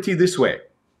 I'm going to put it to you this way.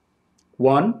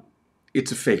 One,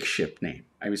 it's a fake ship name.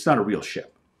 I mean, it's not a real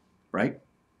ship, right?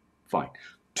 Fine.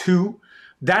 Two,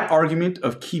 that argument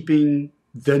of keeping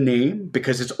the name,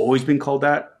 because it's always been called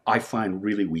that, I find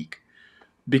really weak.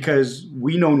 Because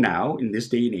we know now, in this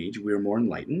day and age, we're more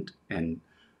enlightened. And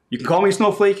you can call me a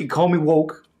snowflake, you can call me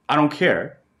woke, I don't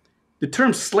care. The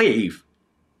term slave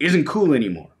isn't cool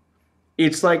anymore.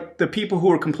 It's like the people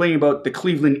who are complaining about the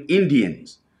Cleveland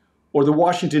Indians or the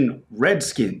Washington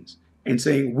Redskins and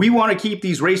saying, we want to keep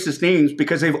these racist names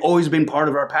because they've always been part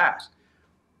of our past.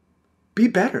 Be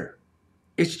better.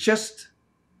 It's just,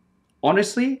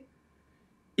 honestly,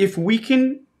 if we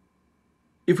can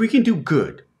do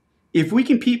good, if we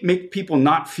can make people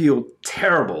not feel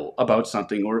terrible about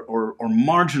something or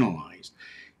marginalized,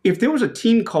 if there was a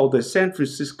team called the San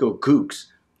Francisco Gooks,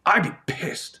 I'd be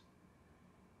pissed.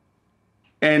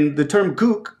 And the term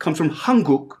Gook comes from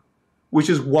Hanguk, which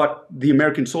is what the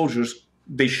American soldiers,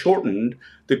 they shortened.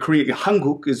 The Korean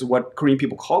Hanguk is what Korean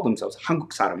people call themselves, Hanguk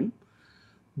Saram.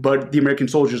 But the American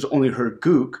soldiers only heard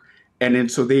Gook, and then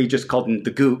so they just called them the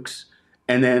Gooks.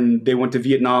 And then they went to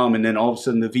Vietnam, and then all of a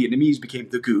sudden the Vietnamese became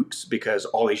the Gooks because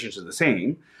all Asians are the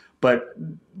same. But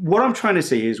what I'm trying to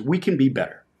say is we can be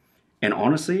better. And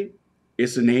honestly,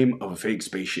 it's the name of a fake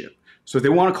spaceship. So if they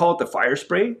want to call it the fire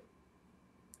spray,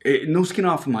 no skin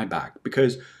off of my back.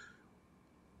 Because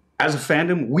as a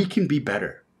fandom, we can be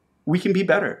better. We can be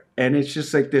better. And it's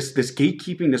just like this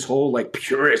gatekeeping, this whole like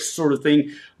purist sort of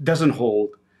thing doesn't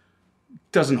hold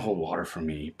water for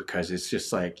me, because it's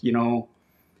just like, you know,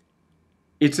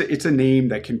 it's a name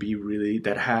that can be really,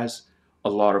 that has a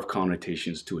lot of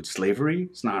connotations to it. Slavery,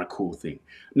 it's not a cool thing.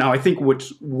 Now, I think what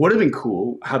would have been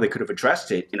cool, how they could have addressed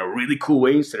it in a really cool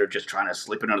way instead of just trying to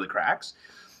slip it under the cracks,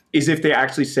 is if they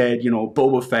actually said, you know,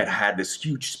 Boba Fett had this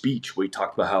huge speech where he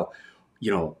talked about how, you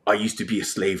know, I used to be a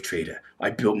slave trader. I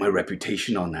built my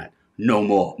reputation on that. No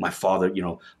more. My father, you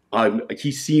know,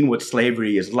 he's seen what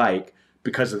slavery is like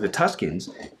because of the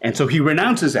Tuscans. And so he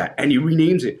renounces that and he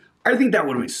renames it. I think that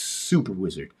would have been super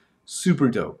wizard, super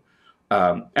dope.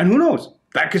 And who knows?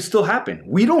 That could still happen.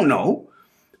 We don't know.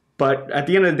 But at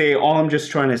the end of the day, all I'm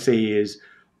just trying to say is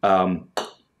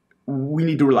we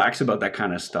need to relax about that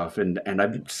kind of stuff. And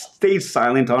I've stayed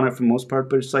silent on it for the most part.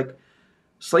 But it's like,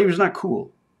 slavery's not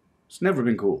cool. It's never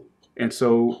been cool. And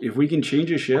so if we can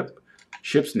change a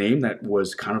ship's name that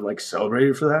was kind of like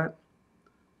celebrated for that,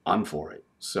 I'm for it.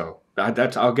 So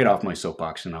that's I'll get off my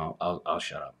soapbox and I'll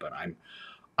shut up. But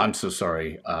I'm so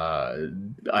sorry.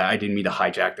 I didn't mean to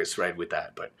hijack this thread with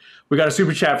that. But we got a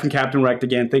super chat from Captain Wrecked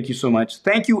again. Thank you so much.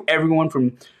 Thank you everyone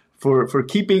for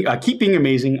keeping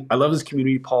amazing. I love this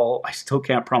community, Paul. I still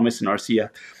can't promise an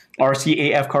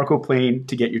RCAF cargo plane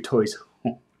to get your toys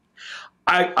home.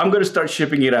 I'm going to start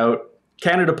shipping it out.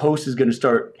 Canada Post is going to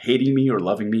start hating me or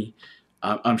loving me.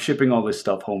 I'm shipping all this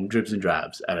stuff home, dribs and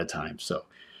drabs at a time. So,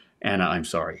 and I'm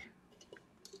sorry.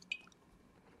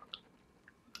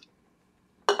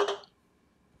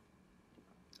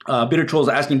 Bitter Troll's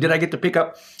asking, did I get to pick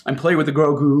up and play with the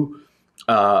Grogu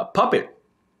puppet?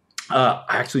 I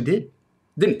actually did.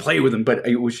 Didn't play with him, but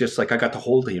it was just like I got to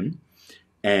hold him,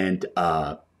 and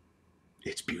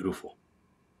it's beautiful.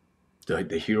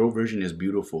 The hero version is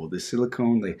beautiful. The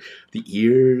silicone, the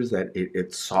ears,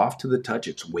 it's soft to the touch.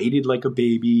 It's weighted like a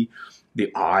baby.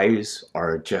 The eyes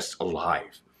are just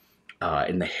alive.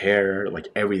 And the hair, like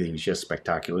everything's just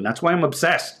spectacular. And that's why I'm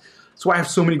obsessed. That's why I have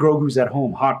so many Grogus at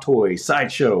home. Hot Toys,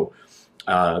 Sideshow,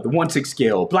 the 1/6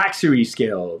 scale, Black Series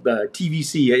scale, the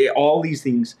TVC, all these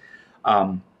things.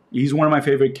 He's one of my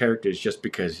favorite characters just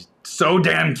because he's so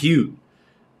damn cute.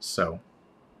 So,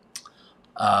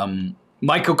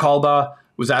 Michael Kalba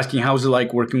was asking, how's it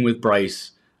like working with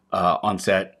Bryce on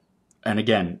set? and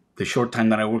again, the short time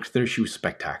that I worked with her, she was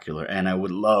spectacular, and I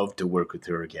would love to work with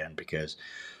her again because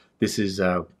this is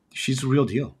she's the real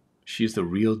deal. She's the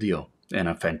real deal, and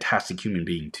a fantastic human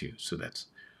being too. So that's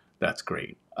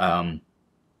great. One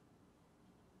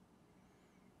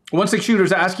Six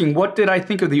Shooter's asking, what did I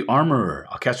think of the Armorer?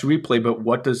 I'll catch the replay, but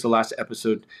what does the last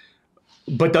episode?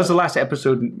 But does the last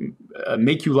episode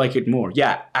make you like it more?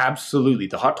 Yeah, absolutely.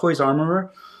 The Hot Toys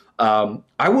Armorer.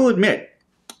 I will admit,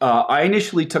 I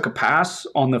initially took a pass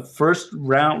on the first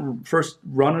run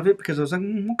of it because I was like,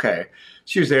 okay,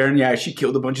 she was there, and yeah, she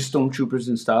killed a bunch of stormtroopers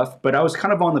and stuff. But I was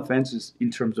kind of on the fences in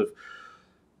terms of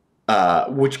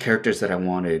which characters that I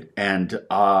wanted, and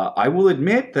I will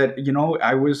admit that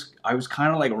I was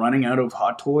kind of like running out of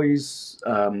Hot Toys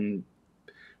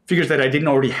figures that I didn't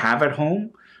already have at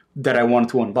home that I wanted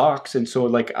to unbox, and so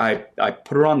like I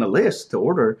put her on the list to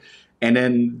order, and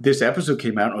then this episode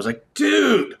came out, and I was like,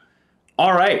 dude,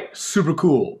 all right, super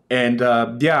cool, and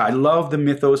yeah, I love the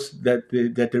mythos that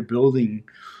they're building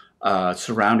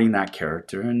surrounding that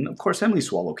character, and of course Emily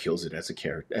Swallow kills it as a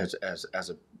character as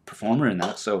a performer in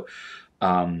that. So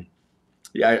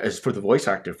yeah, as for the voice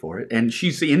actor for it, and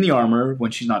she's in the armor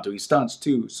when she's not doing stunts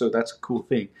too, so that's a cool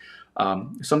thing.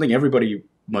 Something everybody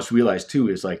must realize too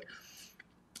is like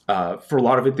for a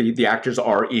lot of it, the actors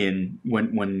are in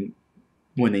when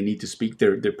they need to speak,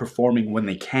 they're performing when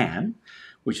they can,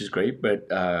 which is great, but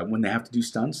when they have to do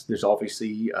stunts, there's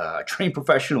obviously a trained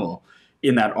professional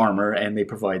in that armor, and they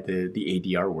provide the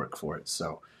ADR work for it.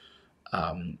 So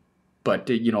but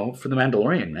for the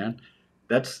Mandalorian, man,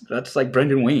 that's like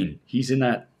Brendan Wayne. He's in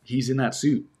that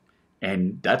suit,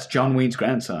 and that's John Wayne's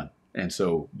grandson. And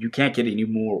so you can't get any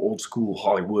more old school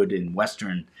Hollywood and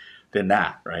Western than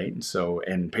that, right? And so,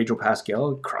 and Pedro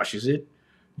Pascal crushes it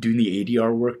doing the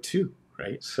ADR work too,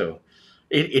 right? So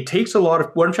it takes a lot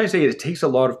of, what I'm trying to say is it takes a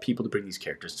lot of people to bring these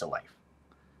characters to life.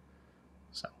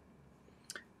 So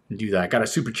do that. Got a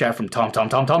super chat from Tom.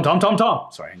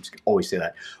 Sorry, I just always say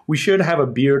that. We should have a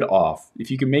beard off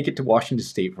if you can make it to Washington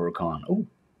State for a con. Oh,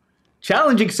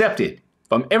 challenge accepted.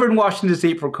 If I'm ever in Washington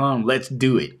State for a con, let's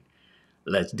do it.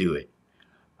 Let's do it.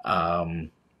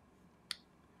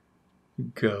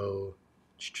 Go.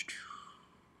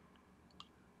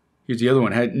 Here's the other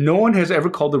one. No one has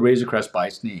ever called the Razor Crest by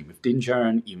its name. If Din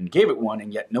Djarin even gave it one,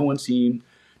 and yet no one seemed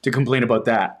to complain about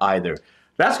that either.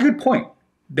 That's a good point.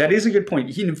 That is a good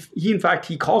point. He in fact,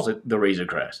 he calls it the Razor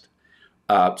Crest.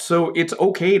 So it's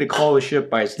okay to call a ship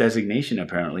by its designation,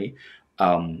 apparently.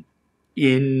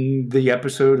 In the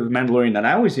episode of Mandalorian that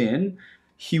I was in,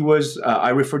 I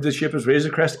referred to the ship as Razor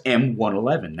Crest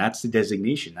M111. That's the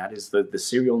designation. That is the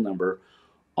serial number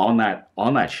on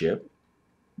that ship,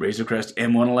 Razor Crest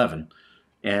M111.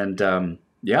 And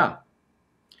yeah,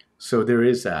 so there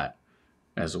is that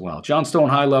as well. John Stone,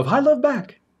 hi love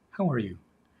back. How are you?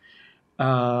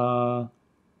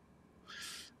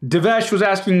 Devesh was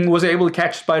asking, was I able to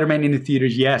catch Spider-Man in the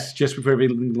theaters? Yes, just before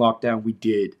everything locked down, we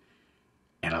did.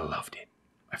 And I loved it.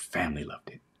 My family loved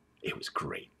it. It was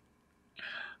great.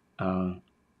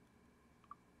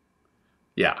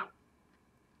 Yeah.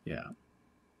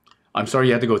 I'm sorry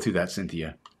you had to go through that,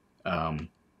 Cynthia.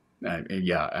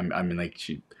 Yeah, I mean, like,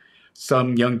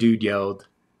 some young dude yelled,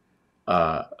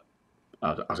 I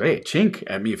was like, hey, chink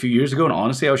at me a few years ago, and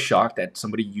honestly, I was shocked at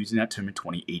somebody using that term in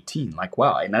 2018. Like,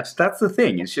 wow, and that's the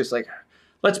thing. It's just like,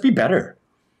 let's be better.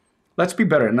 Let's be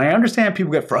better. And I understand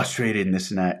people get frustrated and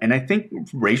this and that. And I think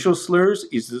racial slurs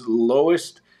is the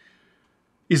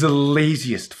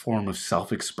laziest form of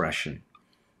self-expression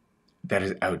that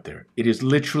is out there. It is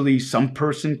literally some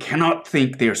person cannot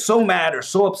think, they are so mad or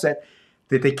so upset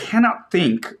that they cannot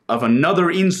think of another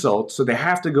insult, so they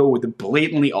have to go with the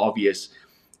blatantly obvious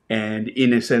and,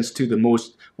 in a sense, to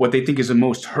what they think is the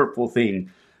most hurtful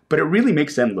thing. But it really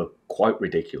makes them look quite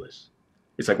ridiculous.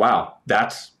 It's like, wow,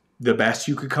 that's the best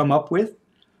you could come up with,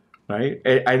 right?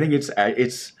 I think it's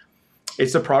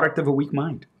a product of a weak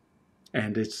mind.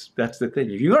 And that's the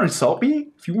thing. If you're going to insult me,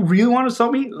 if you really want to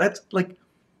insult me, let's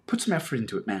put some effort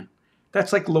into it, man.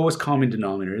 That's like lowest common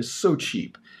denominator. It's so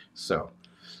cheap. So,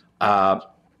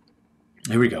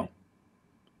 here we go.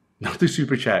 Not the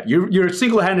super chat. You're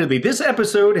single-handedly. This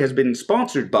episode has been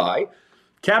sponsored by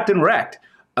Captain Wrecked.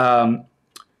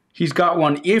 He's got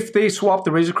one. If they swapped,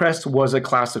 the Razor Crest was a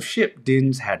class of ship.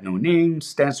 Din's had no name.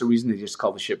 Stands to reason they just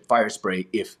call the ship Fire Spray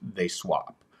if they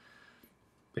swap.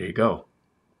 There you go.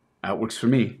 That works for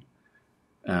me.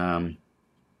 That's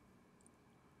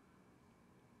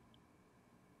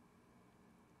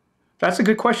a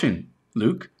good question,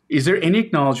 Luke. Is there any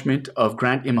acknowledgement of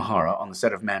Grant Imahara on the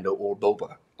set of Mando or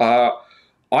Boba? I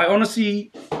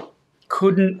honestly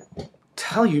couldn't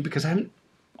tell you because I haven't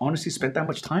honestly spent that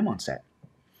much time on set.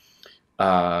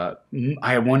 I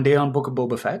had one day on Book of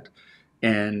Boba Fett,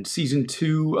 and season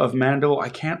 2 of Mando. I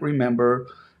can't remember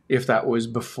if that was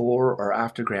before or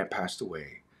after Grant passed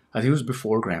away. I think it was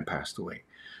before Grant passed away.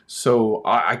 So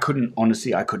I couldn't,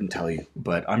 honestly, I couldn't tell you.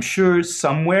 But I'm sure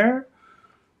somewhere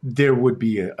there would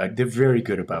be they're very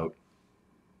good about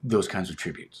those kinds of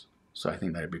tributes. So I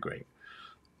think that'd be great.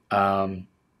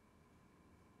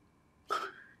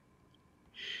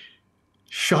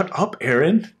 Shut up,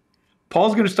 Aaron.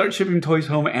 Paul's going to start shipping toys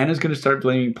home. Anna's going to start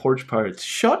blaming porch parts.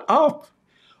 Shut up.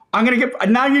 I'm going to get...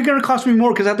 Now you're going to cost me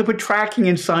more because I have to put tracking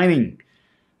and signing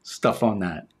stuff on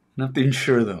that. I have to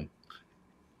insure them.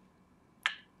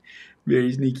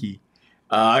 Very sneaky.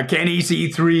 Kenny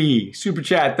C3. Super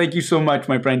chat. Thank you so much,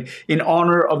 my friend. In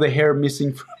honor of the hair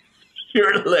missing from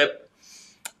your lip.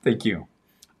 Thank you.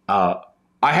 I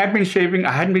had been shaving.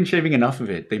 I hadn't been shaving enough of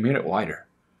it. They made it wider.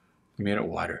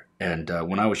 And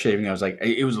when I was shaving, I was like,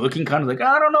 it was looking kind of like,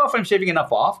 I don't know if I'm shaving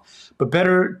enough off, but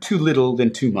better too little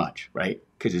than too much, right?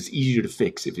 Because it's easier to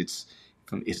fix if it's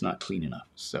not clean enough.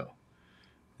 So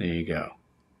there you go.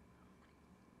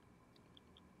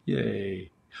 Yay.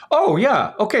 Oh,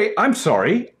 yeah. Okay. I'm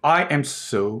sorry. I am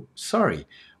so sorry.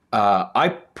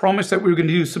 I promised that we were going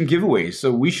to do some giveaways,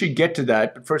 so we should get to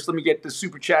that. But first, let me get the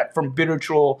super chat from Bitter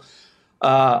Troll.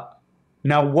 Now,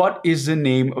 what is the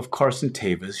name of Carson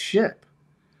Teva's ship?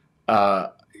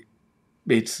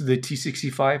 It's the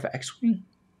T-65 X-Wing?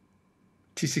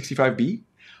 T-65B?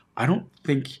 I don't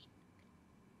think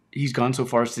he's gone so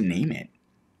far as to name it.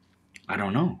 I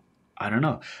don't know.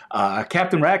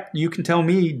 Captain Rack, you can tell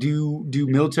me, do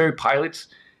military pilots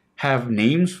have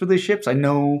names for the ships? I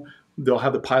know they'll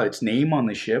have the pilot's name on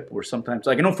the ship, or sometimes,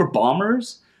 like I know for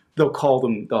bombers,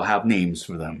 they'll have names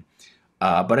for them.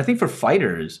 But I think for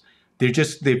fighters, they've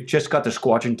just got their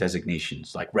squadron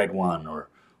designations, like Red 1 or,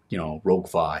 Rogue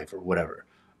 5 or whatever.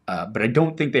 But I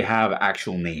don't think they have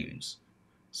actual names.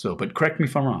 So, but correct me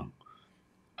if I'm wrong.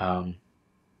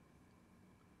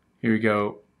 Here we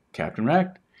go, Captain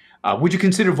Rack. Would you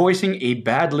consider voicing a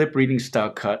bad lip reading style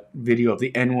cut video of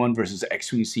the N1 versus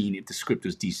X-Wing scene if the script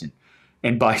was decent,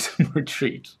 and buy some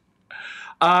retreats?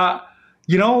 That's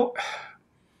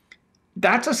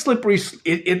a slippery.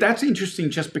 That's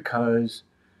interesting, just because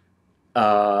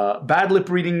bad lip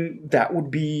reading, that would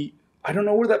be. I don't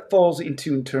know where that falls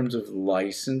into in terms of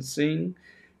licensing,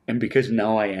 and because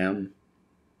now I am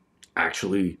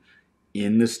actually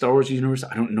in the Star Wars universe,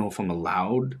 I don't know if I'm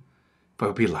allowed. If I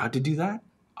would be allowed to do that.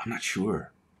 I'm not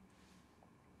sure.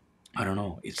 I don't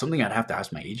know. It's something I'd have to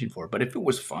ask my agent for. But if it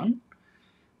was fun,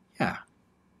 yeah.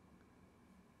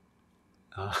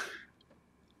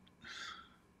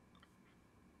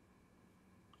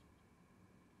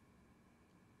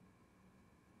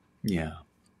 Yeah.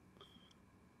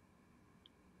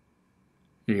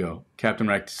 Here you go. Captain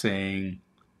Rack saying,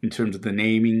 in terms of the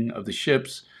naming of the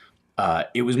ships,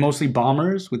 it was mostly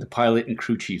bombers with the pilot and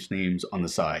crew chief's names on the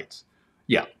sides.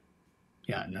 Yeah.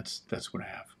 Yeah, and that's what I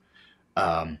have.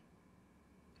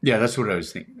 Yeah, that's what I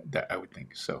was thinking. That I would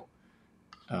think. So,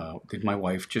 did my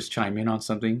wife just chime in on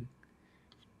something?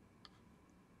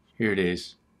 Here it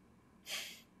is.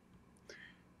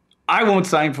 I won't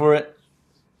sign for it.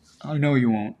 I know you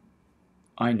won't.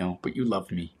 I know, but you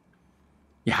love me.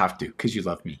 You have to, because you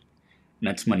love me. And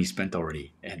that's money spent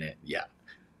already. And yeah.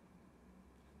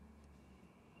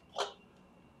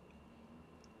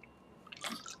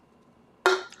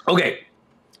 Okay.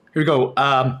 Here we go.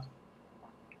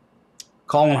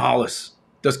 Colin Hollis.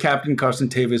 Does Captain Carson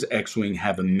Teva's X-Wing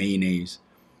have a mayonnaise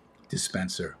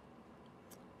dispenser?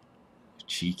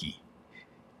 Cheeky.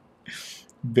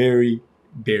 Very,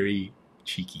 very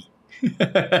cheeky.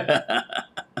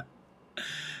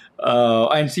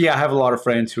 And see, I have a lot of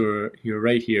friends who are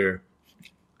right here.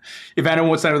 If anyone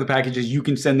wants to sign up the packages, you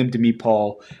can send them to me,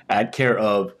 Paul, at care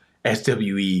of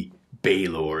SWE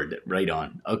Baylord. Right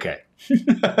on. Okay.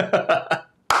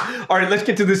 All right, let's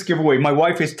get to this giveaway. My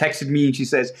wife has texted me and she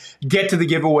says, get to the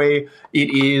giveaway.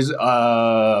 It is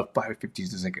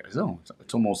 5:50. Oh,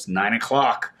 it's almost 9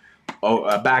 o'clock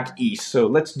back east. So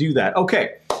let's do that.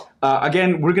 Okay.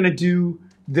 Again, we're going to do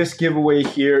this giveaway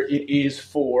here. It is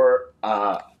for,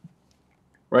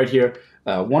 right here,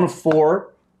 one of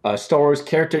 4 Star Wars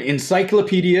character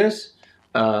encyclopedias.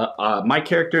 My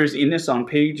character is in this on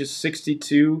page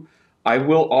 62. I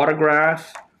will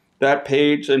autograph that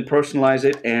page and personalize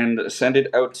it and send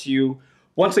it out to you.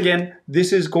 Once again,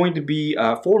 this is going to be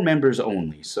for members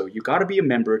only. So you got to be a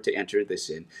member to enter this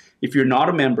in. If you're not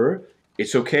a member,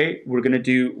 it's okay. We're gonna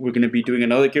be doing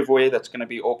another giveaway that's gonna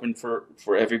be open for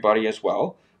everybody as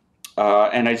well.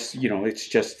 And it's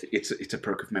a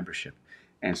perk of membership.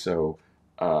 And so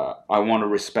I want to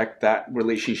respect that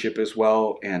relationship as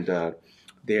well, and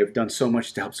they have done so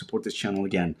much to help support this channel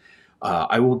again.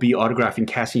 I will be autographing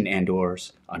Cassian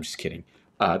Andor's, I'm just kidding,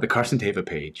 the Carson Teva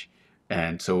page.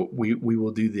 And so we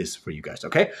will do this for you guys,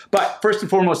 okay? But first and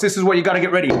foremost, this is what you got to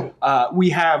get ready. We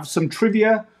have some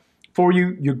trivia for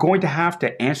you. You're going to have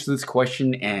to answer this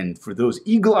question. And for those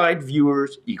eagle-eyed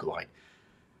viewers, eagle-eyed,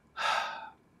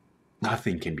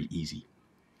 nothing can be easy.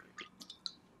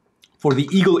 For the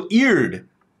eagle-eared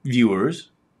viewers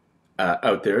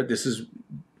out there, this is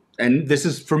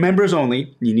for members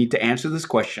only. You need to answer this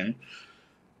question.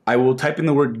 I will type in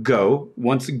the word go.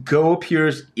 Once go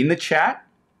appears in the chat,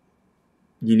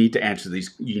 you need to answer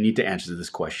these. You need to answer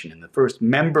this question. And the first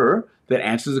member that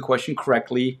answers the question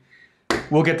correctly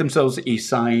will get themselves a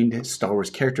signed Star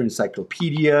Wars character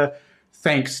encyclopedia.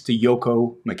 Thanks to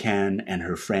Yoko McCann and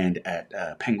her friend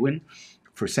at Penguin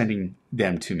for sending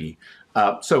them to me.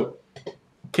 So,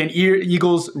 can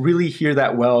eagles really hear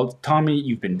that well? Tommy,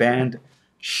 you've been banned.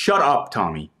 Shut up,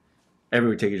 Tommy.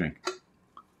 Everybody take a drink.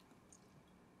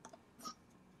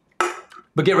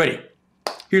 But get ready.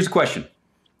 Here's a question.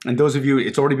 And those of you,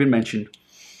 it's already been mentioned.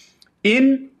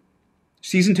 In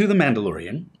Season 2 of The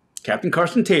Mandalorian, Captain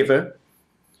Carson Teva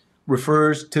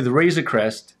refers to the Razor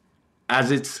Crest as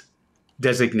its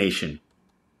designation.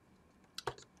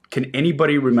 Can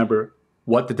anybody remember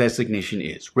what the designation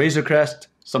is? Razor Crest,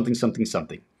 something, something,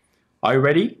 something. Are you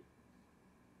ready?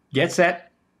 Get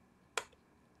set.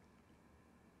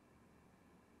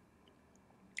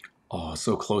 Oh,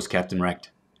 so close, Captain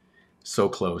Wrecked. So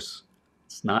close.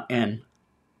 It's not N.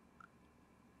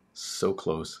 So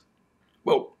close.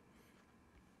 Whoa.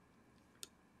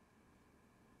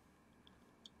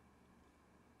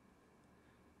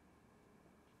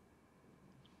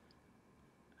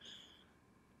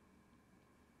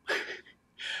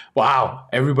 Wow,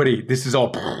 everybody, this is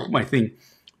all my thing.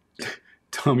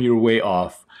 Tommy, you're way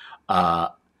off.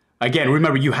 Again,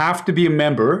 remember, you have to be a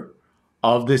member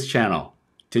of this channel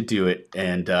to do it.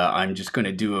 And I'm just going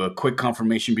to do a quick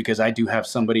confirmation because I do have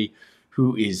somebody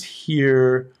who is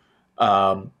here.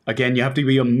 Again, you have to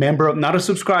be a member, not a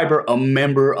subscriber, a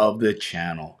member of the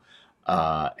channel.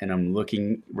 And I'm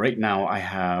looking right now.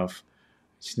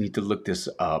 Just need to look this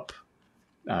up.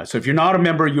 So if you're not a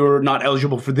member, you're not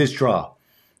eligible for this draw.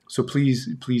 So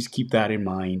please keep that in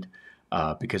mind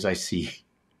because I see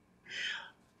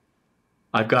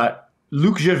I've got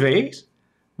Luke Gervais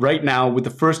right now with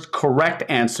the first correct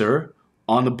answer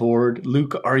on the board.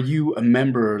 Luke, are you a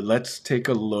member? Let's take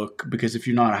a look because if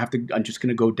you're not, I'm just going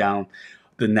to go down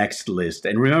the next list.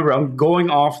 And remember, I'm going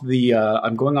off my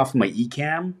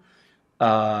eCam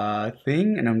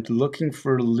thing, and I'm looking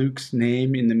for Luke's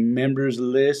name in the members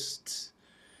list.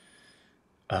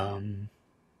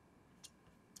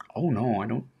 Oh no, I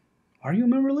don't. Are you a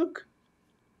member, Luke?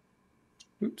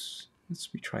 Oops. Let's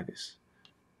retry this.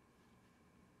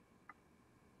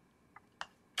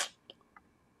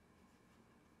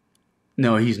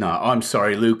 No, he's not. Oh, I'm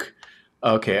sorry, Luke.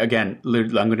 Okay, again,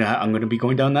 I'm gonna be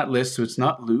going down that list, so it's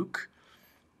not Luke.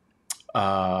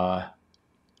 Sorry,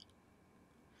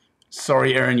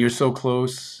 Aaron, you're so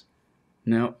close.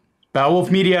 No. Bad Wolf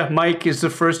Media, Mike is the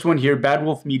first one here. Bad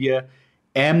Wolf Media,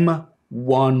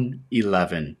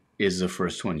 M111 is the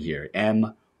first one here.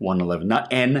 M111,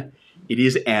 not N. It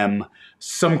is M.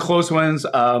 Some close ones.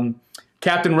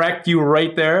 Captain Wrecked, you were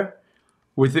right there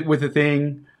with the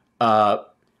thing.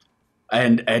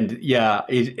 And yeah,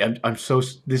 I'm so.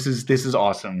 This is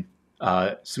awesome.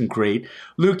 Some great.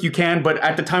 Luke, you can, but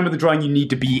at the time of the drawing, you need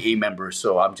to be a member.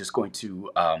 So I'm just going to.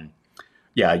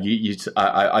 Yeah,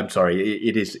 I'm sorry.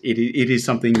 It is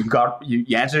something you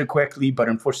answered it quickly, but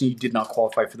unfortunately, you did not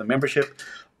qualify for the membership.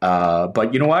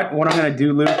 But you know what? What I'm going to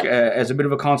do, Luke, as a bit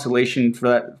of a consolation for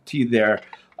that to you there,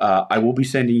 I will be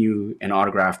sending you an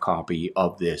autographed copy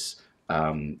of this.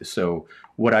 So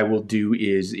what I will do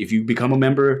is, if you become a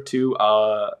member too,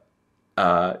 I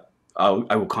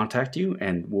will contact you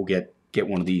and we'll get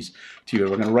one of these to you.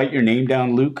 We're going to write your name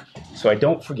down, Luke, so I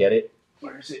don't forget it.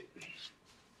 Where is it?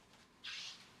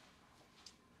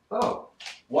 Oh,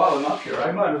 while I'm up here,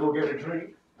 I might as well get a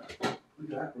drink.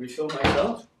 Refill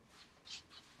myself.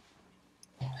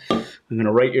 I'm going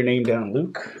to write your name down,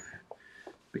 Luke,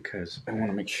 because I want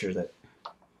to make sure that.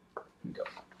 Here we go.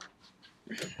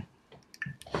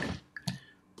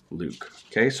 Luke.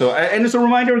 Okay, so, and as a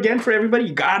reminder again for everybody,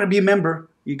 you got to be a member.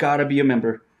 You got to be a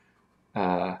member.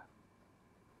 Okay.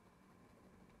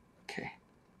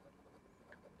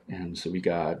 And so we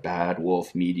got Bad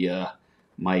Wolf Media.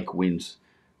 Mike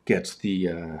gets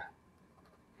the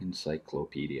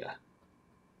encyclopedia.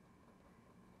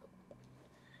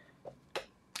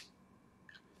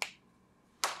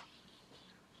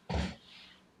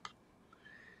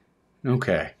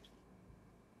 Okay.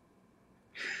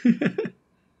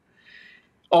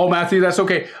 Oh, Matthew, that's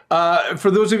okay. For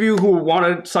those of you who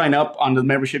want to sign up on the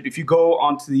membership, if you go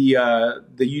onto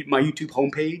my YouTube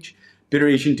homepage,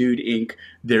 Bitterasiandude Inc.,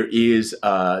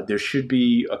 there should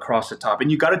be across the top, and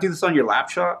you got to do this on your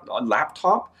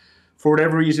laptop. For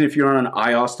whatever reason, if you're on an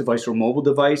iOS device or mobile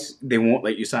device, they won't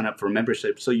let you sign up for a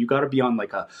membership. So you got to be on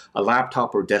like a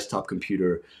laptop or desktop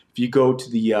computer. If you go to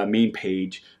the main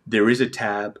page, there is a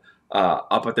tab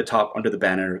up at the top under the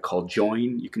banner called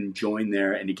Join. You can join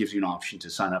there, and it gives you an option to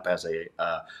sign up as a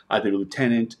either a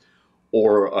lieutenant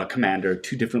or a commander,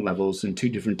 2 different levels and 2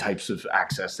 different types of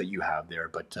access that you have there.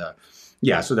 But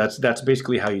yeah, so that's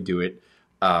basically how you do it.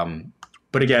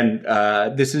 But again,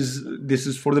 this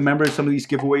is for the members. Some of these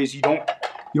giveaways you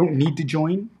don't need to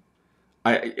join.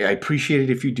 I appreciate it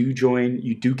if you do join.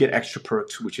 You do get extra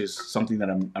perks, which is something that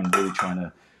I'm really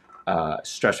trying to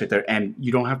stress right there. And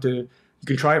you don't have to. You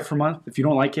can try it for a month. If you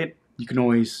don't like it, you can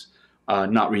always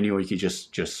not renew, or you can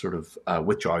just sort of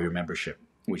withdraw your membership,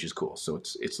 which is cool. So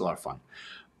it's a lot of fun.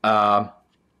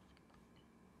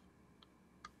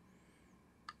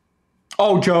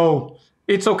 Oh, Joe,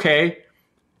 it's okay.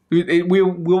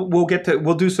 We'll get to.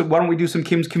 We'll do some. Why don't we do some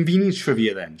Kim's Convenience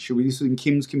trivia then? Should we do some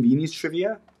Kim's Convenience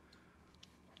trivia?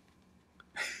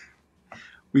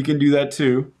 We can do that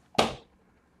too.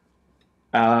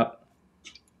 That'll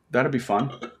be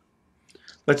fun.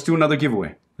 Let's do another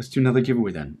giveaway. Let's do another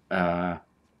giveaway then.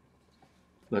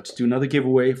 Let's do another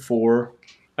giveaway for,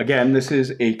 again, this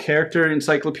is a character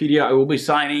encyclopedia. I will be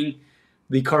signing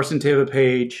the Carson Teva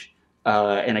page,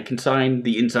 and I can sign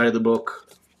the inside of the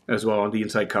book as well on the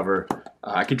inside cover.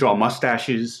 I can draw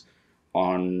mustaches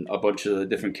on a bunch of the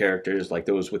different characters, like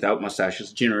those without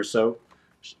mustaches, Jin Urso.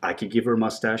 I could give her a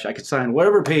mustache. I could sign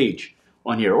whatever page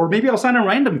on here, or maybe I'll sign a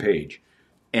random page,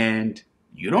 and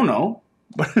you don't know.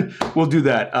 But we'll do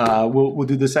that. We'll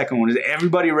do the second one. Is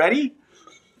everybody ready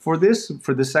for this?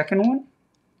 For the second one?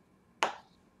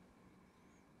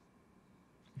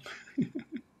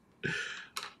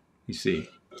 You see.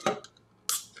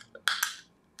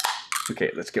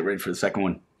 Okay, let's get ready for the second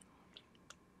one.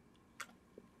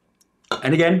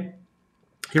 And again,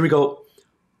 here we go.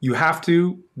 You have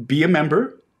to be a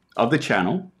member of the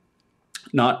channel.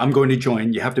 Not, I'm going to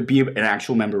join. You have to be an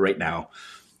actual member right now.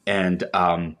 And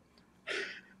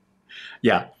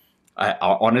yeah, I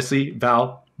honestly,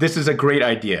 Val, this is a great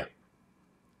idea.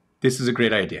 This is a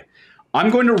great idea. I'm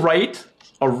going to write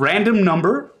a random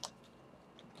number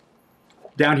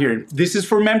down here. This is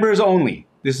for members only.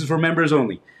 This is for members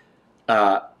only.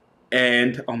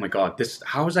 And oh my God,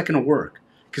 how is that going to work?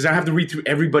 Because I have to read through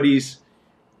everybody's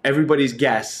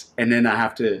guess, and then I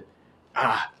have to.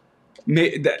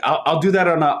 I'll do that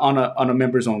on a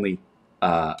members only.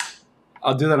 I'll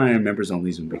do that on a members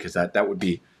only Zoom, because that would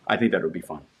be. I think that would be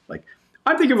fun. Like,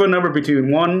 I'm thinking of a number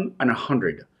between 1 and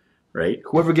 100, right?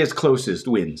 Whoever gets closest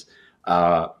wins.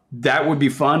 That would be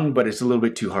fun, but it's a little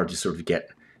bit too hard to sort of get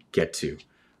to.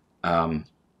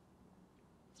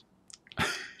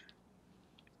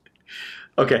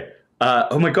 Okay.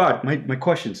 Oh my God, my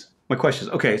questions. My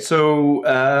questions. Okay, so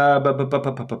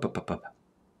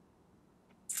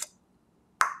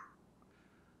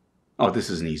oh, this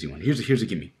is an easy one. Here's a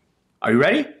gimme. Are you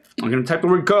ready? I'm going to type the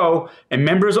word go, and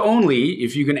members only.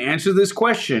 If you can answer this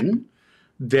question,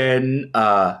 then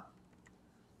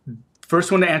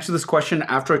first one to answer this question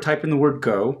after I type in the word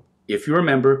go, if you're a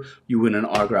member, you win an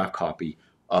autographed copy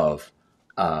of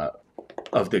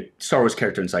the Star Wars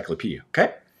Character Encyclopedia.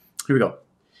 Okay? Here we go.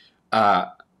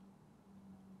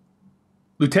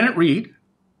 Lieutenant Reed,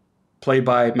 played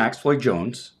by Max Floyd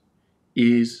Jones,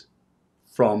 is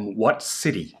from what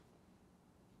city?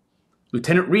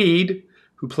 Lieutenant Reed,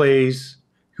 who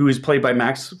is played by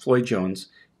Max Floyd Jones,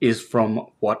 is from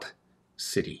what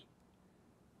city?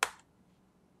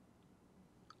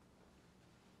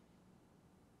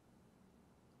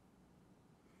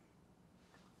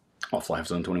 Oh, Fly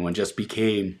Zone 21 just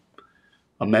became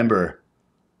a member.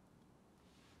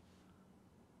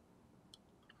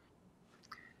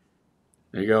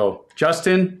 There you go.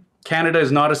 Justin, Canada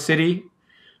is not a city.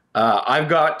 I've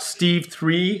got Steve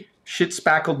 3, shit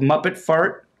spackled Muppet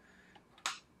fart.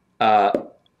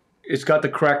 It's got the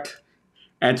correct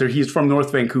answer. He's from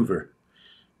North Vancouver.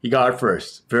 He got it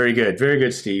first. Very good. Very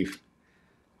good, Steve.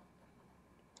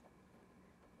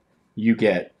 You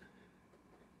get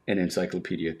an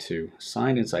encyclopedia too.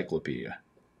 Signed encyclopedia.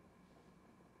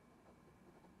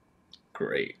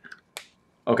 Great.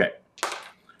 Okay.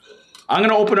 I'm going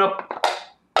to open up.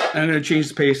 I'm going to change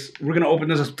the pace. We're going to open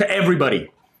this up to everybody.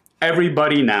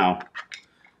 Everybody now.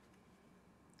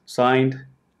 Signed.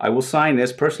 I will sign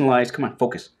this. Personalized. Come on,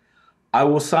 focus. I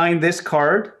will sign this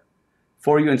card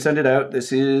for you and send it out.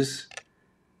 This is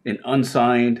an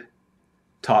unsigned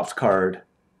Topps card.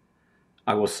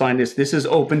 I will sign this. This is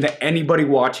open to anybody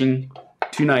watching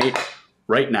tonight,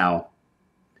 right now.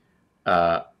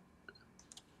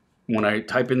 When I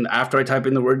type in, after I type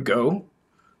in the word go,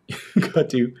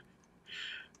 you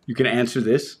can answer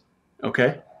this,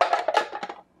 okay?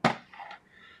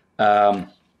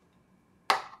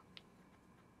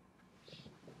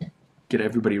 Get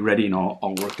everybody ready and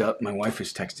all worked up. My wife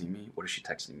is texting me. What is she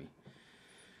texting me?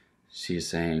 She is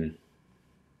saying,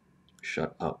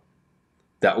 shut up.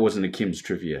 That wasn't a Kim's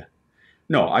trivia.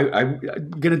 No, I'm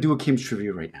going to do a Kim's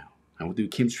trivia right now. I will do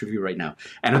Kim's trivia right now.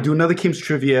 And I'll do another Kim's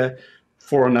trivia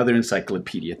for another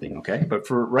encyclopedia thing, okay? But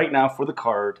for right now, for the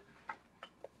card,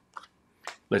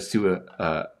 let's do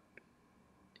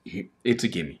it's a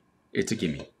gimme. It's a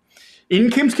gimme. In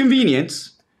Kim's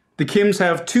Convenience, the Kims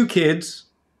have 2 kids.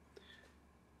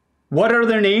 What are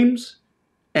their names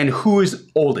and who is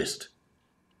oldest?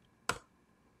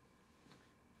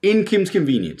 In Kim's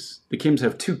Convenience, the Kims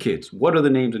have 2 kids. What are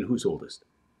the names and who's oldest?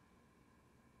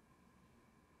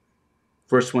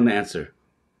 First one to answer.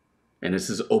 And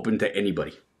this is open to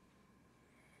anybody.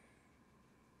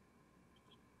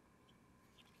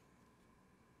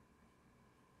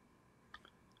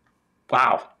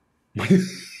 Wow. It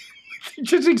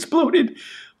just exploded.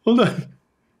 Hold on.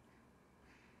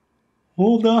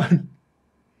 Hold on.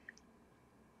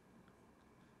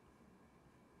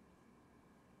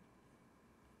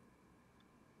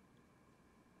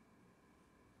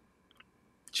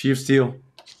 Chi of Steel.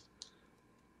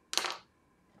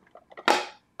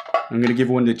 I'm going to give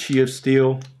one to Chi of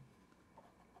Steel.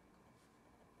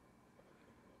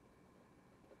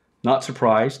 Not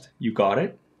surprised. You got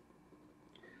it.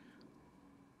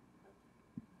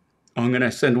 I'm going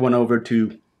to send one over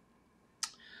to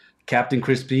Captain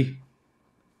Crispy.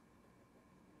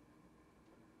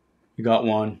 You got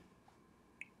one.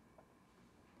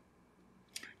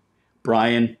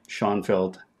 Brian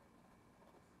Schoenfeld.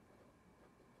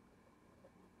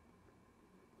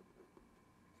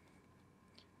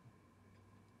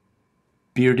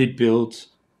 Bearded Builds.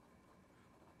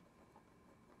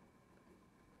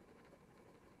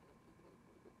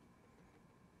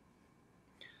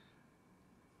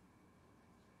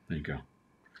 There you go.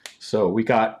 So we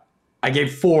got, I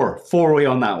gave four away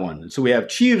on that one. So we have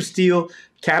Chi of Steel,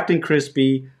 Captain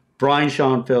Crispy, Brian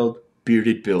Schoenfeld,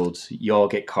 Bearded Builds. Y'all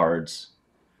get cards,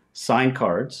 signed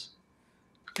cards,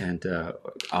 and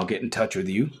I'll get in touch with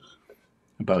you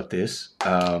about this.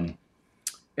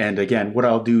 And again, what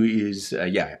I'll do is,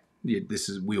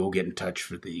 we will get in touch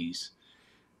for these.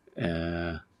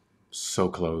 So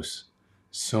close.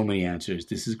 So many answers.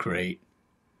 This is great.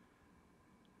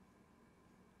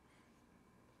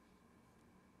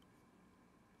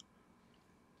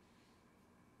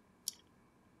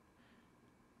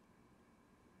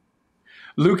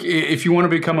 Luke, if you want to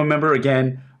become a member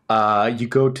again, you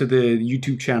go to the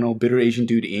YouTube channel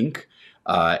Bitterasiandude Inc.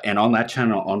 And on that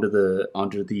channel, under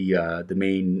the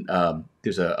main,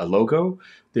 there's a logo.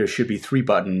 There should be 3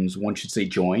 buttons. One should say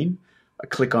join.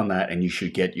 Click on that, and you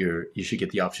should get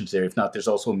the options there. If not, there's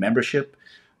also a membership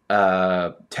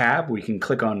tab where you can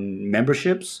click on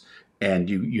memberships, and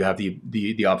you have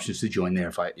the options to join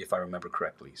there if I remember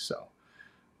correctly. So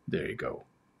there you go.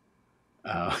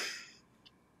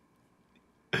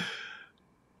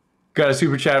 Got a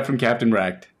super chat from Captain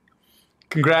Wrecked.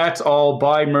 Congrats all,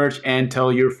 buy merch and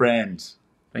tell your friends.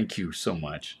 Thank you so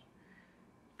much.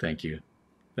 Thank you.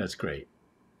 That's great.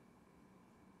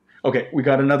 Okay, we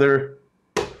got another,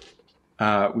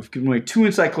 we've given away 2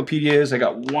 encyclopedias. I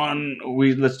got one,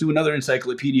 let's do another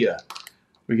encyclopedia.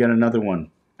 We got another one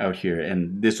out here,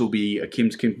 and this will be a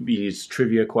Kim's Convenience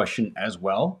trivia question as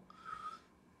well.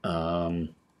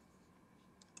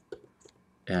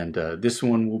 This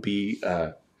one will be,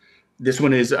 this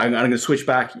one is, I'm going to switch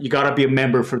back. You got to be a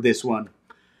member for this one.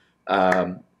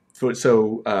 It'll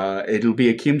be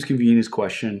a Kim's Convenience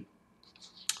question.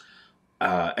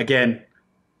 Again,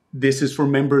 this is for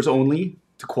members only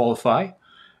to qualify.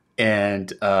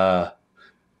 And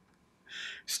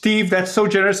Steve, that's so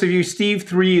generous of you. Steve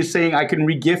 3 is saying I can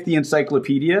re-gift the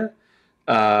encyclopedia,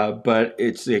 but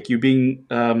it's like you being...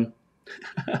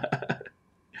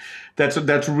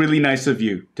 That's really nice of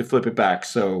you to flip it back.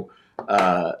 So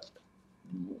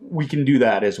we can do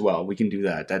that as well. We can do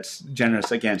that. That's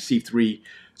generous. Again, C3,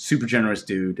 super generous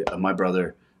dude, my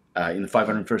brother in the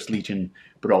 501st Legion,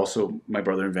 but also my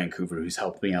brother in Vancouver who's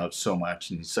helped me out so much,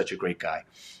 and he's such a great guy.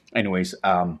 Anyways,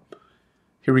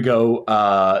 here we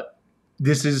go.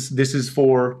 This is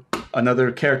for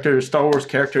another character, Star Wars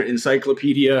character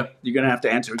encyclopedia. You're going to have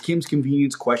to answer Kim's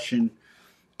Convenience question.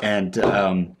 And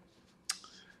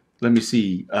Let me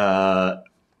see.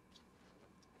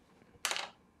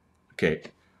 Okay.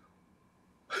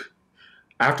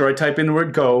 After I type in the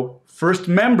word go, first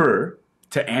member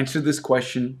to answer this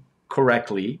question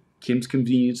correctly, Kim's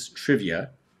Convenience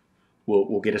Trivia,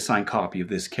 will get a signed copy of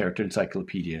this character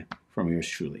encyclopedia from yours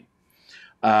truly.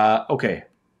 Okay.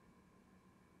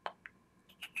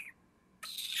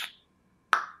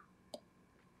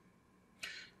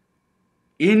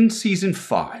 In season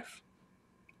 5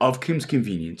 of Kim's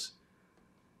Convenience,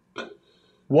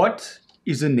 what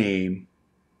is the name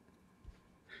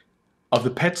of the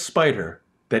pet spider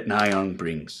that Sun-Hyung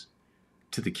brings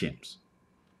to the Kims?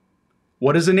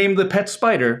 What is the name of the pet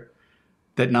spider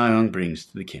that Sun-Hyung brings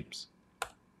to the Kims?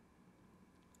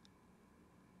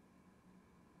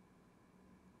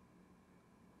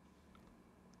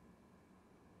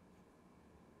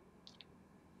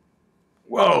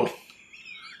 Whoa.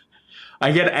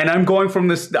 I get it, and I'm going from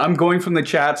this. I'm going from the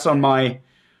chats on my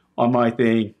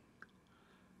thing,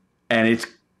 and it's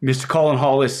Mr. Colin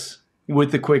Hollis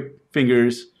with the quick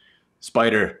fingers.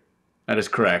 Spider. That is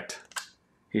correct.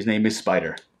 His name is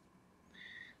Spider.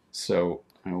 So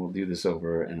I will do this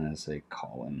over, and I say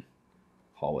Colin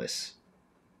Hollis.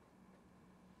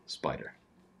 Spider.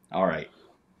 All right.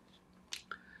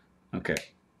 Okay.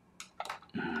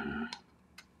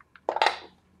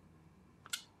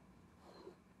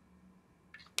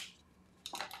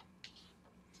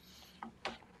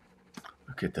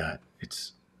 Look at that.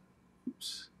 It's,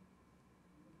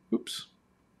 oops.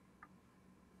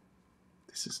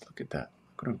 This is, look at that.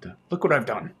 Look what I've done. Look what I've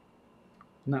done.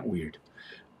 Isn't that weird?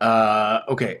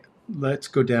 Okay, let's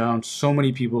go down. So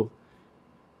many people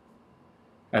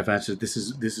have answered. This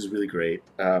is really great.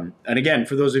 And again,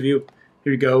 for those of you,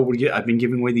 here you go. I've been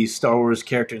giving away these Star Wars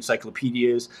character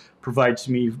encyclopedias provided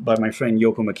to me by my friend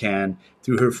Yoko McCann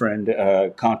through her friend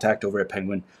Contact over at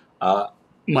Penguin.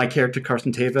 My character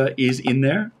Carson Teva is in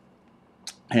there,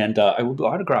 and I will be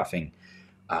autographing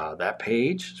that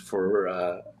page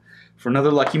for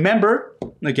another lucky member,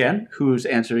 again, who's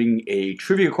answering a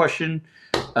trivia question.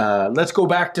 Let's go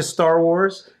back to Star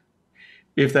Wars,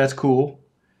 if that's cool.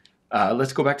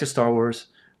 Let's go back to Star Wars.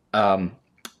 And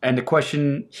the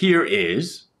question here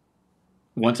is,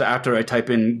 once after I type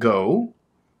in go,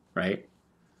 right?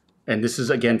 And this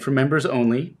is, again, for members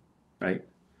only, right?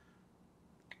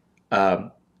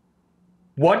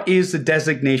 What is the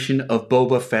designation of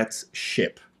Boba Fett's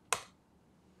ship?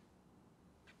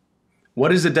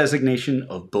 What is the designation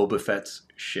of Boba Fett's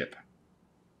ship?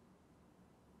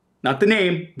 Not the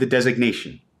name, the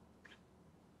designation.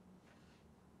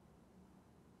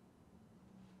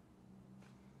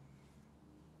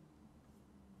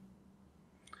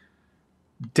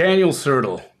 Daniel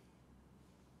Sertle.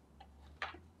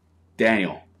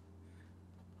 Daniel.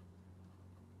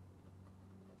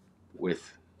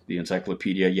 With the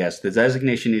encyclopedia, yes, the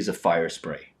designation is a fire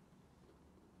spray.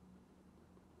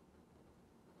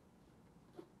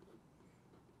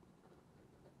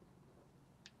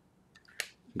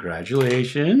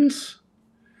 Congratulations.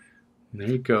 There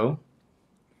you go.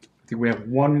 I think we have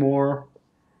one more.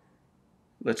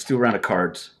 Let's do a round of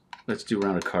cards. Let's do a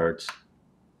round of cards.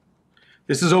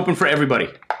 This is open for everybody,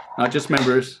 not just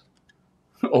members.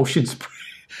 Ocean spray.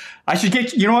 I should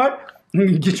get you know what? I'm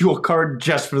going to get you a card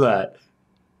just for that.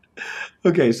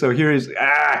 Okay, so here is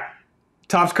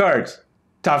Topps cards.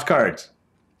 Topps cards.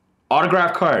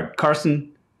 Autograph card.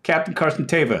 Captain Carson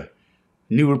Teva.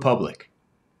 New Republic.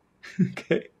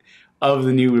 Okay. Of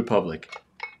the New Republic.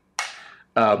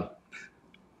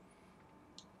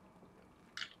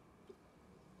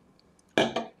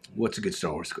 What's a good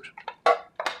Star Wars question?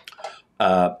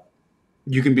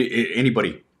 You can be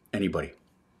anybody. Anybody.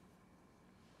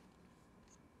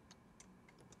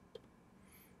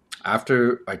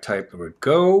 After I type the word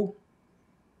go,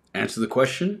 answer the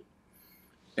question,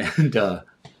 and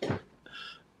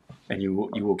you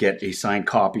will get a signed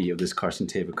copy of this Carson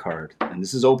Teva card. And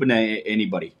this is open to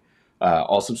anybody,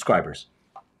 all subscribers.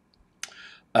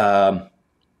 Let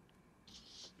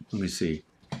me see.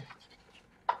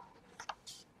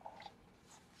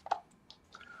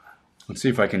 Let's see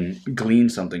if I can glean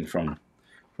something from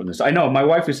this. I know my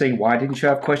wife is saying, "Why didn't you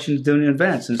have questions done in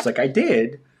advance?" And it's like I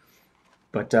did,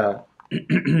 but I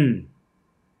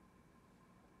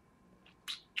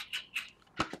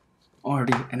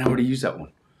already used that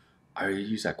one. I already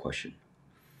used that question.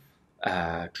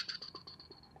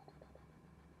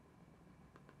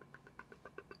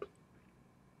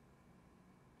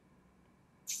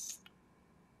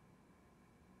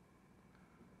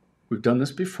 We've done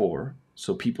this before,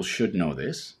 so people should know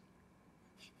this.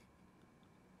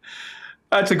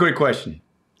 That's a great question.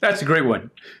 That's a great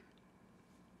one.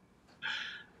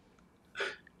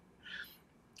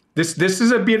 This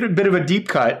is a bit of a deep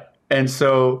cut, and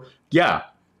so yeah,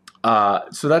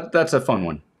 so that's a fun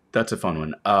one. That's a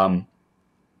fun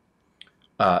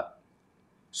one.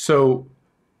 So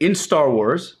in Star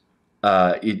Wars,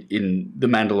 in The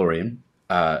Mandalorian,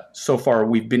 so far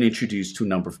we've been introduced to a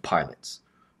number of pilots,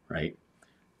 right?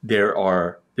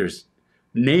 There's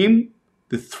name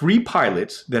the three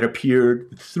pilots that appeared,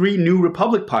 the three New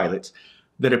Republic pilots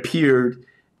that appeared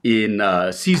in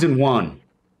season one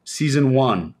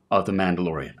of The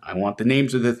Mandalorian. I want the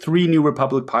names of the three New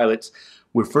Republic pilots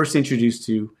we're first introduced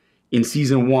to in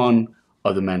season one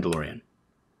of The Mandalorian.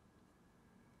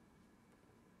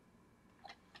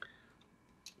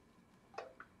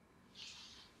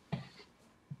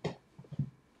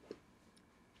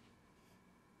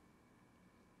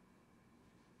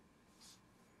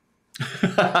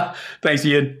 Thanks,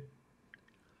 Ian.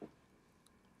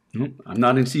 I'm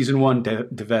not in season one,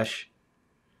 Devesh.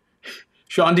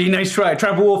 Sean D, nice try.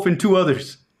 Trapper Wolf and two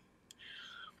others.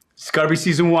 It's got to be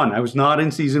season one. I was not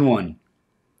in season one.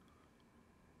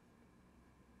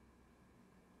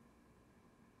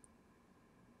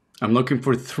 I'm looking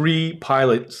for three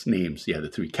pilots' names. Yeah, the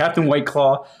three. Captain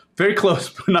Whiteclaw. Very close,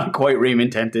 but not quite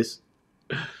Raymond Tentis.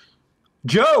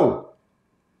 Joe!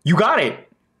 You got it.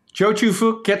 Joe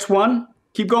Chufuk gets one.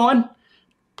 Keep going.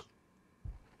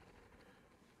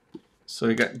 So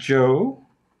we got Joe.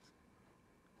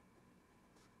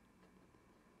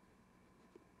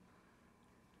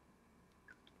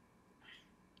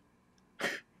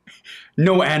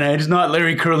 No, Anna, it is not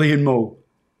Larry, Curly, and Moe.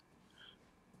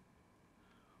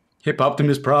 Hip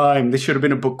Optimus Prime. This should have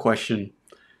been a book question.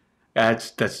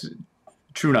 That's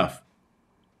true enough.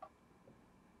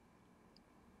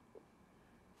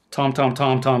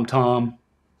 Tom.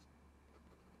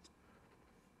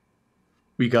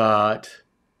 We got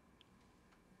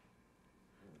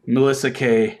Melissa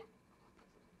K.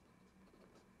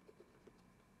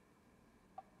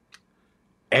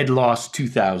 Ed Lost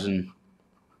 2000.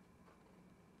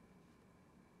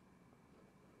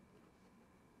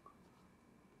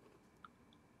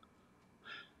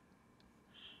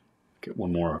 Get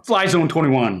one more. Fly Zone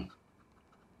 21.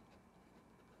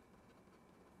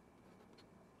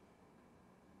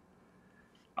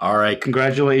 All right,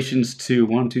 congratulations to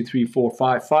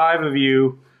 5 of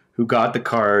you who got the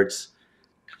cards.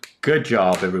 Good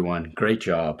job, everyone. Great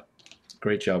job.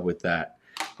 Great job with that.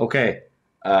 Okay,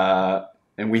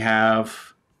 and we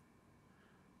have...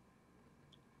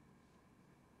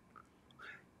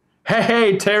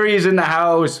 Hey, Terry is in the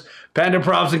house. Panda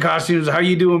Props and Costumes, how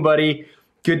you doing, buddy?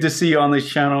 Good to see you on this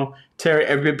channel.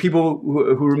 Terry, people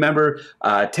who remember,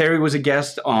 Terry was a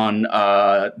guest on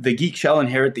The Geek Shall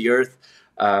Inherit the Earth.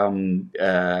 You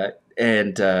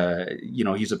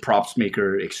know, he's a props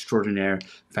maker extraordinaire,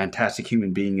 fantastic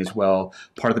human being as well.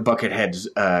 Part of the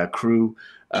Bucketheads crew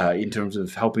in terms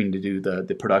of helping to do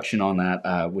the production on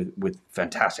that with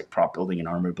fantastic prop building and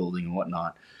armor building and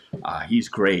whatnot. He's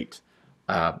great.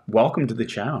 Welcome to the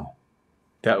channel.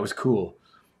 That was cool.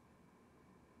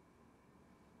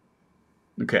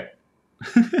 Okay.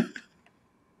 I'm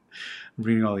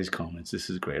reading all these comments. This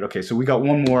is great. Okay, so we got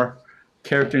one more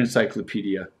character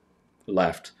encyclopedia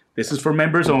left. This is for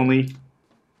members only.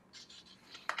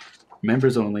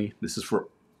 Members only. This is for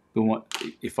the one.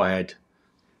 If I had.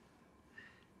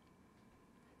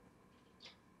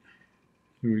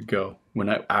 Here we go.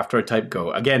 After I type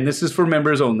go. Again, this is for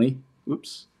members only.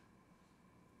 Oops.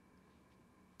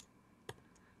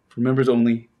 For members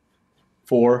only.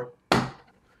 For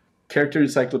character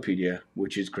encyclopedia,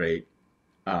 which is great.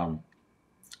 I'm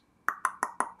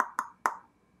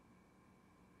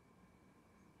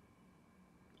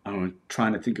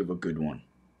trying to think of a good one.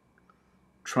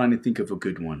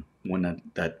 One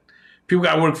that people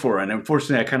got to work for, and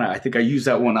unfortunately, I think I used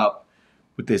that one up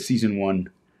with the season one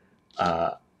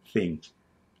thing.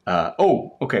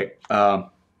 Okay.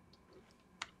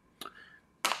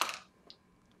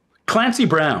 Clancy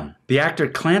Brown, the actor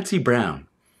Clancy Brown,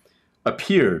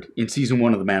 appeared in season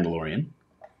one of The Mandalorian.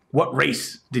 What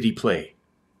race did he play?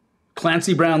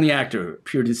 Clancy Brown, the actor,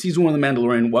 appeared in season one of The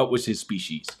Mandalorian. What was his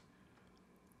species?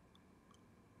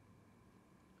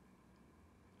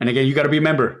 And again, you got to be a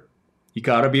member. You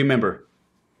got to be a member.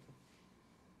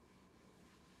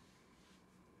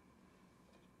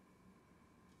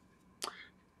 Here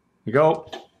you go.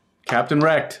 Captain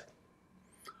Wrecked.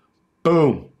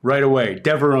 Boom. Right away.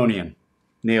 Deveronian.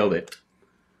 Nailed it.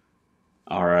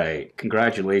 All right.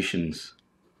 Congratulations.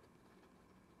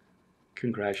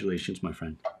 Congratulations, my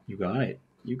friend. You got it.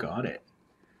 You got it.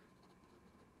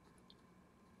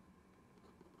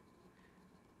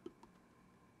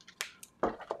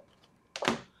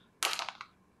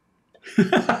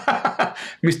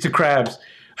 Mr. Krabs.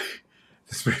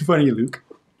 That's very funny, Luke.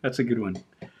 That's a good one.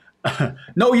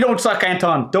 No, you don't suck,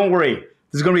 Anton. Don't worry.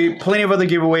 There's going to be plenty of other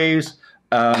giveaways.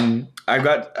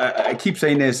 I keep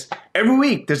saying this every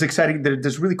week.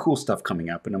 There's really cool stuff coming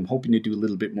up, and I'm hoping to do a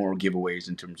little bit more giveaways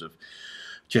in terms of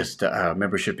just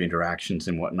membership interactions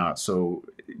and whatnot. So,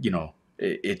 you know,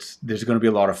 there's going to be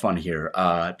a lot of fun here.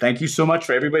 Thank you so much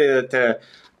for everybody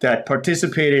that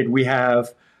participated. We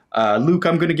have Luke.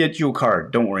 I'm going to get you a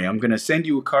card. Don't worry. I'm going to send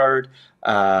you a card.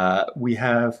 We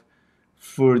have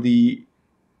for the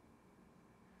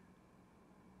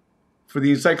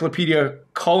encyclopedia,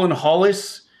 Colin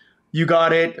Hollis, you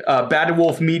got it. Bad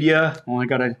Wolf Media. Oh,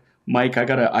 Mike.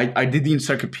 I did the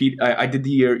encyclopedia. I did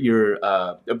your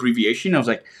abbreviation. I was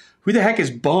like, who the heck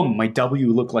is bum? My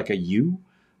W looked like a U,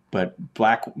 but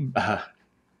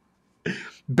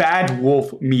Bad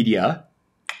Wolf Media.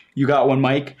 You got one,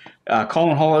 Mike.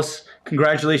 Colin Hollis,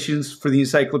 congratulations for the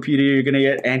encyclopedia you're going to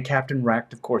get. And Captain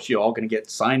Racked, of course, you're all going to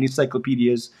get signed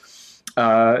encyclopedias.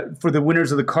 For the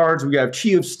winners of the cards, we have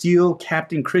Chi of Steel,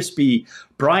 Captain Crispy,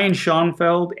 Brian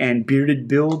Schoenfeld, and Bearded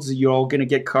Builds. You're all going to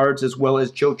get cards, as well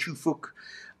as Joe Chufuk,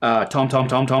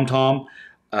 Tom,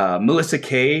 Melissa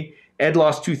K, Ed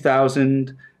Lost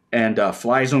 2000, and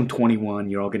Flyzone 21.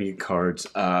 You're all going to get cards.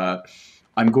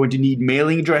 I'm going to need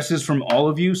mailing addresses from all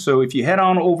of you. So if you head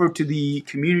on over to the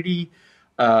community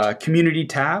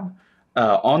tab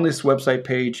on this website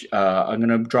page, I'm going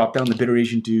to drop down the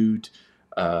Bitterasiandude.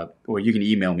 Or you can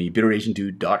email me,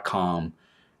 bitterasiandude.com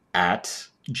at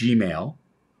gmail.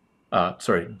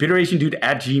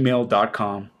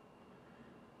 Bitterasiandude@gmail.com.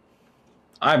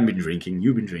 I haven't been drinking.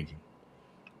 You've been drinking.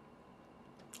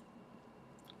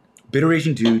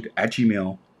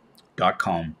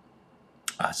 Bitterasiandude@gmail.com.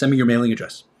 Send me your mailing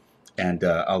address, and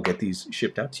I'll get these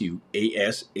shipped out to you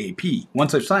ASAP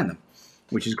once I've signed them,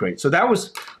 which is great. So that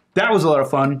was a lot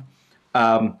of fun.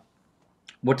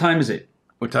 What time is it?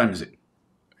 What time is it?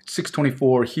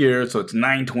 6:24 here, so it's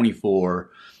 9:24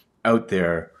 out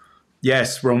there.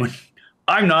 Yes, Roman.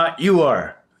 I'm not. You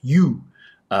are. You.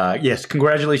 Yes,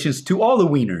 congratulations to all the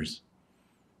wieners.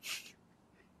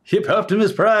 Hip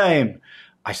Optimus Prime.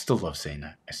 I still love saying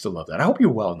that. I still love that. I hope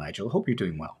you're well, Nigel. I hope you're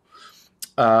doing well.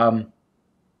 All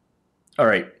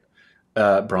right.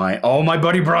 Brian. Oh, my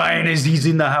buddy Brian he's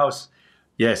in the house.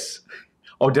 Yes.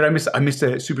 Oh, did I miss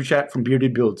a super chat from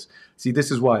Bearded Builds. See,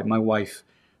 this is why. My wife.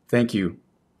 Thank you.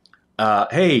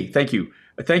 Hey, thank you.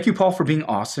 Thank you, Paul, for being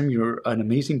awesome. You're an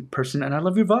amazing person, and I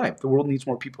love your vibe. The world needs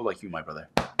more people like you, my brother.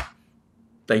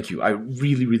 Thank you. I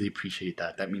really, really appreciate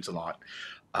that. That means a lot.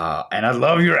 And I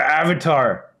love your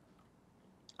avatar.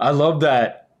 I love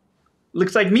that.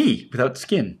 Looks like me without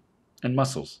skin and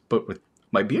muscles, but with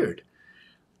my beard.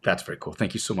 That's very cool.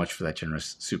 Thank you so much for that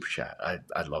generous super chat.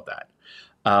 I love that.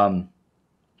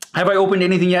 Have I opened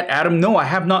anything yet, Adam? No, I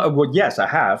have not. Well, yes, I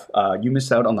have. You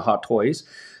missed out on the Hot Toys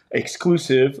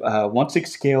exclusive 1/6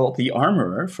 scale The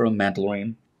Armorer from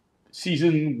Mandalorian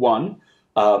Season 1.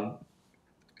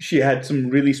 She had some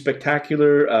really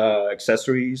spectacular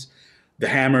accessories. The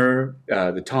hammer,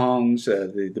 the tongs,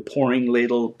 the pouring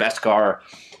ladle, Beskar,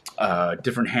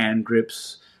 different hand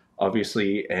grips,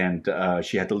 obviously, and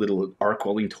she had the little arc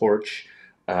welding torch.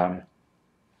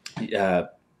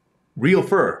 Real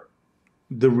fur.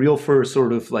 The real fur,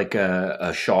 sort of like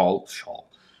a shawl,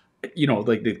 you know,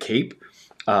 like the cape,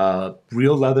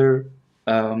 real leather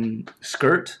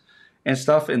skirt and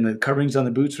stuff, and the coverings on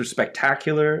the boots were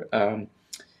spectacular.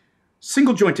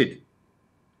 Single jointed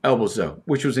elbows though,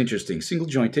 which was interesting. Single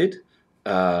jointed,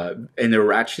 and they were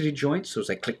ratcheted joints, so it was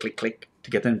like click, click, click to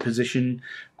get them in position.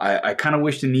 I kind of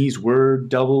wish the knees were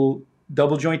double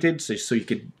jointed, so you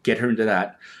could get her into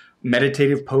that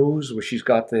meditative pose where she's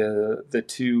got the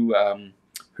two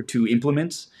her two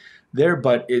implements there,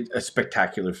 but a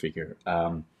spectacular figure.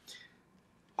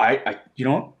 I you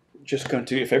know, just going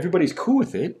to, if everybody's cool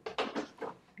with it,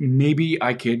 maybe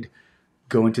I could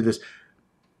go into this.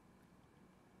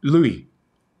 Louis,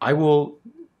 I will.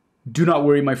 Do not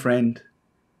worry, my friend.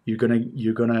 We're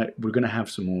gonna have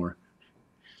some more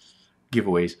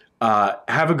giveaways.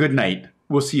 Have a good night.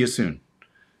 We'll see you soon.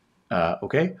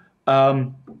 Okay.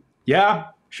 Yeah,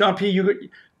 Sean P.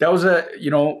 That was a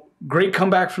great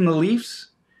comeback from the Leafs.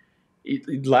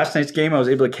 Last night's game, I was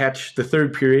able to catch the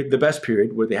third period, the best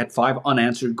period, where they had 5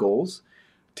 unanswered goals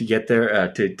to get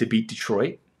there to beat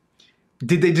Detroit.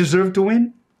 Did they deserve to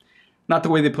win? Not the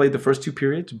way they played the first 2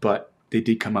 periods, but they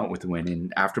did come out with the win.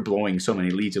 And after blowing so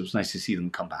many leads, it was nice to see them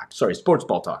come back. Sorry, sports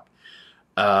ball talk.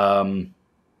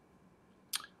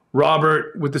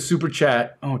 Robert with the super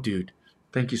chat. Oh, dude,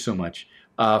 thank you so much.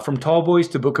 From Tall Boys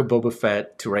to Book of Boba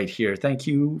Fett to right here. Thank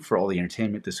you for all the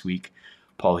entertainment this week.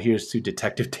 Paul, here's to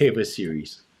Detective Davis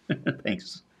series.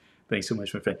 Thanks Thanks so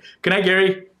much, my friend. Good night,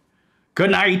 Gary.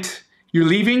 Good night. You're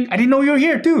leaving? I didn't know you were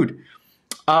here, dude.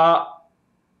 I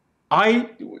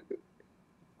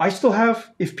still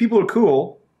have, if people are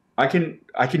cool, I can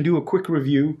do a quick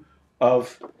review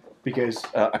of, because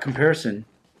a comparison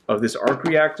of this arc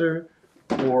reactor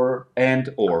or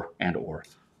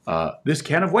this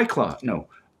can of White Claw. No.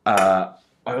 I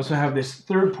also have this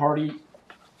third-party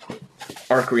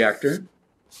arc reactor,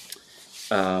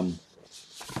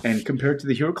 and compared to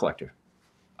the Hero Collector,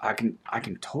 I can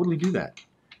totally do that.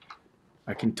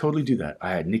 I can totally do that.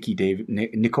 I had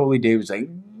Nicole David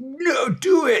saying, "No,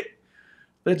 do it.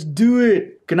 Let's do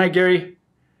it." Good night, Gary.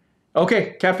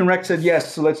 Okay, Captain Rex said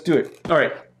yes, so let's do it. All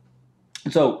right.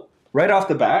 So right off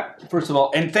the bat, first of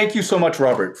all, and thank you so much,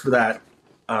 Robert, for that.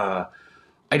 I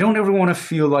don't ever want to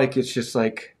feel like it's just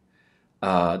like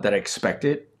that I expect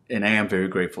it, and I am very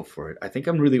grateful for it. I think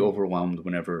I'm really overwhelmed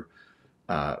whenever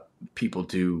people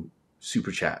do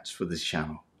super chats for this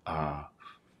channel,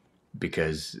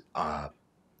 because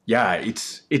yeah,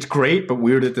 it's great but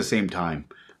weird at the same time,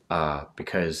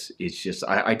 because it's just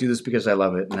I do this because I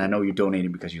love it, and I know you're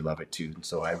donating because you love it too, and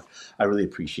so I really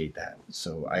appreciate that.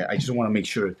 So I just want to make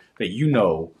sure that you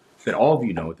know, that all of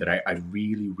you know, that I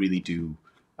really do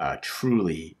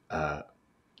truly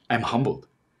I'm humbled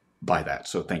by that.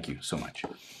 So thank you so much.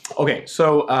 Okay,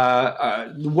 so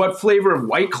what flavor of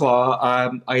White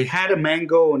Claw? I had a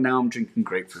mango, and now I'm drinking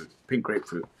grapefruit, pink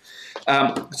grapefruit.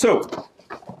 So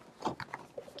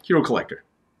Hero Collector.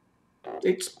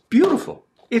 It's beautiful.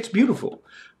 It's beautiful.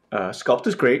 Sculpt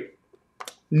is great.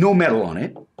 No metal on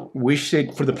it. Wish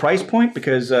it for the price point,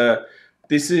 because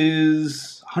this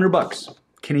is $100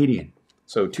 Canadian.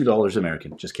 So $2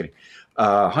 American. Just kidding.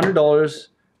 $100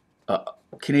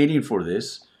 Canadian for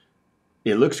this.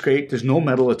 It looks great. There's no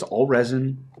metal. It's all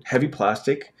resin, heavy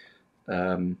plastic,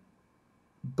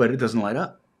 but it doesn't light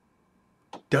up.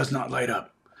 Does not light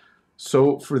up.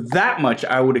 So for that much,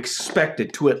 I would expect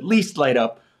it to at least light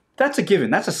up. That's a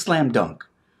given. That's a slam dunk.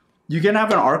 You can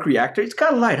have an arc reactor. It's got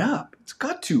to light up. It's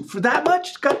got to. For that much,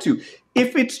 it's got to.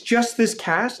 If it's just this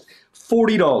cast,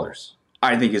 $40,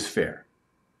 I think is fair.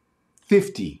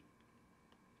 $50,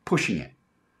 pushing it.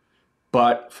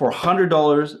 But for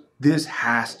 $100, this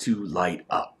has to light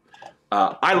up.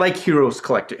 I like Hero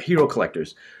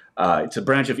Collectors. It's a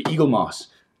branch of Eagle Moss.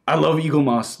 I love Eagle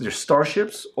Moss. Their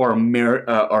starships are amazing.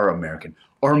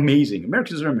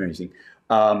 Americans are amazing.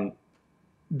 I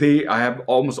have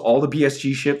almost all the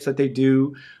BSG ships that they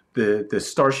do. The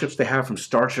starships they have from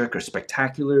Star Trek are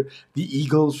spectacular. The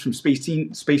Eagles from Space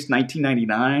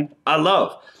 1999, I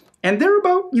love. And they're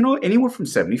about, anywhere from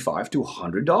 $75 to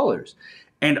 $100.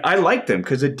 And I like them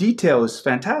because the detail is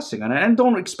fantastic. And I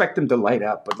don't expect them to light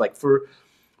up. But like for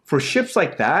ships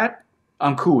like that,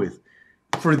 I'm cool with.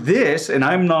 For this, and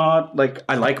I'm not like,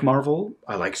 I like Marvel.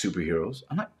 I like superheroes.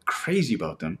 I'm not crazy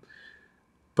about them.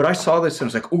 But I saw this and I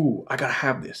was like, ooh, I got to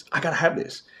have this. I got to have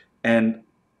this. And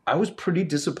I was pretty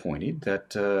disappointed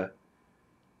that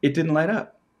it didn't light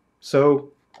up.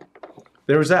 So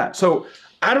there was that. So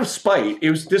out of spite,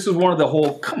 this was one of the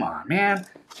whole, come on, man.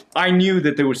 I knew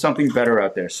that there was something better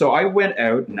out there. So I went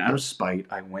out, and out of spite,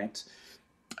 I went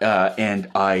and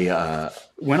I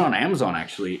went on Amazon,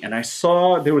 actually, and I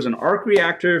saw there was an arc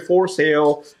reactor for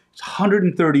sale. It's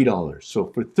 $130. So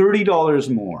for $30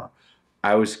 more,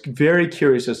 I was very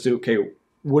curious as to, okay,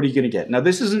 what are you going to get? Now,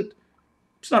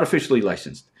 it's not officially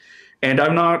licensed. And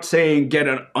I'm not saying get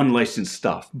an unlicensed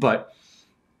stuff, but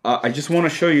I just want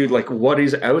to show you like what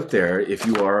is out there if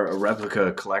you are a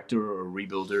replica collector or a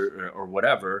rebuilder or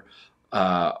whatever.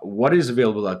 What is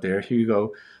available out there? Here you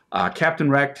go. Captain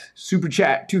Wrecked, Super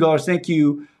Chat, $2. Thank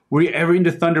you. Were you ever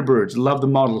into Thunderbirds? Love the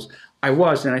models. I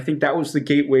was, and I think that was the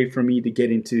gateway for me to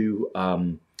get into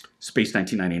Space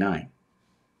 1999.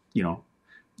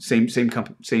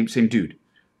 Same dude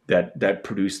that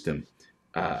produced them.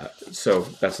 So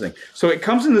that's the thing. So it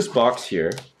comes in this box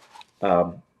here.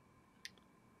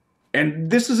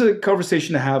 And this is a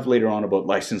conversation to have later on about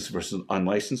licensed versus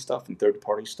unlicensed stuff and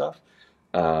third-party stuff.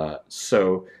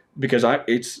 So because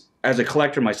as a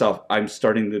collector myself, I'm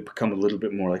starting to become a little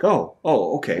bit more like, oh,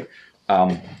 okay.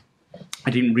 I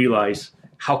didn't realize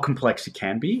how complex it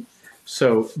can be.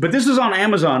 So, but this is on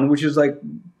Amazon, which is like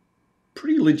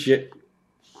pretty legit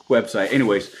website.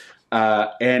 Anyways,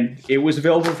 and it was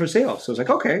available for sale. So it's like,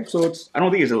 okay, so I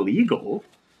don't think it's illegal,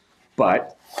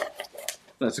 but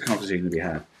that's a conversation to be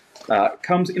had.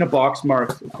 Comes in a box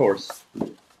marked, of course,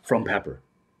 from Pepper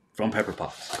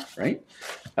Pots, right?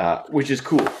 Which is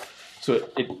cool. So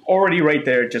it already right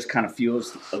there just kind of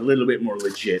feels a little bit more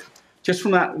legit, just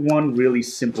from that one really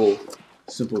simple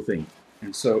thing.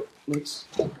 And so let's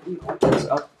open this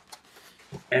up.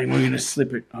 And we're going to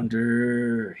slip it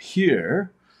under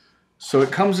here. So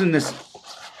it comes in this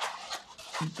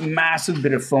massive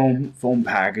bit of foam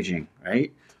packaging,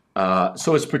 right?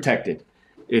 So it's protected.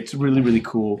 It's really, really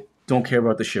cool. Don't care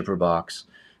about the shipper box.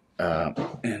 And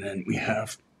then we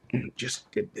have,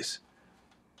 just get this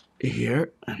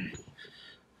here,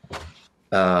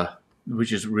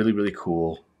 which is really, really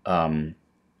cool. Oh,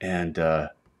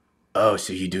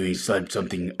 so you're doing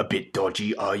something a bit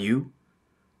dodgy, are you?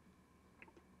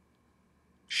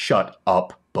 Shut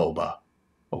up, Boba.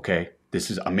 Okay?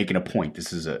 I'm making a point.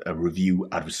 This is a review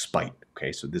out of spite.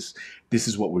 Okay, so this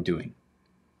is what we're doing.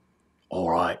 All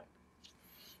right.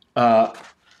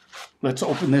 Let's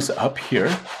open this up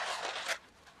here.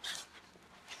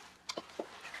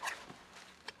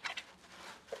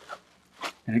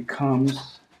 And it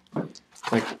comes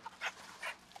like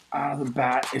out of the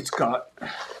bat. It's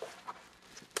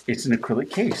an acrylic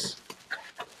case.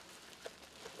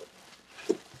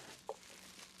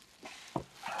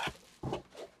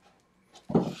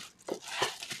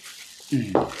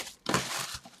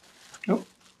 Oh,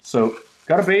 so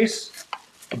got a base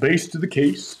to the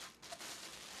case,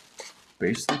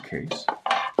 right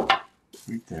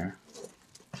there,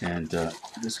 and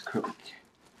this acrylic.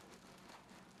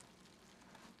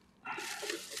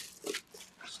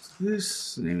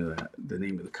 This the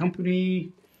name of the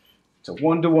company. It's a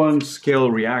 1-to-1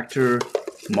 scale reactor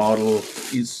model.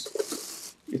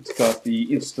 It's got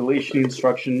the installation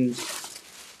instructions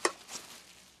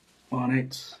on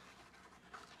it.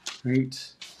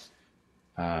 Right.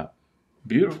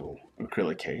 Beautiful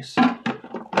acrylic case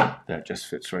that just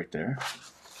fits right there.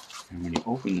 And when you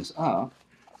open this up,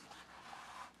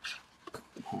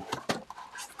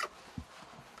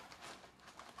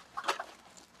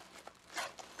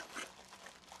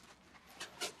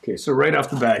 okay, so right off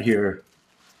the bat here,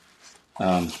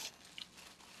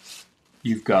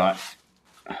 you've got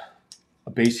a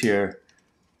base here,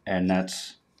 and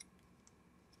this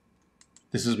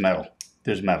is metal.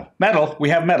 There's metal. Metal, we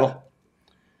have metal.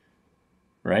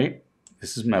 Right?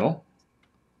 This is metal.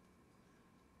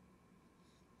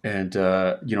 And,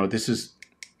 this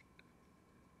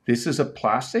is a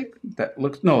plastic that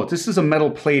looks, no, this is a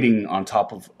metal plating on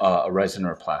top of a resin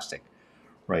or a plastic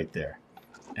right there.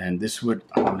 And this would,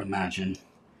 I would imagine,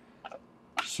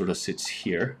 sort of sits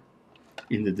here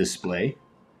in the display,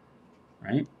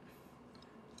 right?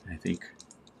 I think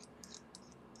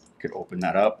you could open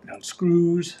that up, it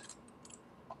unscrews.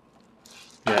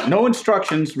 Yeah, no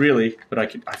instructions really, but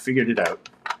I figured it out.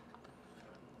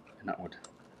 And that would.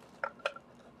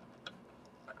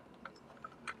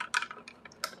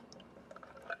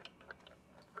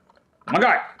 Oh my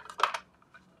God!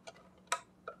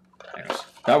 Anyways,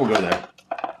 that will go there.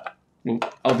 Well,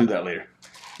 I'll do that later.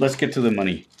 Let's get to the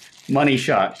money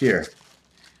shot here.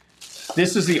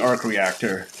 This is the arc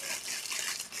reactor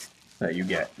that you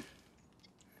get.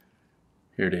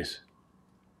 Here it is.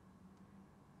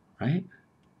 Right?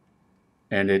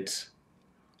 And it's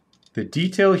the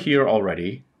detail here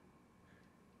already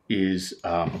is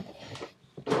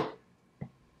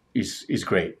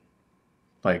great.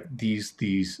 Like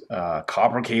these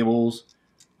copper cables.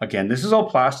 Again, this is all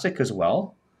plastic as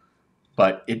well,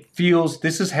 but it feels,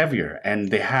 this is heavier, and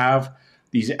they have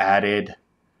these added,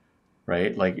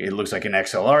 right? Like it looks like an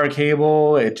XLR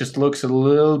cable. It just looks a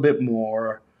little bit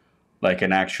more like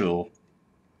an actual,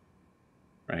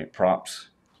 right, props.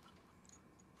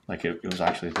 Like it was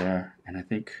actually there, and I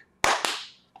think,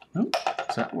 oh,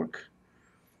 does that work?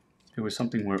 There was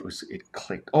something where it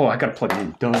clicked. Oh, I gotta plug it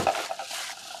in.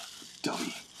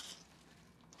 Dummy.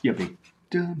 You big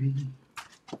dummy.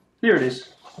 Here it is.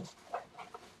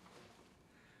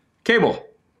 Cable,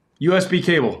 USB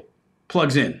cable,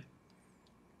 plugs in,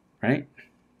 right?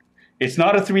 It's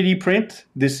not a 3D print.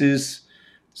 This is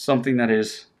something that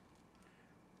is,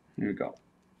 here we go.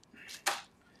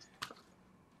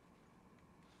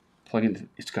 Plug in,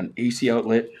 it's got an AC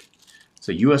outlet. It's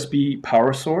a USB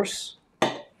power source,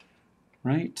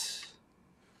 right?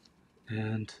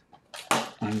 And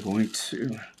I'm going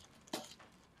to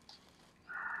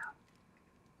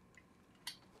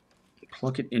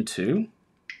plug it into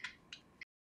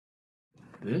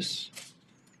this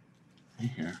right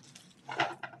here.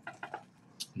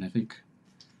 And I think,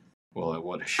 well,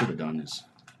 what I should have done is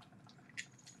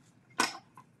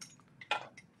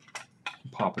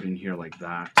pop it in here like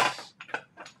that,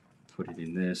 put it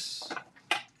in this,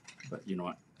 but you know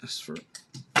what, just for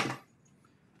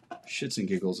shits and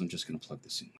giggles, I'm just going to plug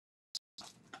this in.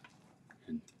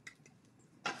 And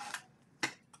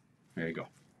there you go.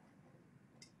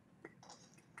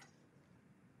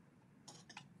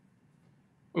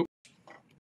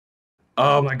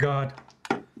 Oh my God.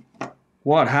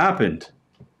 What happened?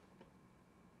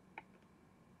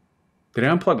 Did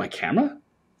I unplug my camera?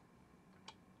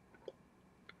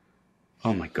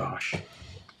 Oh my gosh.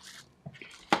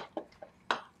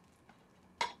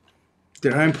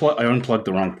 Did I unplug? I unplugged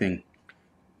the wrong thing.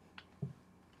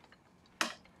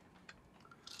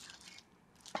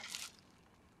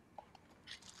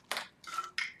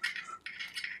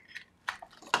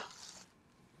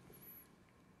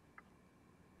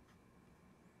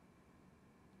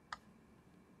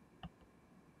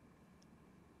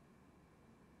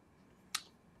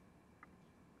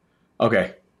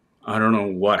 Okay, I don't know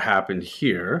what happened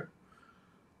here,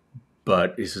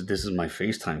 but this is my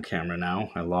FaceTime camera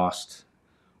now.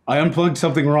 I unplugged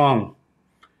something wrong.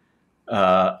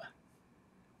 And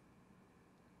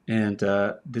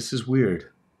this is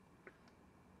weird.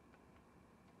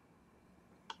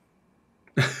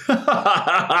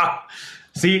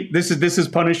 See, this is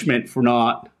punishment for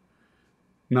not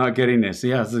getting this.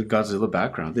 Yeah, this is the Godzilla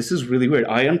background. This is really weird.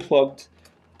 I unplugged.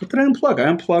 What did I unplug? I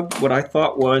unplugged what I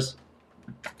thought was.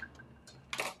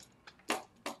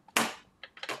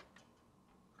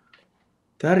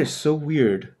 That is so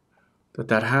weird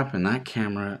that happened. That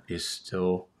camera is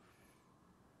still.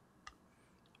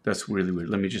 That's really weird.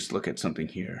 Let me just look at something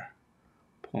here.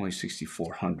 Poly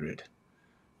 6400.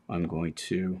 I'm going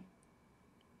to.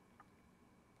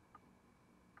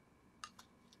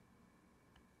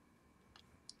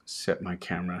 Set my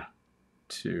camera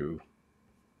to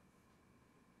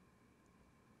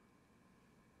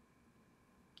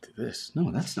this.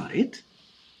 No, that's not it.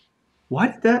 Why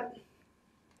did that?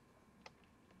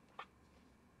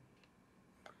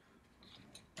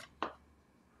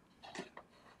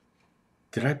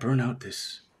 Did I burn out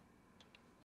this?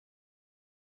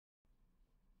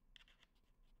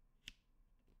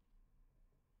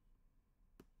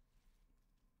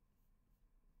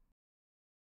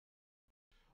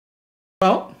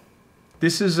 Well,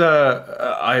 this is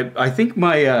I think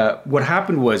my what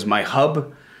happened was my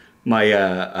hub, my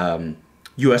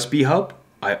USB hub,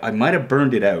 I might have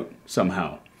burned it out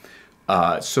somehow.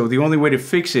 So the only way to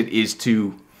fix it is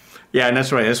to, yeah, and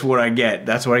that's right. That's what I get.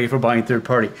 That's what I get for buying third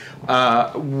party.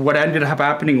 What ended up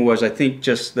happening was I think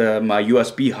just my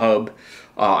USB hub,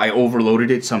 I overloaded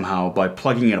it somehow by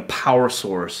plugging in a power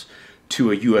source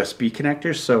to a USB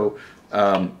connector. So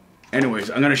anyways,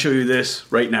 I'm going to show you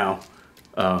this right now.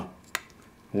 I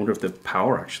wonder if the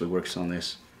power actually works on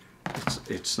this.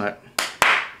 It's not.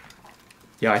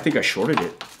 Yeah, I think I shorted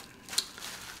it.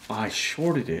 I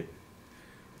shorted it.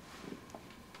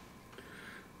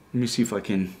 Let me see if I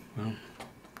can. Well,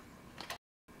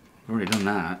 I've already done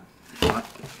that. But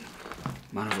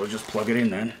might as well just plug it in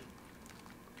then.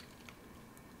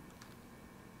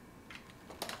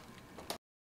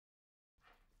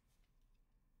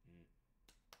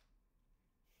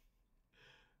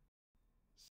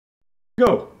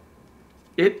 Go.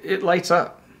 It lights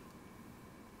up.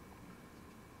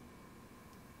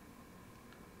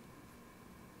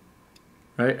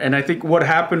 Right? And I think what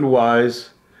happened was,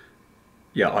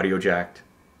 yeah, audio jacked.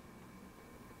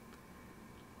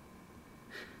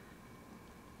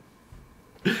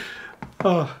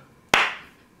 Oh.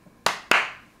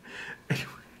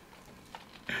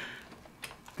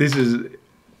 This is,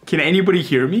 can anybody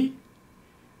hear me?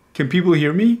 Can people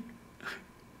hear me?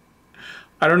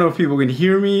 I don't know if people can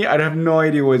hear me. I have no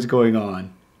idea what's going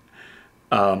on.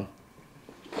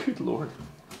 Good Lord.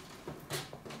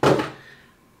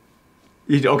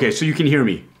 Okay, so you can hear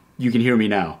me. You can hear me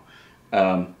now.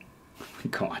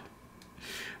 God.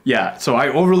 Yeah, so I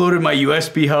overloaded my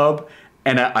USB hub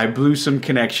and I blew some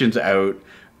connections out.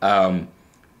 And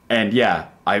yeah,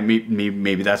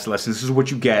 maybe that's the lesson. This is what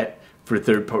you get for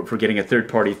getting a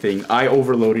third-party thing. I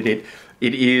overloaded it.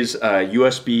 It is a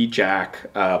USB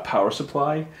jack power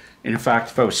supply. And in fact,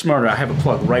 if I was smarter, I have a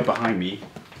plug right behind me.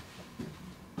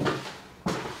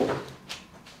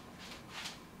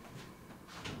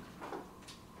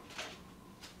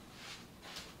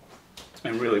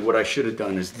 And really what I should have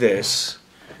done is this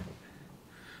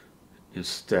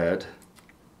instead.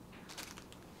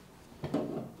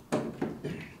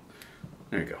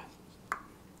 There you go.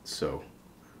 So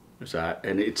there's that,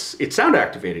 and it's sound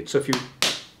activated. So if you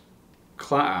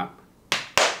clap,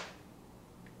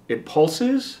 it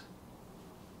pulses,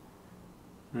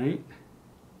 right?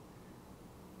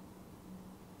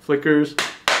 Flickers,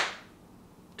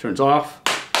 turns off.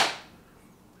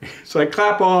 So I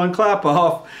clap on, clap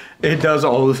off. It does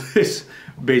all of this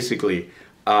basically.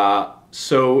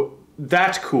 So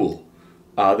that's cool.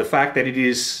 The fact that it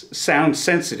is sound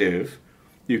sensitive,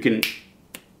 you can,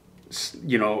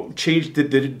 you know, change the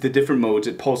different modes.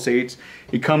 It pulsates.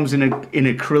 It comes in an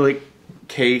acrylic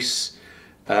case.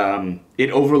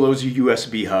 It overloads your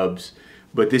USB hubs.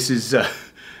 But this is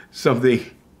something.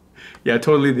 Yeah,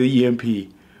 totally the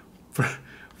EMP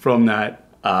from that.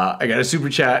 I got a super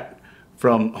chat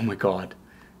from, oh my God,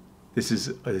 this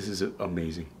is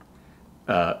amazing.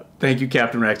 Thank you,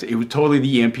 Captain Rex. It was totally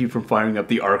the EMP from firing up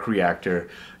the arc reactor.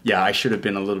 Yeah, I should have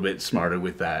been a little bit smarter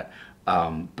with that.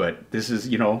 But this is,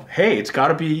 you know, hey, it's got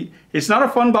to be, it's not a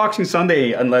Funboxing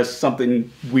Sunday unless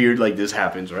something weird like this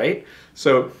happens, right?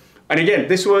 So, and again,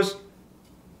 this was, is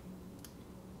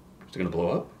it going to blow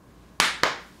up?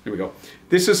 Here we go.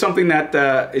 This is something that,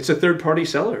 it's a third-party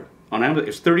seller on Amazon.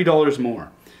 It's $30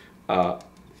 more.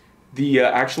 The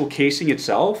actual casing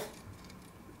itself,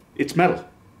 it's metal.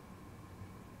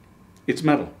 It's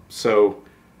metal. So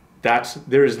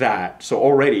there's that. So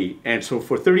already, and so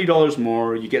for $30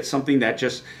 more, you get something that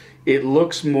just, it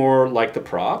looks more like the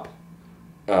prop.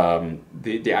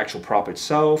 The actual prop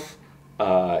itself.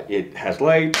 It has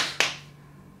lights,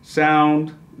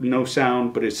 sound, no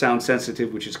sound, but it's sound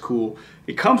sensitive, which is cool.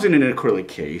 It comes in an acrylic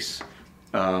case.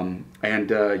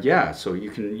 Yeah, so you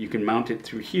can mount it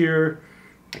through here.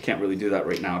 I can't really do that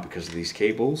right now because of these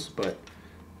cables, but,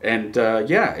 and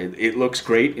yeah, it looks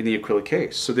great in the acrylic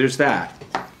case. So there's that.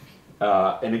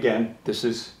 And again,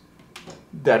 that's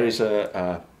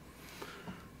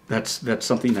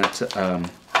something that's,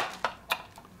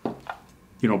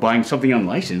 you know, buying something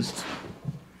unlicensed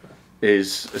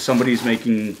is somebody's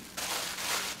making,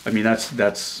 I mean,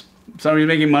 that's somebody's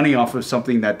making money off of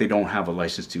something that they don't have a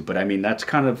license to. But I mean, that's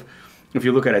kind of, if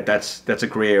you look at it, that's a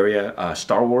gray area.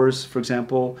 Star Wars, for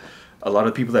example, a lot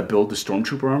of people that build the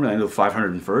Stormtrooper armor, I know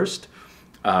 501st,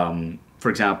 for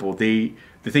example, the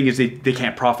thing is they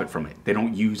can't profit from it. They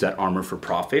don't use that armor for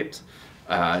profit.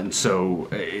 And so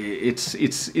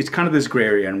it's kind of this gray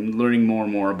area. I'm learning more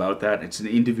and more about that. It's an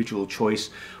individual choice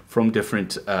from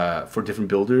different, for different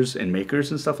builders and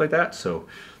makers and stuff like that. So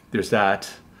there's that.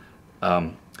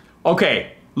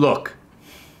 Okay, look,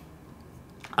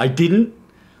 I didn't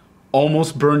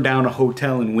almost burn down a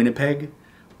hotel in Winnipeg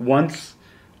once.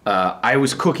 I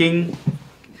was cooking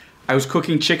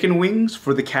chicken wings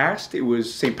for the cast. It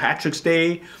was St. Patrick's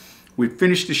Day. We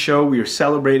finished the show. We were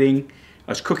celebrating.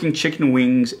 I was cooking chicken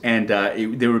wings, and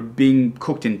they were being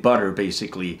cooked in butter,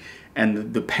 basically.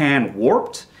 And the pan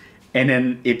warped, and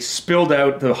then it spilled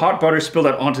out. The hot butter spilled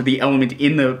out onto the element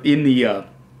in the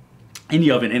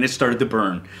oven, and it started to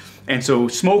burn. And so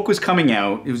smoke was coming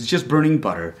out. It was just burning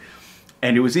butter.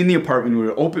 And it was in the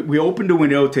apartment. We opened a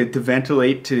window to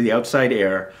ventilate to the outside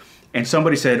air. And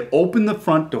somebody said, open the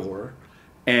front door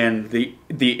and the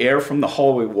air from the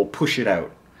hallway will push it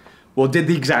out. Well, it did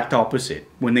the exact opposite.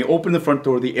 When they opened the front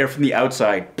door, the air from the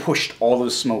outside pushed all of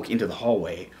the smoke into the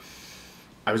hallway.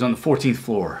 I was on the 14th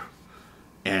floor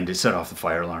and it set off the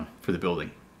fire alarm for the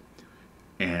building.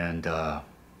 And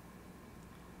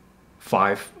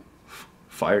 5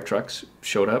 fire trucks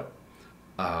showed up.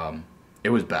 It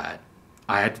was bad.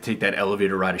 I had to take that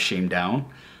elevator ride of shame down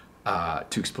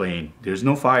to explain there's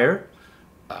no fire.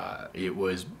 It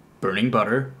was burning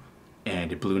butter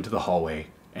and it blew into the hallway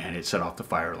and it set off the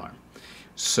fire alarm.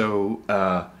 So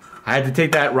I had to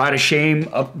take that ride of shame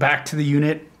up back to the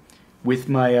unit with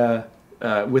my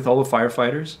with all the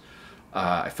firefighters.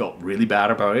 I felt really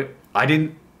bad about it. I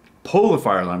didn't pull the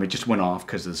fire alarm, it just went off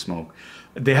because of the smoke.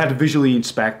 They had to visually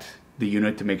inspect the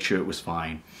unit to make sure it was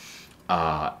fine.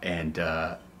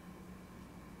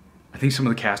 I think some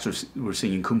of the cast were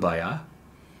singing Kumbaya.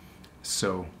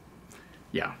 So,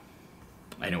 yeah.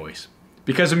 Anyways,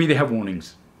 because of me, they have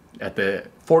warnings. At the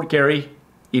Fort Garry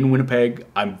in Winnipeg,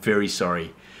 I'm very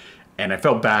sorry. And I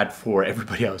felt bad for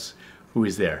everybody else who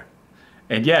is there.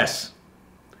 And yes,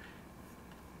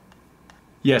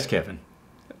 Kevin,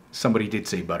 somebody did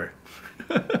say butter.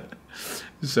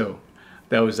 So,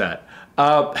 that was that.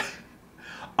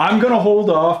 I'm going to hold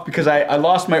off because I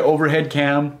lost my overhead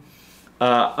cam.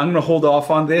 I'm going to hold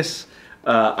off on this.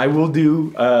 I will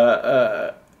do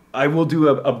a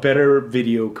better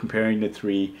video comparing the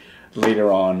 3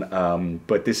 later on.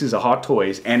 But this is a Hot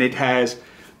Toys, and it has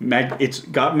it's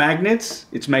got magnets.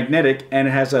 It's magnetic, and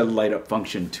it has a light up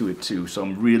function to it too. So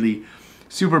I'm really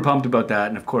super pumped about that.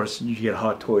 And of course, you get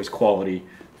Hot Toys quality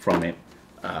from it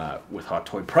with Hot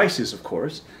Toy prices, of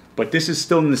course. But this is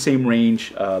still in the same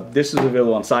range. This is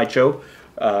available on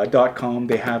Sideshow.com.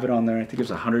 They have it on there. I think it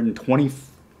was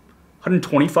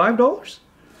 $125.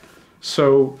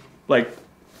 So, like,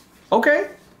 okay,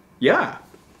 yeah,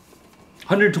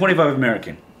 125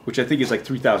 American, which I think is like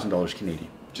 $3,000 Canadian.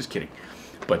 Just kidding.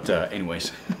 But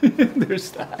anyways,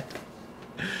 there's that.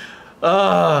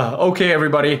 Okay,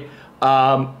 everybody.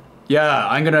 Yeah,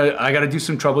 I gotta do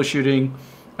some troubleshooting.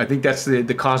 I think that's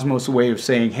the Cosmos way of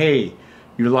saying, hey,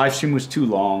 your live stream was too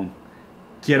long.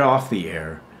 Get off the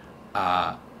air.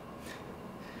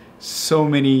 So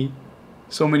many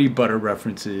So many butter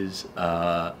references.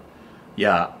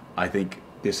 Yeah, I think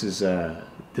this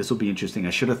will be interesting. I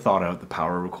should have thought out the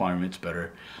power requirements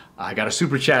better. I got a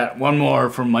super chat, one more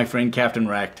from my friend Captain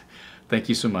Wrecked. Thank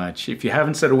you so much. If you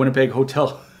haven't set a Winnipeg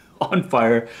hotel on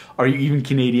fire, are you even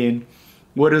Canadian?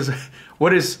 What is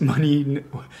money?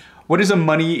 What is a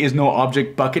money is no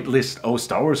object bucket list? Oh,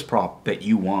 Star Wars prop that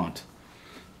you want.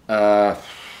 R2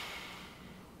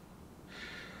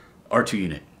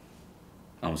 unit.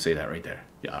 I'm gonna say that right there.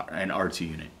 Yeah, an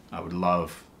R2 unit. I would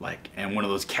love, like, and one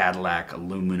of those Cadillac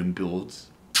aluminum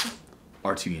builds.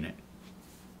 R2 unit.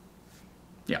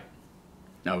 Yeah,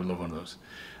 I would love one of those.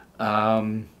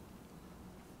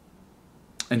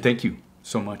 And thank you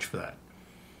so much for that.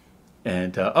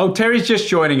 And oh, Terry's just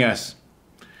joining us.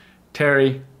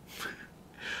 Terry,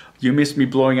 you missed me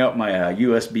blowing out my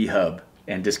USB hub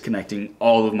and disconnecting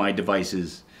all of my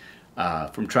devices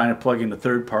from trying to plug in a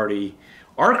third-party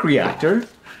arc reactor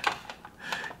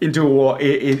into a wall,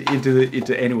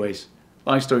 into anyways.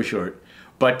 Long story short,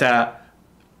 but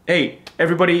hey,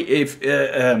 everybody, if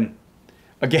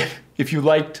again, if you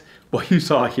liked what you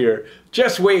saw here,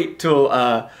 just wait till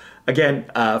again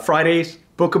Fridays,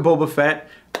 Book of Boba Fett.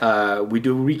 We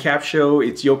do a recap show.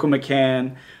 It's Yoko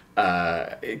McCann,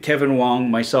 Kevin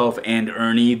Wong, myself, and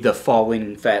Ernie, the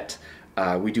Falling Fett.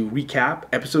 We do recap.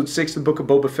 Episode 6 of the Book of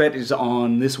Boba Fett is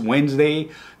on this Wednesday,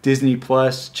 Disney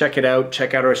Plus. Check it out.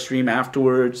 Check out our stream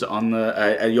afterwards on the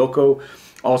Yoko.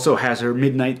 Also has her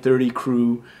midnight 30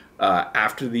 crew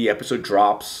after the episode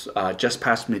drops, just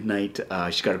past midnight.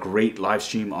 She's got a great live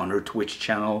stream on her Twitch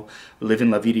channel, Living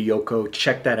La Vida Yoko.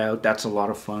 Check that out. That's a lot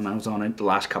of fun. I was on it the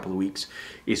last couple of weeks.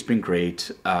 It's been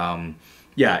great.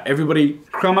 Yeah, everybody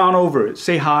come on over.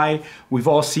 Say hi. We've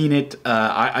all seen it.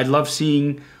 I love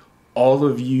seeing all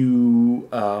of you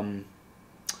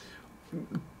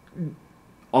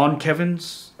on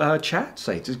Kevin's chat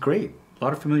sites. It's great. A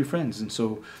lot of familiar friends, and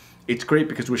so it's great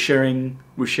because we're sharing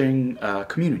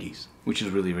communities, which is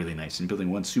really, really nice, and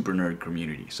building one super nerd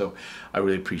community. So I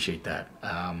really appreciate that,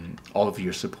 all of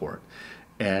your support.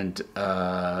 And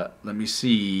let me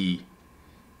see.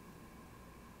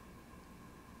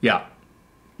 Yeah,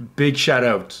 big shout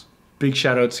outs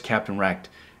to Captain Wrecked,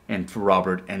 and for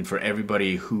Robert, and for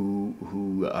everybody who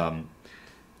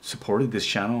supported this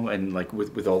channel, and like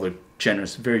with all the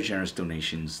very generous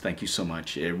donations. Thank you so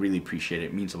much. I really appreciate it.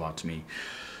 It means a lot to me.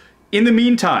 In the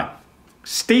meantime,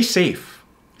 stay safe.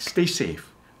 Stay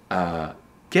safe.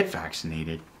 Get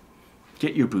vaccinated.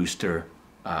 Get your booster.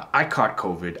 I caught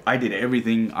COVID. I did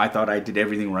everything. I thought I did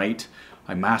everything right.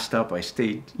 I masked up. I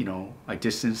stayed, I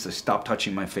distanced. I stopped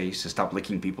touching my face. I stopped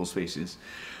licking people's faces.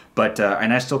 But,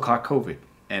 and I still caught COVID.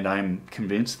 And I'm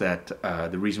convinced that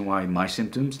the reason why my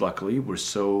symptoms, luckily, were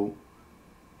so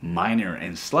minor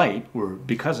and slight were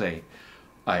because I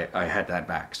had that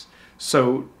vax.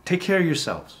 So take care of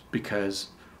yourselves, because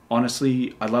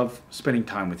honestly, I love spending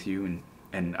time with you,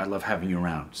 and I love having you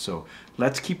around. So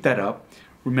let's keep that up.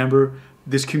 Remember,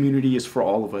 this community is for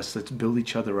all of us. Let's build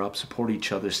each other up, support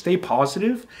each other, stay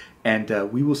positive, and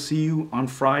we will see you on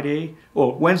Friday,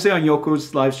 or Wednesday on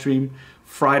Yoko's live stream,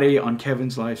 Friday on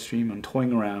Kevin's live stream on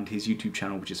Toying Around, his YouTube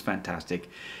channel, which is fantastic.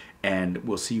 And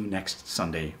we'll see you next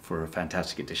Sunday for a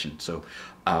fantastic edition. So,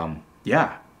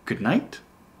 yeah, good night,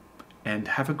 and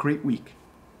have a great week.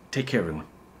 Take care, everyone.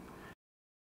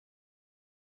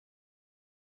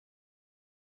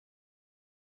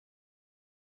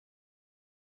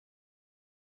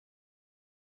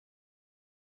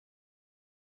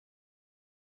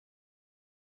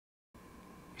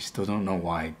 You still don't know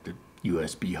why the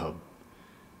USB hub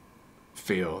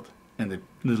failed, and the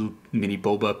little mini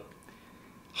Boba.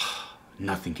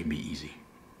 Nothing can be easy.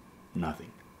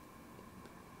 Nothing.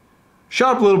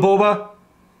 Shut up, little Boba.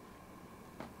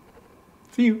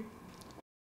 See you.